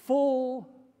full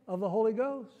of the Holy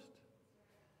Ghost.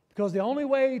 Because the only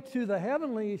way to the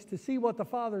heavenlies to see what the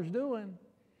Father's doing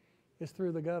is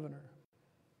through the governor.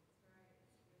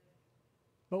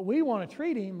 But we want to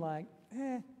treat him like,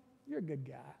 you're a good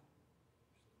guy.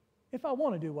 If I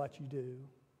want to do what you do,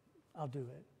 I'll do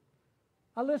it.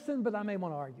 I listen, but I may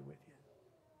want to argue with you.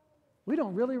 We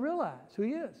don't really realize who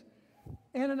he is.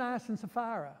 Ananias and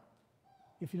Sapphira,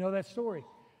 if you know that story.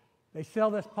 They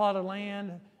sell this plot of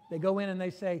land. They go in and they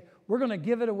say, we're going to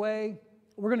give it away.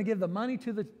 We're going to give the money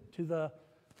to the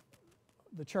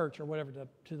church or whatever,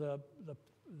 to the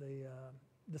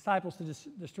disciples to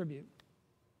distribute.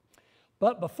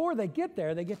 But before they get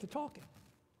there, they get to talking.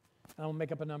 And I'm going to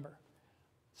make up a number.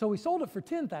 So we sold it for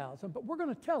 $10,000, but we're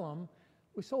going to tell them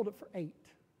we sold it for $8,000.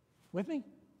 With me?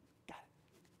 Got it.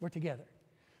 We're together.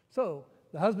 So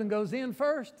the husband goes in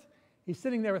first, he's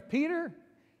sitting there with Peter,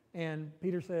 and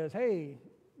Peter says, hey,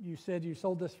 you said you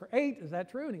sold this for 8. Is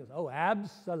that true? And he goes, oh,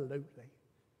 absolutely.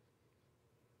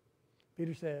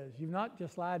 Peter says, you've not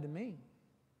just lied to me.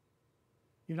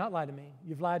 You've not lied to me.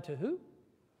 You've lied to who?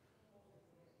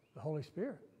 The Holy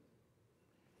Spirit.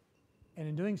 And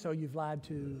in doing so, you've lied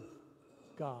to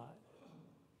God,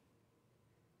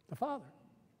 the Father.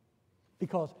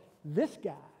 Because this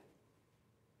guy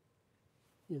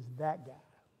is that guy.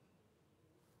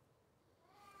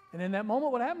 And in that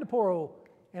moment, what happened to poor old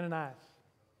Ananias?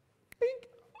 Bink!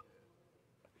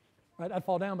 Right, I'd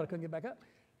fall down, but I couldn't get back up.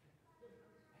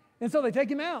 And so they take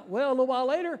him out. Well, a little while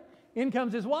later, in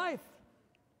comes his wife.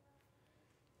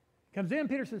 Comes in,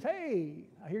 Peter says, hey,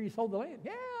 I hear you sold the land.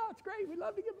 Yeah, it's great. We'd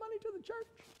love to give money to the church.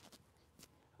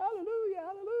 Hallelujah,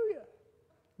 hallelujah.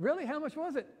 Really? How much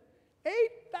was it?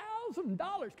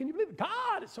 $8,000. Can you believe it?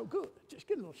 God is so good. Just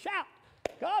get a little shout.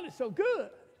 God is so good.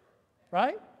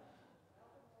 Right?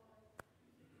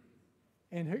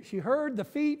 And she heard the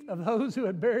feet of those who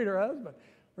had buried her husband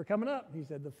were coming up. He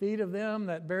said, the feet of them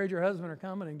that buried your husband are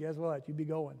coming, and guess what? You be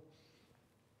going.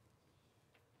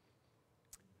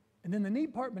 And then the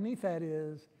neat part beneath that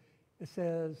is, it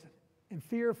says, and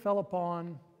fear fell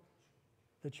upon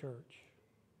the church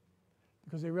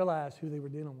because they realized who they were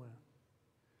dealing with.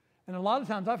 And a lot of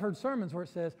times I've heard sermons where it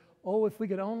says, oh, if we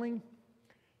could only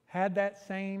had that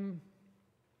same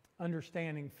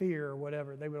understanding, fear or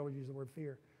whatever. They would always use the word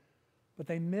fear. But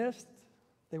they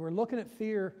were looking at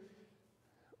fear,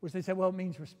 which they said, well, it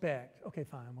means respect. Okay,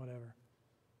 fine, whatever.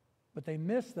 But they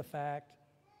missed the fact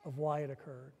of why it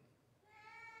occurred.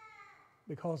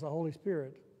 Because the Holy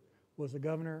Spirit was the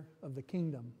governor of the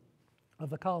kingdom, of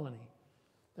the colony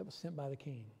that was sent by the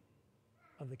king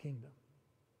of the kingdom.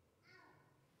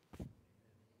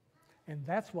 And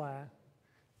that's why,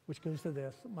 which goes to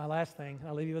this, my last thing,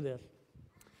 I'll leave you with this.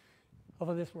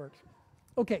 Hopefully this works.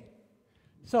 Okay,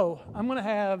 so I'm going to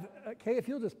have, Kay, if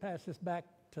you'll just pass this back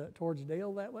towards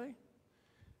Dale that way.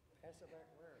 Pass it back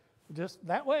where? Just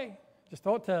that way. Just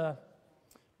throw it to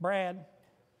Brad.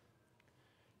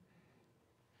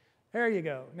 There you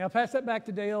go. Now pass that back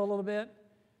to Dale a little bit.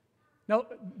 No,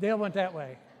 Dale went that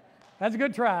way. That's a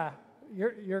good try.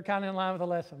 You're kind of in line with the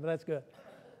lesson, but that's good.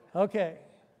 Okay.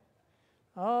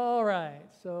 All right.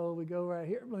 So we go right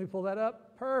here. Let me pull that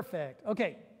up. Perfect.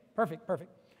 Okay. Perfect.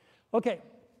 Okay.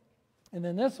 And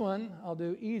then this one I'll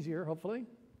do easier, hopefully.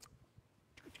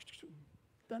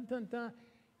 Dun, dun, dun.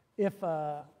 If,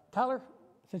 Tyler,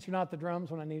 since you're not at the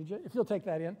drums when I needed you, if you'll take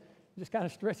that in, just kind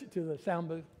of stretch it to the sound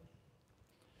booth.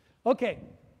 Okay,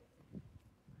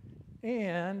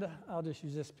 and I'll just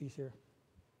use this piece here.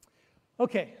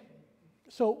 Okay,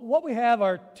 so what we have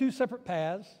are 2 separate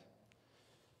paths,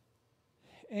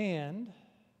 and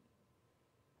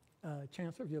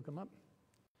Chancellor, if you'll come up.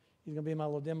 He's going to be my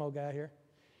little demo guy here.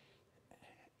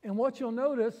 And what you'll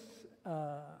notice,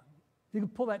 you can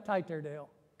pull that tight there, Dale.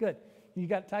 Good. You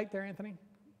got it tight there, Anthony?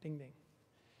 Ding, ding.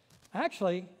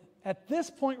 Actually, at this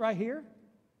point right here,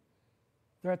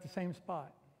 they're at the same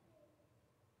spot.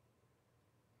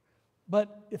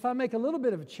 But if I make a little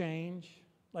bit of a change,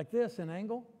 like this in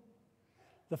angle,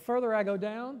 the further I go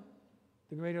down,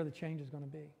 the greater the change is going to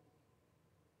be.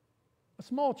 A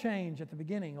small change at the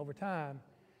beginning over time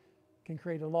can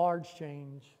create a large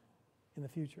change in the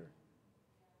future.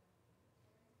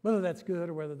 Whether that's good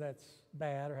or whether that's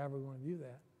bad or however we want to view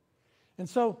that. And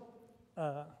so,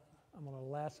 I'm going to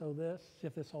lasso this, see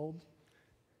if this holds.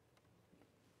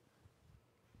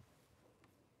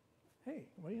 Hey,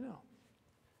 what do you know?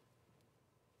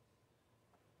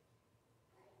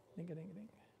 Ding-a-ding-a-ding.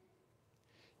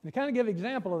 And to kind of give an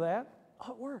example of that,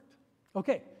 oh, it worked.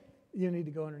 Okay, you need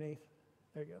to go underneath.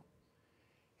 There you go.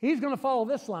 He's going to follow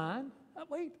this line.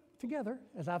 Wait, together,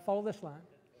 as I follow this line.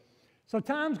 So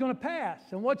time's going to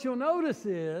pass. And what you'll notice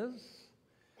is,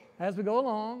 as we go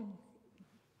along,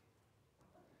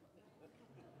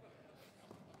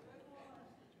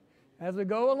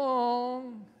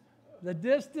 the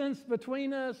distance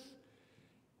between us,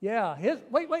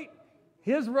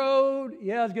 his road,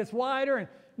 it gets wider. And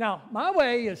now, my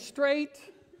way is straight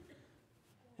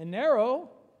and narrow.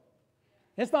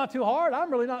 It's not too hard.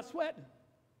 I'm really not sweating,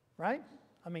 right?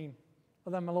 I mean,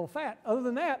 other than I'm a little fat. Other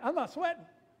than that, I'm not sweating,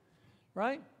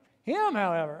 right? Him,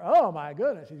 however, oh my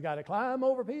goodness, he's got to climb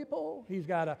over people. He's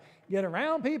got to get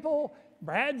around people.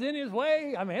 Brad's in his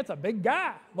way. I mean, it's a big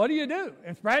guy. What do you do?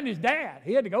 It's Brad and his dad.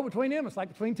 He had to go between them. It's like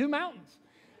between 2 mountains,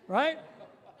 right?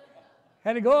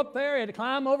 Had to go up there. He had to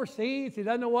climb over seats. He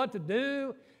doesn't know what to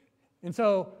do. And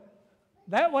so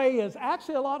that way is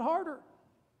actually a lot harder.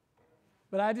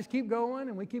 But I just keep going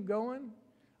and we keep going.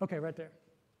 Okay, right there.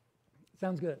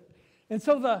 Sounds good. And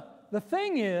so the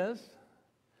thing is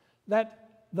that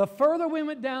the further we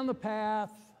went down the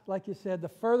path, like you said, the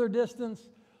further distance,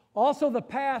 also the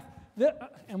path,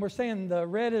 and we're saying the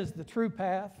red is the true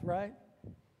path, right?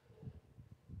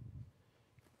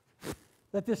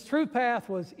 That this true path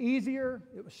was easier,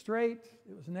 it was straight,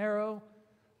 it was narrow.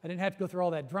 I didn't have to go through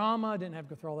all that drama, I didn't have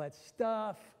to go through all that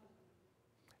stuff.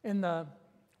 And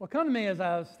what came to me as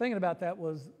I was thinking about that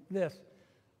was this.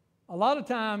 A lot of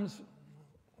times,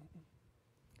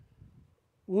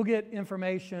 we'll get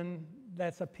information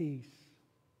that's a piece,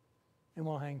 and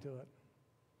we'll hang to it.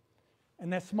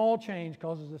 And that small change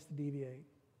causes us to deviate.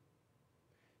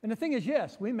 And the thing is,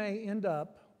 yes, we may end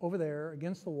up over there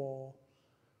against the wall,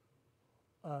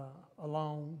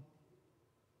 alone,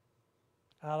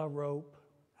 out of rope,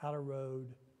 out of road.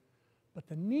 But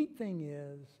the neat thing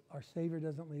is, our Savior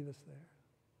doesn't leave us there.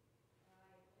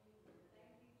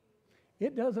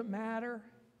 It doesn't matter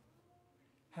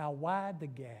how wide the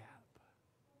gap.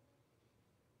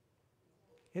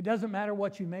 It doesn't matter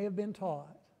what you may have been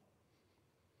taught.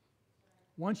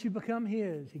 Once you become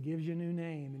His, He gives you a new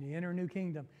name and you enter a new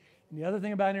kingdom. And the other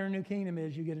thing about entering a new kingdom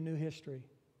is you get a new history.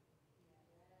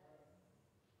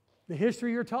 The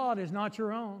history you're taught is not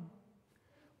your own.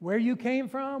 Where you came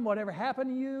from, whatever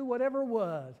happened to you, whatever it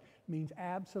was, means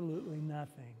absolutely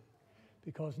nothing.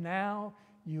 Because now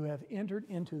you have entered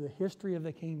into the history of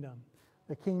the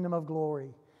kingdom of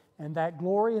glory. And that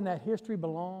glory and that history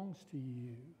belongs to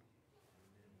you.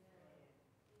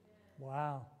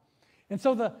 Wow. And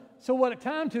so what it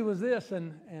came to was this,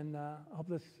 and I hope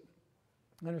this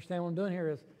understand what I'm doing here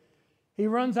is, he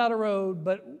runs out of road,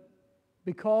 but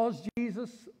because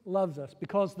Jesus loves us,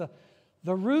 because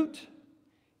the root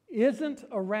isn't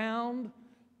around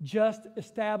just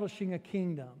establishing a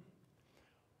kingdom.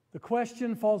 The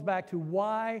question falls back to,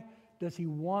 why does He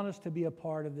want us to be a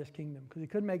part of this kingdom? Because He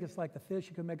could make us like the fish,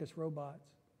 He could make us robots.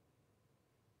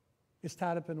 It's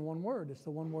tied up in one word. It's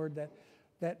the one word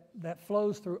that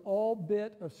flows through all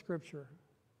bit of Scripture,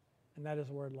 and that is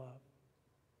the word love.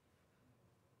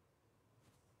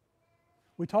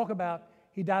 We talk about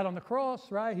He died on the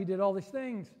cross, right? He did all these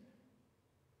things.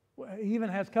 He even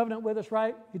has covenant with us,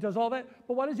 right? He does all that.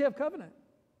 But why does He have covenant?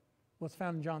 Well, it's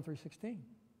found in John 3:16.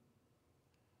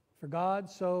 For God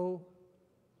so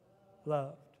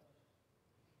loved.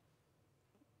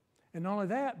 And not only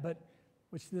that, but,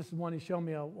 which this is one He showed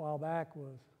me a while back,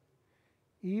 was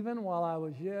even while I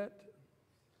was yet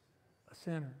a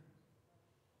sinner.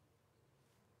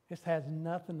 This has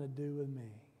nothing to do with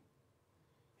me.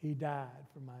 He died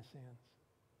for my sins.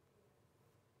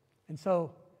 And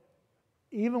so,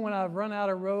 even when I've run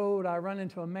out of road, I run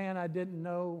into a man I didn't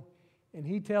know, and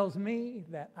he tells me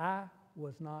that I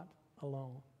was not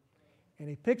alone. And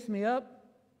He picks me up,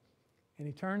 and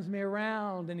He turns me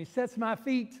around, and He sets my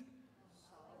feet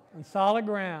on solid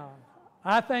ground.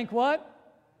 I thank what?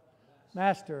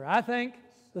 Master. I thank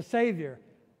the Savior.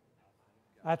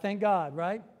 I thank God,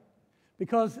 right?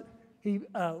 Because He,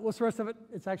 what's the rest of it?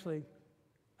 It's actually,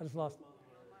 I just lost it.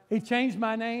 He changed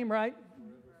my name, right?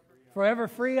 Forever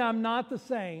free, I'm not the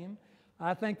same.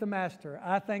 I thank the Master.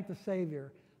 I thank the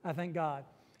Savior. I thank God.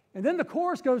 And then the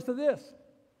chorus goes to this.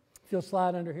 If you'll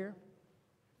slide under here.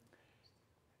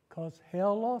 Because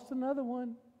hell lost another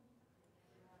one,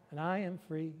 and I am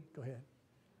free. Go ahead.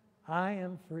 I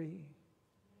am free.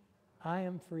 I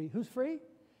am free. Who's free?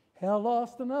 Hell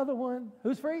lost another one.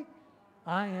 Who's free?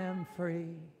 I am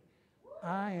free.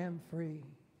 I am free.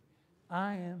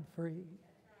 I am free.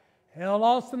 Hell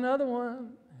lost another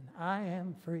one, and I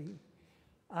am free.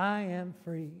 I am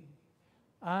free.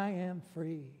 I am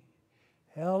free.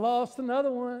 Hell lost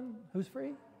another one. Who's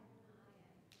free?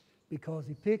 Because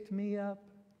He picked me up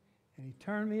and He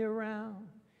turned me around,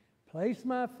 placed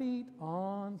my feet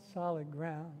on solid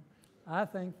ground. I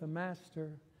thank the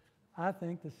Master. I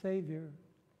thank the Savior.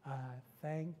 I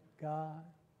thank God.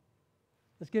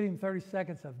 Let's give Him 30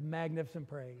 seconds of magnificent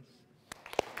praise.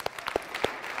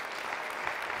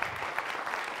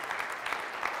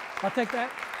 I'll take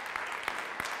that.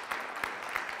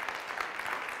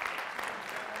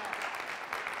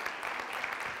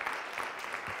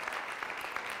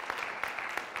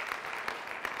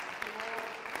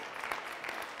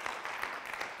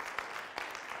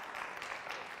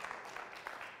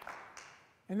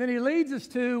 And then He leads us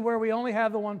to where we only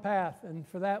have the one path. And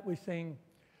for that we sing,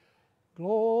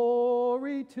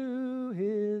 glory to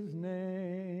His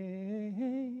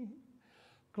name.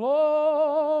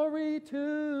 Glory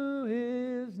to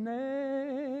His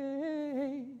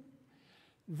name.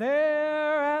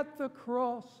 There at the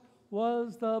cross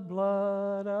was the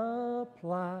blood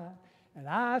applied. And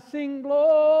I sing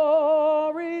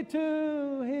glory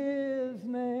to His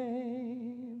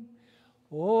name.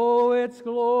 Oh, it's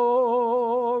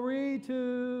glory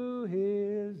to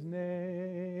His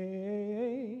name.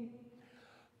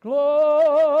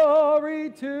 Glory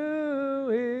to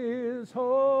His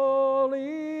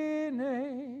holy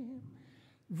name.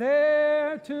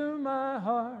 There to my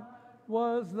heart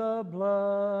was the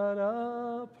blood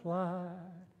applied.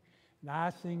 And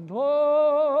I sing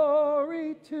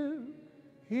glory to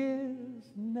His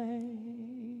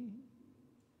name.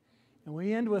 And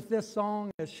we end with this song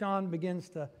as Sean begins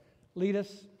to lead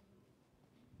us.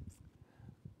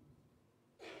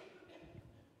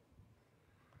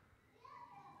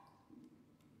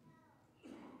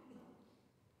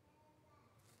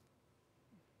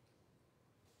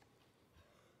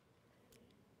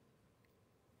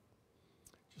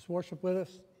 Just worship with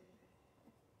us.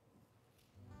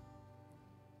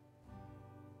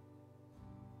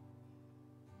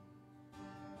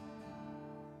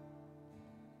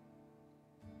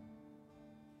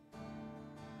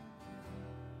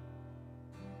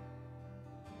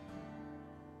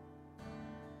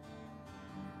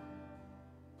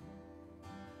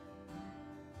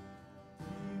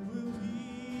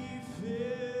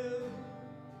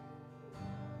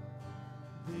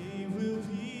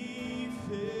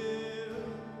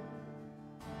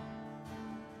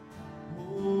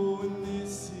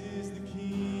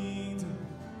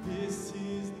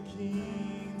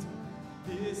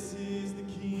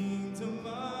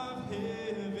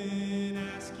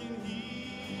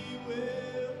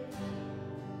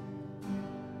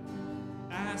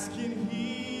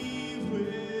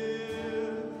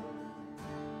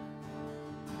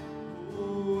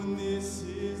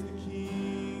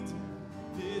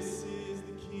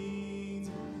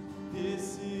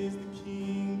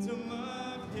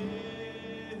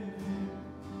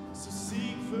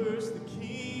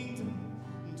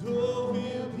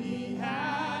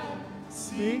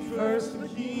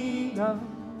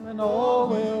 And all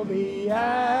will be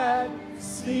added.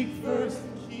 Seek first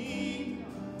the kingdom.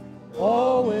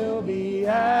 All will be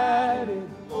added.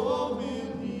 All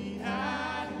will be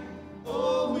added.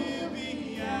 All will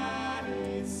be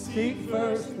added. Seek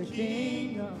first the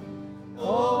kingdom.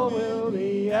 All will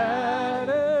be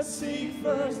added. Seek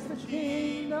first the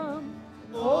kingdom.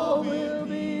 All will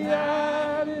be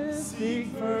added. Seek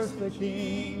first the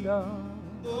kingdom.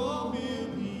 All will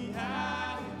be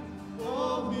added.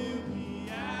 All will be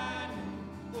added.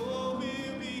 All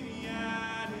will be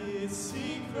added.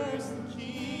 Seek first the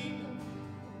kingdom.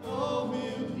 All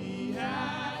will be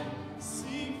added.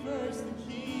 Seek first the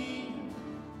kingdom.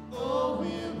 All will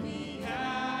be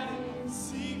added.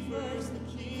 Seek first the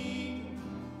kingdom.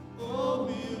 All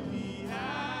will be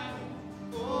added.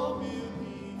 All will be.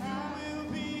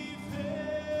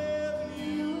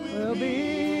 You will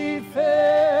be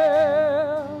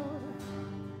filled.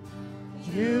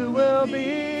 You will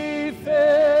be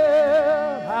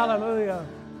filled. Hallelujah.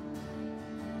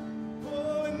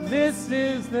 This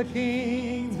is the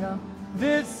kingdom.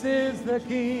 This is the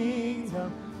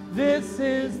kingdom. This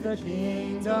is the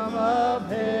kingdom of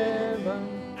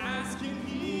heaven. Ask and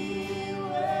He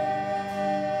will.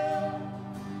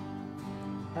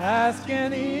 Ask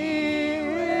and He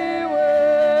will.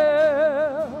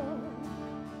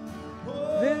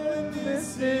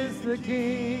 This is the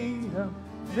kingdom.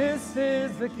 This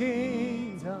is the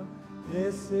kingdom.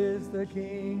 This is the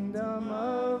kingdom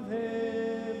of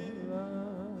heaven.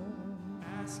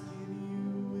 Ask and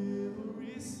you will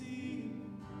receive.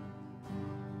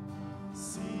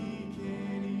 Seek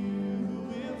and you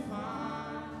will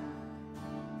find.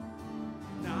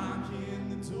 Knock and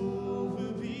the door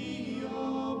will be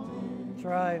open. That's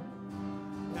right.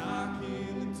 Knock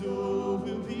and the door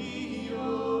will be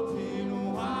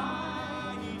open wide.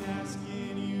 Ask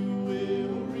and you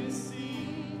will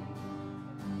receive.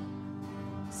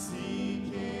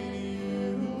 Seek and you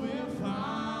will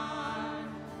find.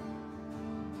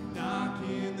 Knock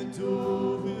and the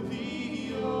door will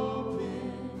be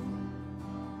open.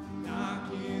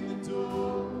 Knock and the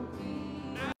door.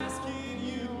 Ask and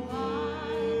you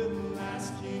will.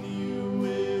 Ask and you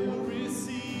will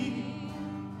receive.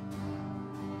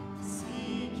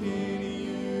 Seek and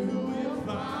you will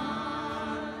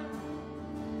find.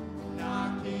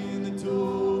 Knock and the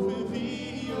door will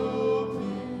be open.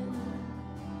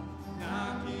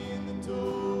 Knock and the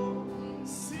door.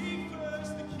 Seek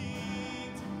first the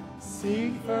kingdom.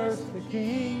 Seek first the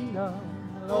kingdom,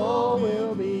 and all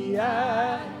will be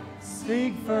added.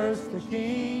 Seek first the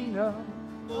kingdom,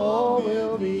 all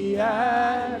will be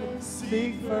added.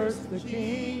 Seek first the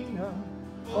kingdom,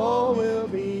 all will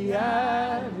be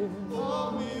added.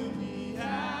 All will be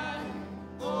added.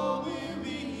 All will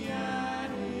be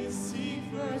added. Seek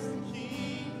first the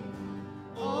kingdom,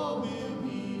 all will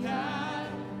be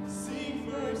added. Seek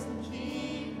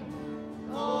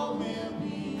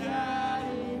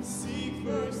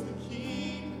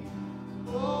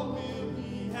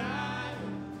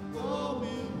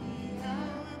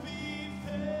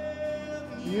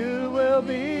will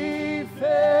be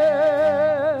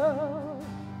filled.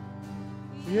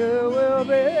 You will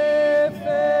be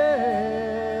filled.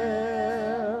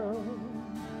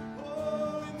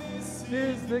 Oh, and this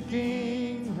This is the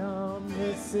kingdom.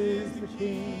 This is the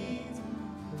kingdom.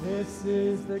 This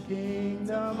is the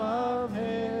kingdom of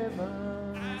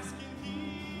heaven. ask and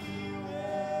he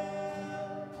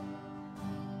will.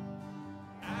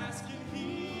 Ask and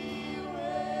he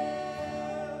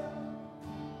will.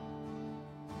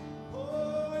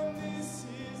 Oh, and this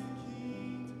is the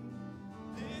kingdom.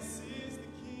 This is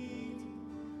the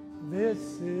kingdom.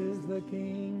 This is the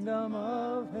kingdom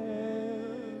of heaven.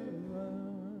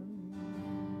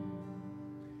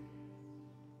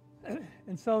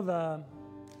 And so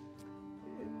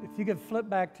if you could flip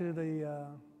back to the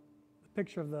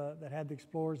picture of that had the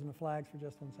explorers and the flags for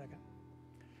just 1 second.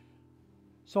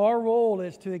 So our role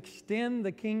is to extend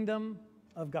the kingdom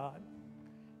of God.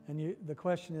 And the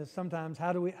question is sometimes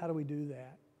how do we do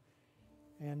that?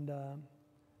 And I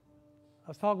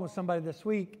was talking with somebody this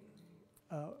week.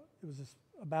 It was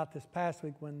about this past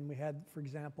week when we had, for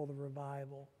example, the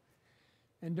revival.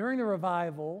 And during the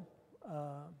revival,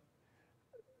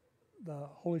 the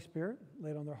Holy Spirit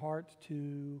laid on their hearts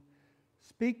to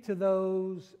speak to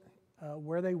those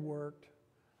where they worked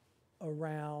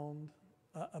around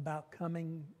about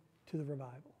coming to the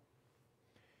revival.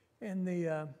 And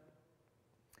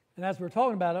as we were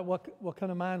talking about it, what came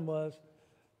to mind was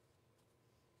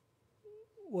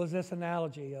this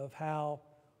analogy of how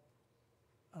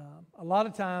a lot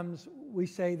of times we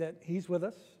say that He's with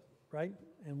us, right?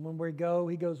 And when we go,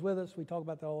 He goes with us. We talk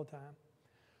about that all the time.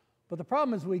 But the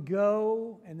problem is we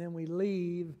go and then we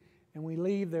leave, and we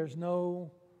leave, there's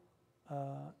no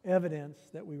evidence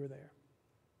that we were there.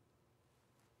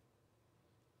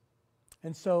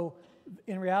 And so,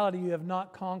 in reality, you have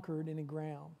not conquered any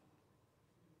ground.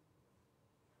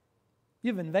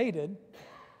 You've invaded,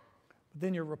 but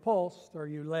then you're repulsed, or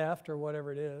you left, or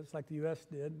whatever it is, like the U.S.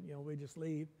 did. We just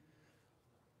leave.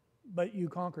 But you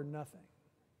conquered nothing.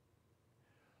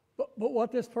 But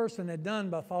what this person had done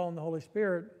by following the Holy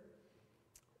Spirit,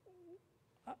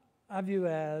 I view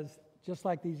as, just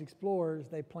like these explorers,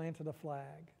 they planted a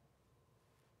flag.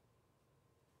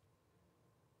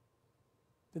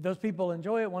 Did those people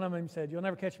enjoy it? One of them said, "You'll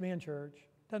never catch me in church."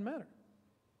 Doesn't matter.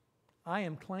 I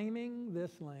am claiming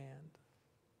this land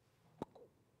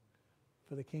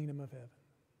for the kingdom of heaven.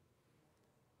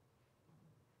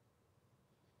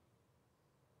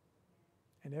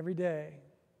 And every day,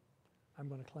 I'm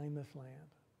going to claim this land.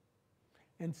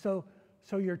 And so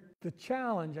the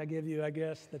challenge I give you, I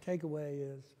guess, the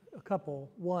takeaway is a couple.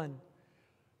 One,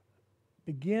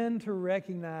 begin to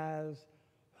recognize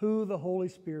who the Holy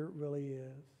Spirit really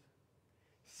is.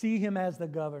 See Him as the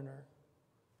governor,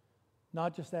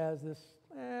 not just as this,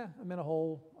 I'm in a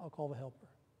hole, I'll call the helper.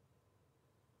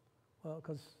 Well,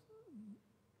 because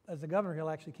as the governor,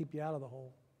 He'll actually keep you out of the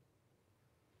hole.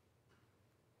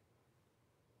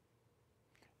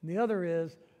 And the other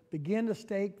is, begin to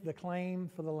stake the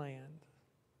claim for the land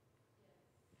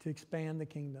to expand the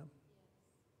kingdom.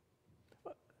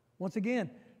 Once again,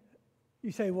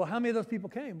 you say, well, how many of those people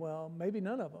came? Well, maybe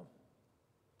none of them.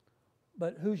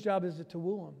 But whose job is it to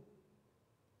woo them?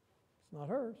 It's not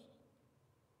hers.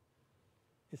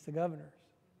 It's the governor's.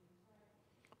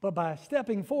 But by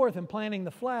stepping forth and planting the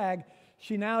flag,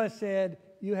 she now has said,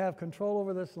 you have control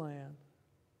over this land.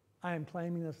 I am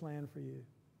claiming this land for you.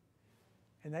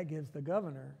 And that gives the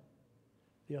governor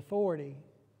the authority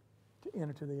to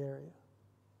enter to the area.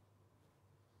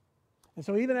 And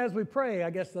so even as we pray, I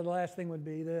guess the last thing would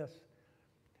be this.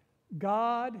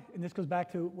 God, and this goes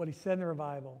back to what He said in the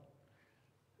revival,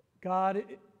 God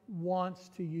wants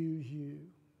to use you.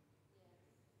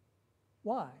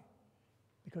 Why?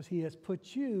 Because He has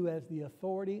put you as the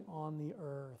authority on the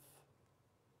earth.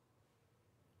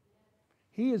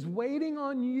 He is waiting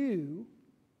on you,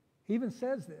 He even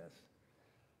says this,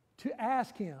 to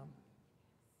ask Him.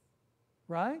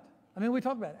 Right? I mean, we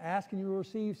talk about it. Ask and you will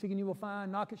receive, seek and you will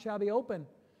find, knock it shall be open.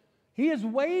 He is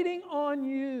waiting on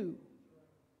you.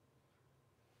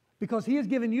 Because He has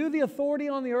given you the authority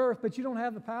on the earth, but you don't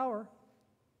have the power.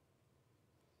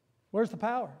 Where's the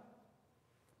power?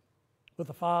 With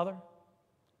the Father.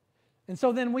 And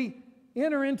so then we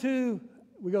go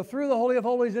through the Holy of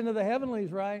Holies into the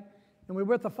heavenlies, right? And we're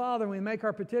with the Father and we make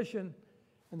our petition.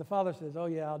 And the Father says, oh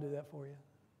yeah, I'll do that for you.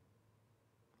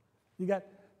 You got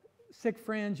sick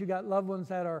friends, you got loved ones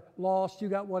that are lost, you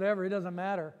got whatever, it doesn't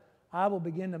matter. I will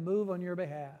begin to move on your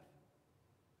behalf.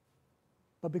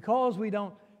 But because we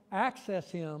don't access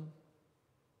Him,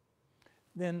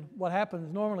 then what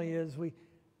happens normally is we'll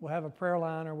have a prayer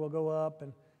line or we'll go up,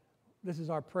 and this is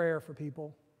our prayer for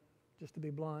people, just to be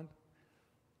blunt.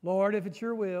 Lord, if it's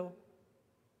your will,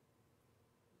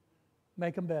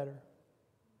 make them better.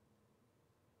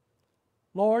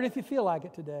 Lord, if you feel like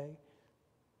it today,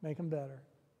 make them better.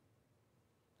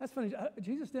 That's funny.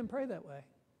 Jesus didn't pray that way.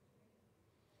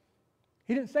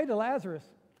 He didn't say to Lazarus,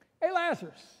 hey,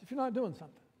 Lazarus, if you're not doing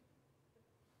something,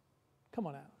 come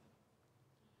on out.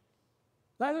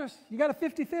 Lazarus, you got a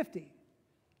 50-50.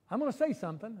 I'm going to say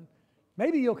something, and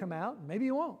maybe you'll come out, and maybe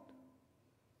you won't.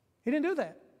 He didn't do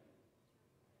that.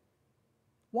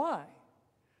 Why?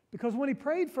 Because when he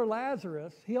prayed for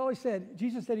Lazarus, he always said,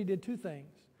 Jesus said he did two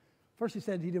things. First, he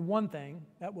said he did one thing.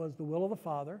 That was the will of the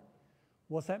Father.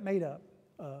 What's that made up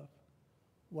of?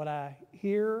 What I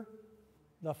hear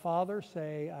the Father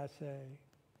say, I say.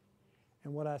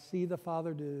 And what I see the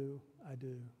Father do, I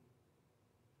do.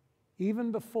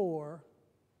 Even before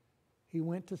he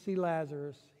went to see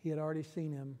Lazarus, he had already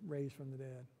seen him raised from the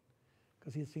dead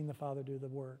because he had seen the Father do the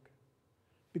work.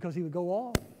 Because he would go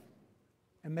off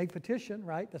and make petition,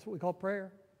 right? That's what we call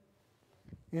prayer.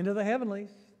 Into the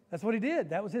heavenlies. That's what he did.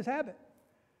 That was his habit.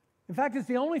 In fact, it's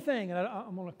the only thing, and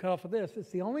I'm going to cut off with this, it's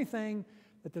the only thing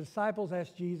that the disciples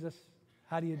asked Jesus,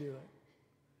 how do you do it?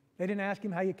 They didn't ask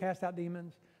him how you cast out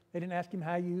demons. They didn't ask him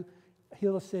how you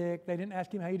heal the sick. They didn't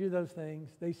ask him how you do those things.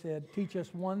 They said, teach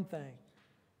us one thing,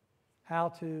 how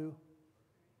to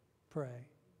pray.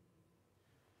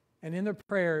 And in their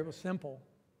prayer, it was simple.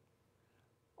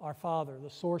 Our Father, the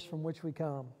source from which we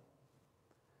come,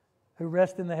 who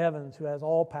rests in the heavens, who has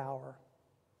all power,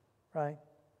 right?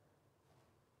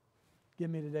 Give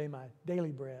me today my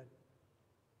daily bread.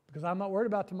 Because I'm not worried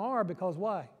about tomorrow, because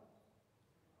why?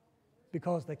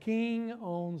 Because the King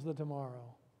owns the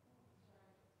tomorrow.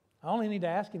 I only need to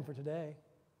ask him for today.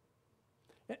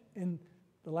 And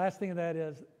the last thing of that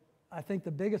is, I think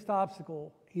the biggest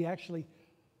obstacle he actually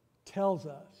tells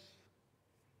us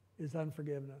is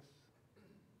unforgiveness.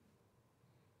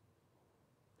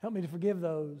 Help me to forgive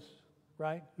those,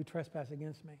 right, who trespass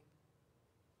against me.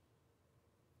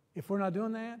 If we're not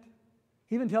doing that,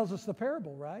 he even tells us the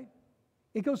parable, right?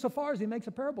 It goes so far as he makes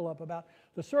a parable up about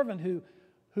the servant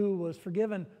who was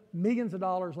forgiven millions of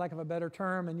dollars, lack of a better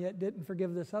term, and yet didn't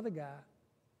forgive this other guy.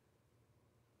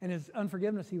 And his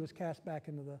unforgiveness, he was cast back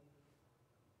into the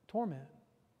torment.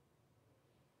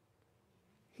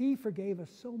 He forgave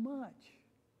us so much.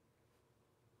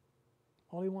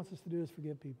 All he wants us to do is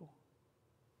forgive people.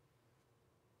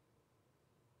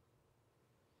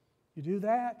 You do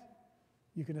that,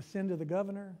 you can ascend to the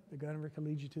governor. The governor can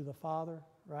lead you to the Father,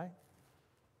 right?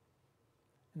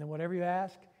 And then whatever you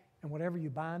ask and whatever you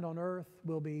bind on earth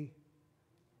will be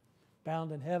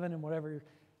bound in heaven, and whatever,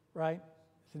 right,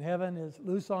 is in heaven is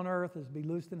loose on earth is be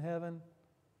loosed in heaven.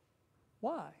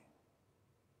 Why?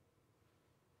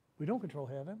 We don't control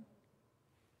heaven,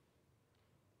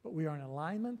 but we are in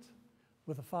alignment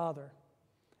with the Father.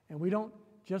 And we don't,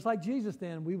 just like Jesus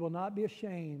then, we will not be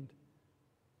ashamed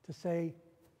to say,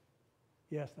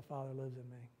 yes, the Father lives in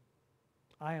me.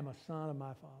 I am a son of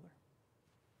my Father.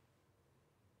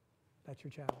 That's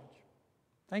your challenge.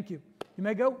 Thank you. You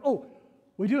may go. Oh,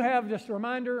 we do have, just a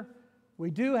reminder,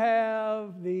 we do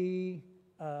have the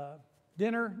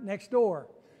dinner next door.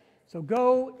 So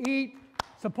go, eat,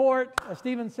 support, as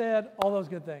Stephen said, all those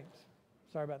good things.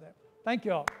 Sorry about that. Thank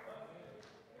you all.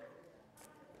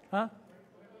 Huh?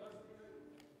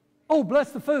 Oh,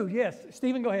 bless the food. Yes.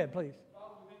 Stephen, go ahead, please.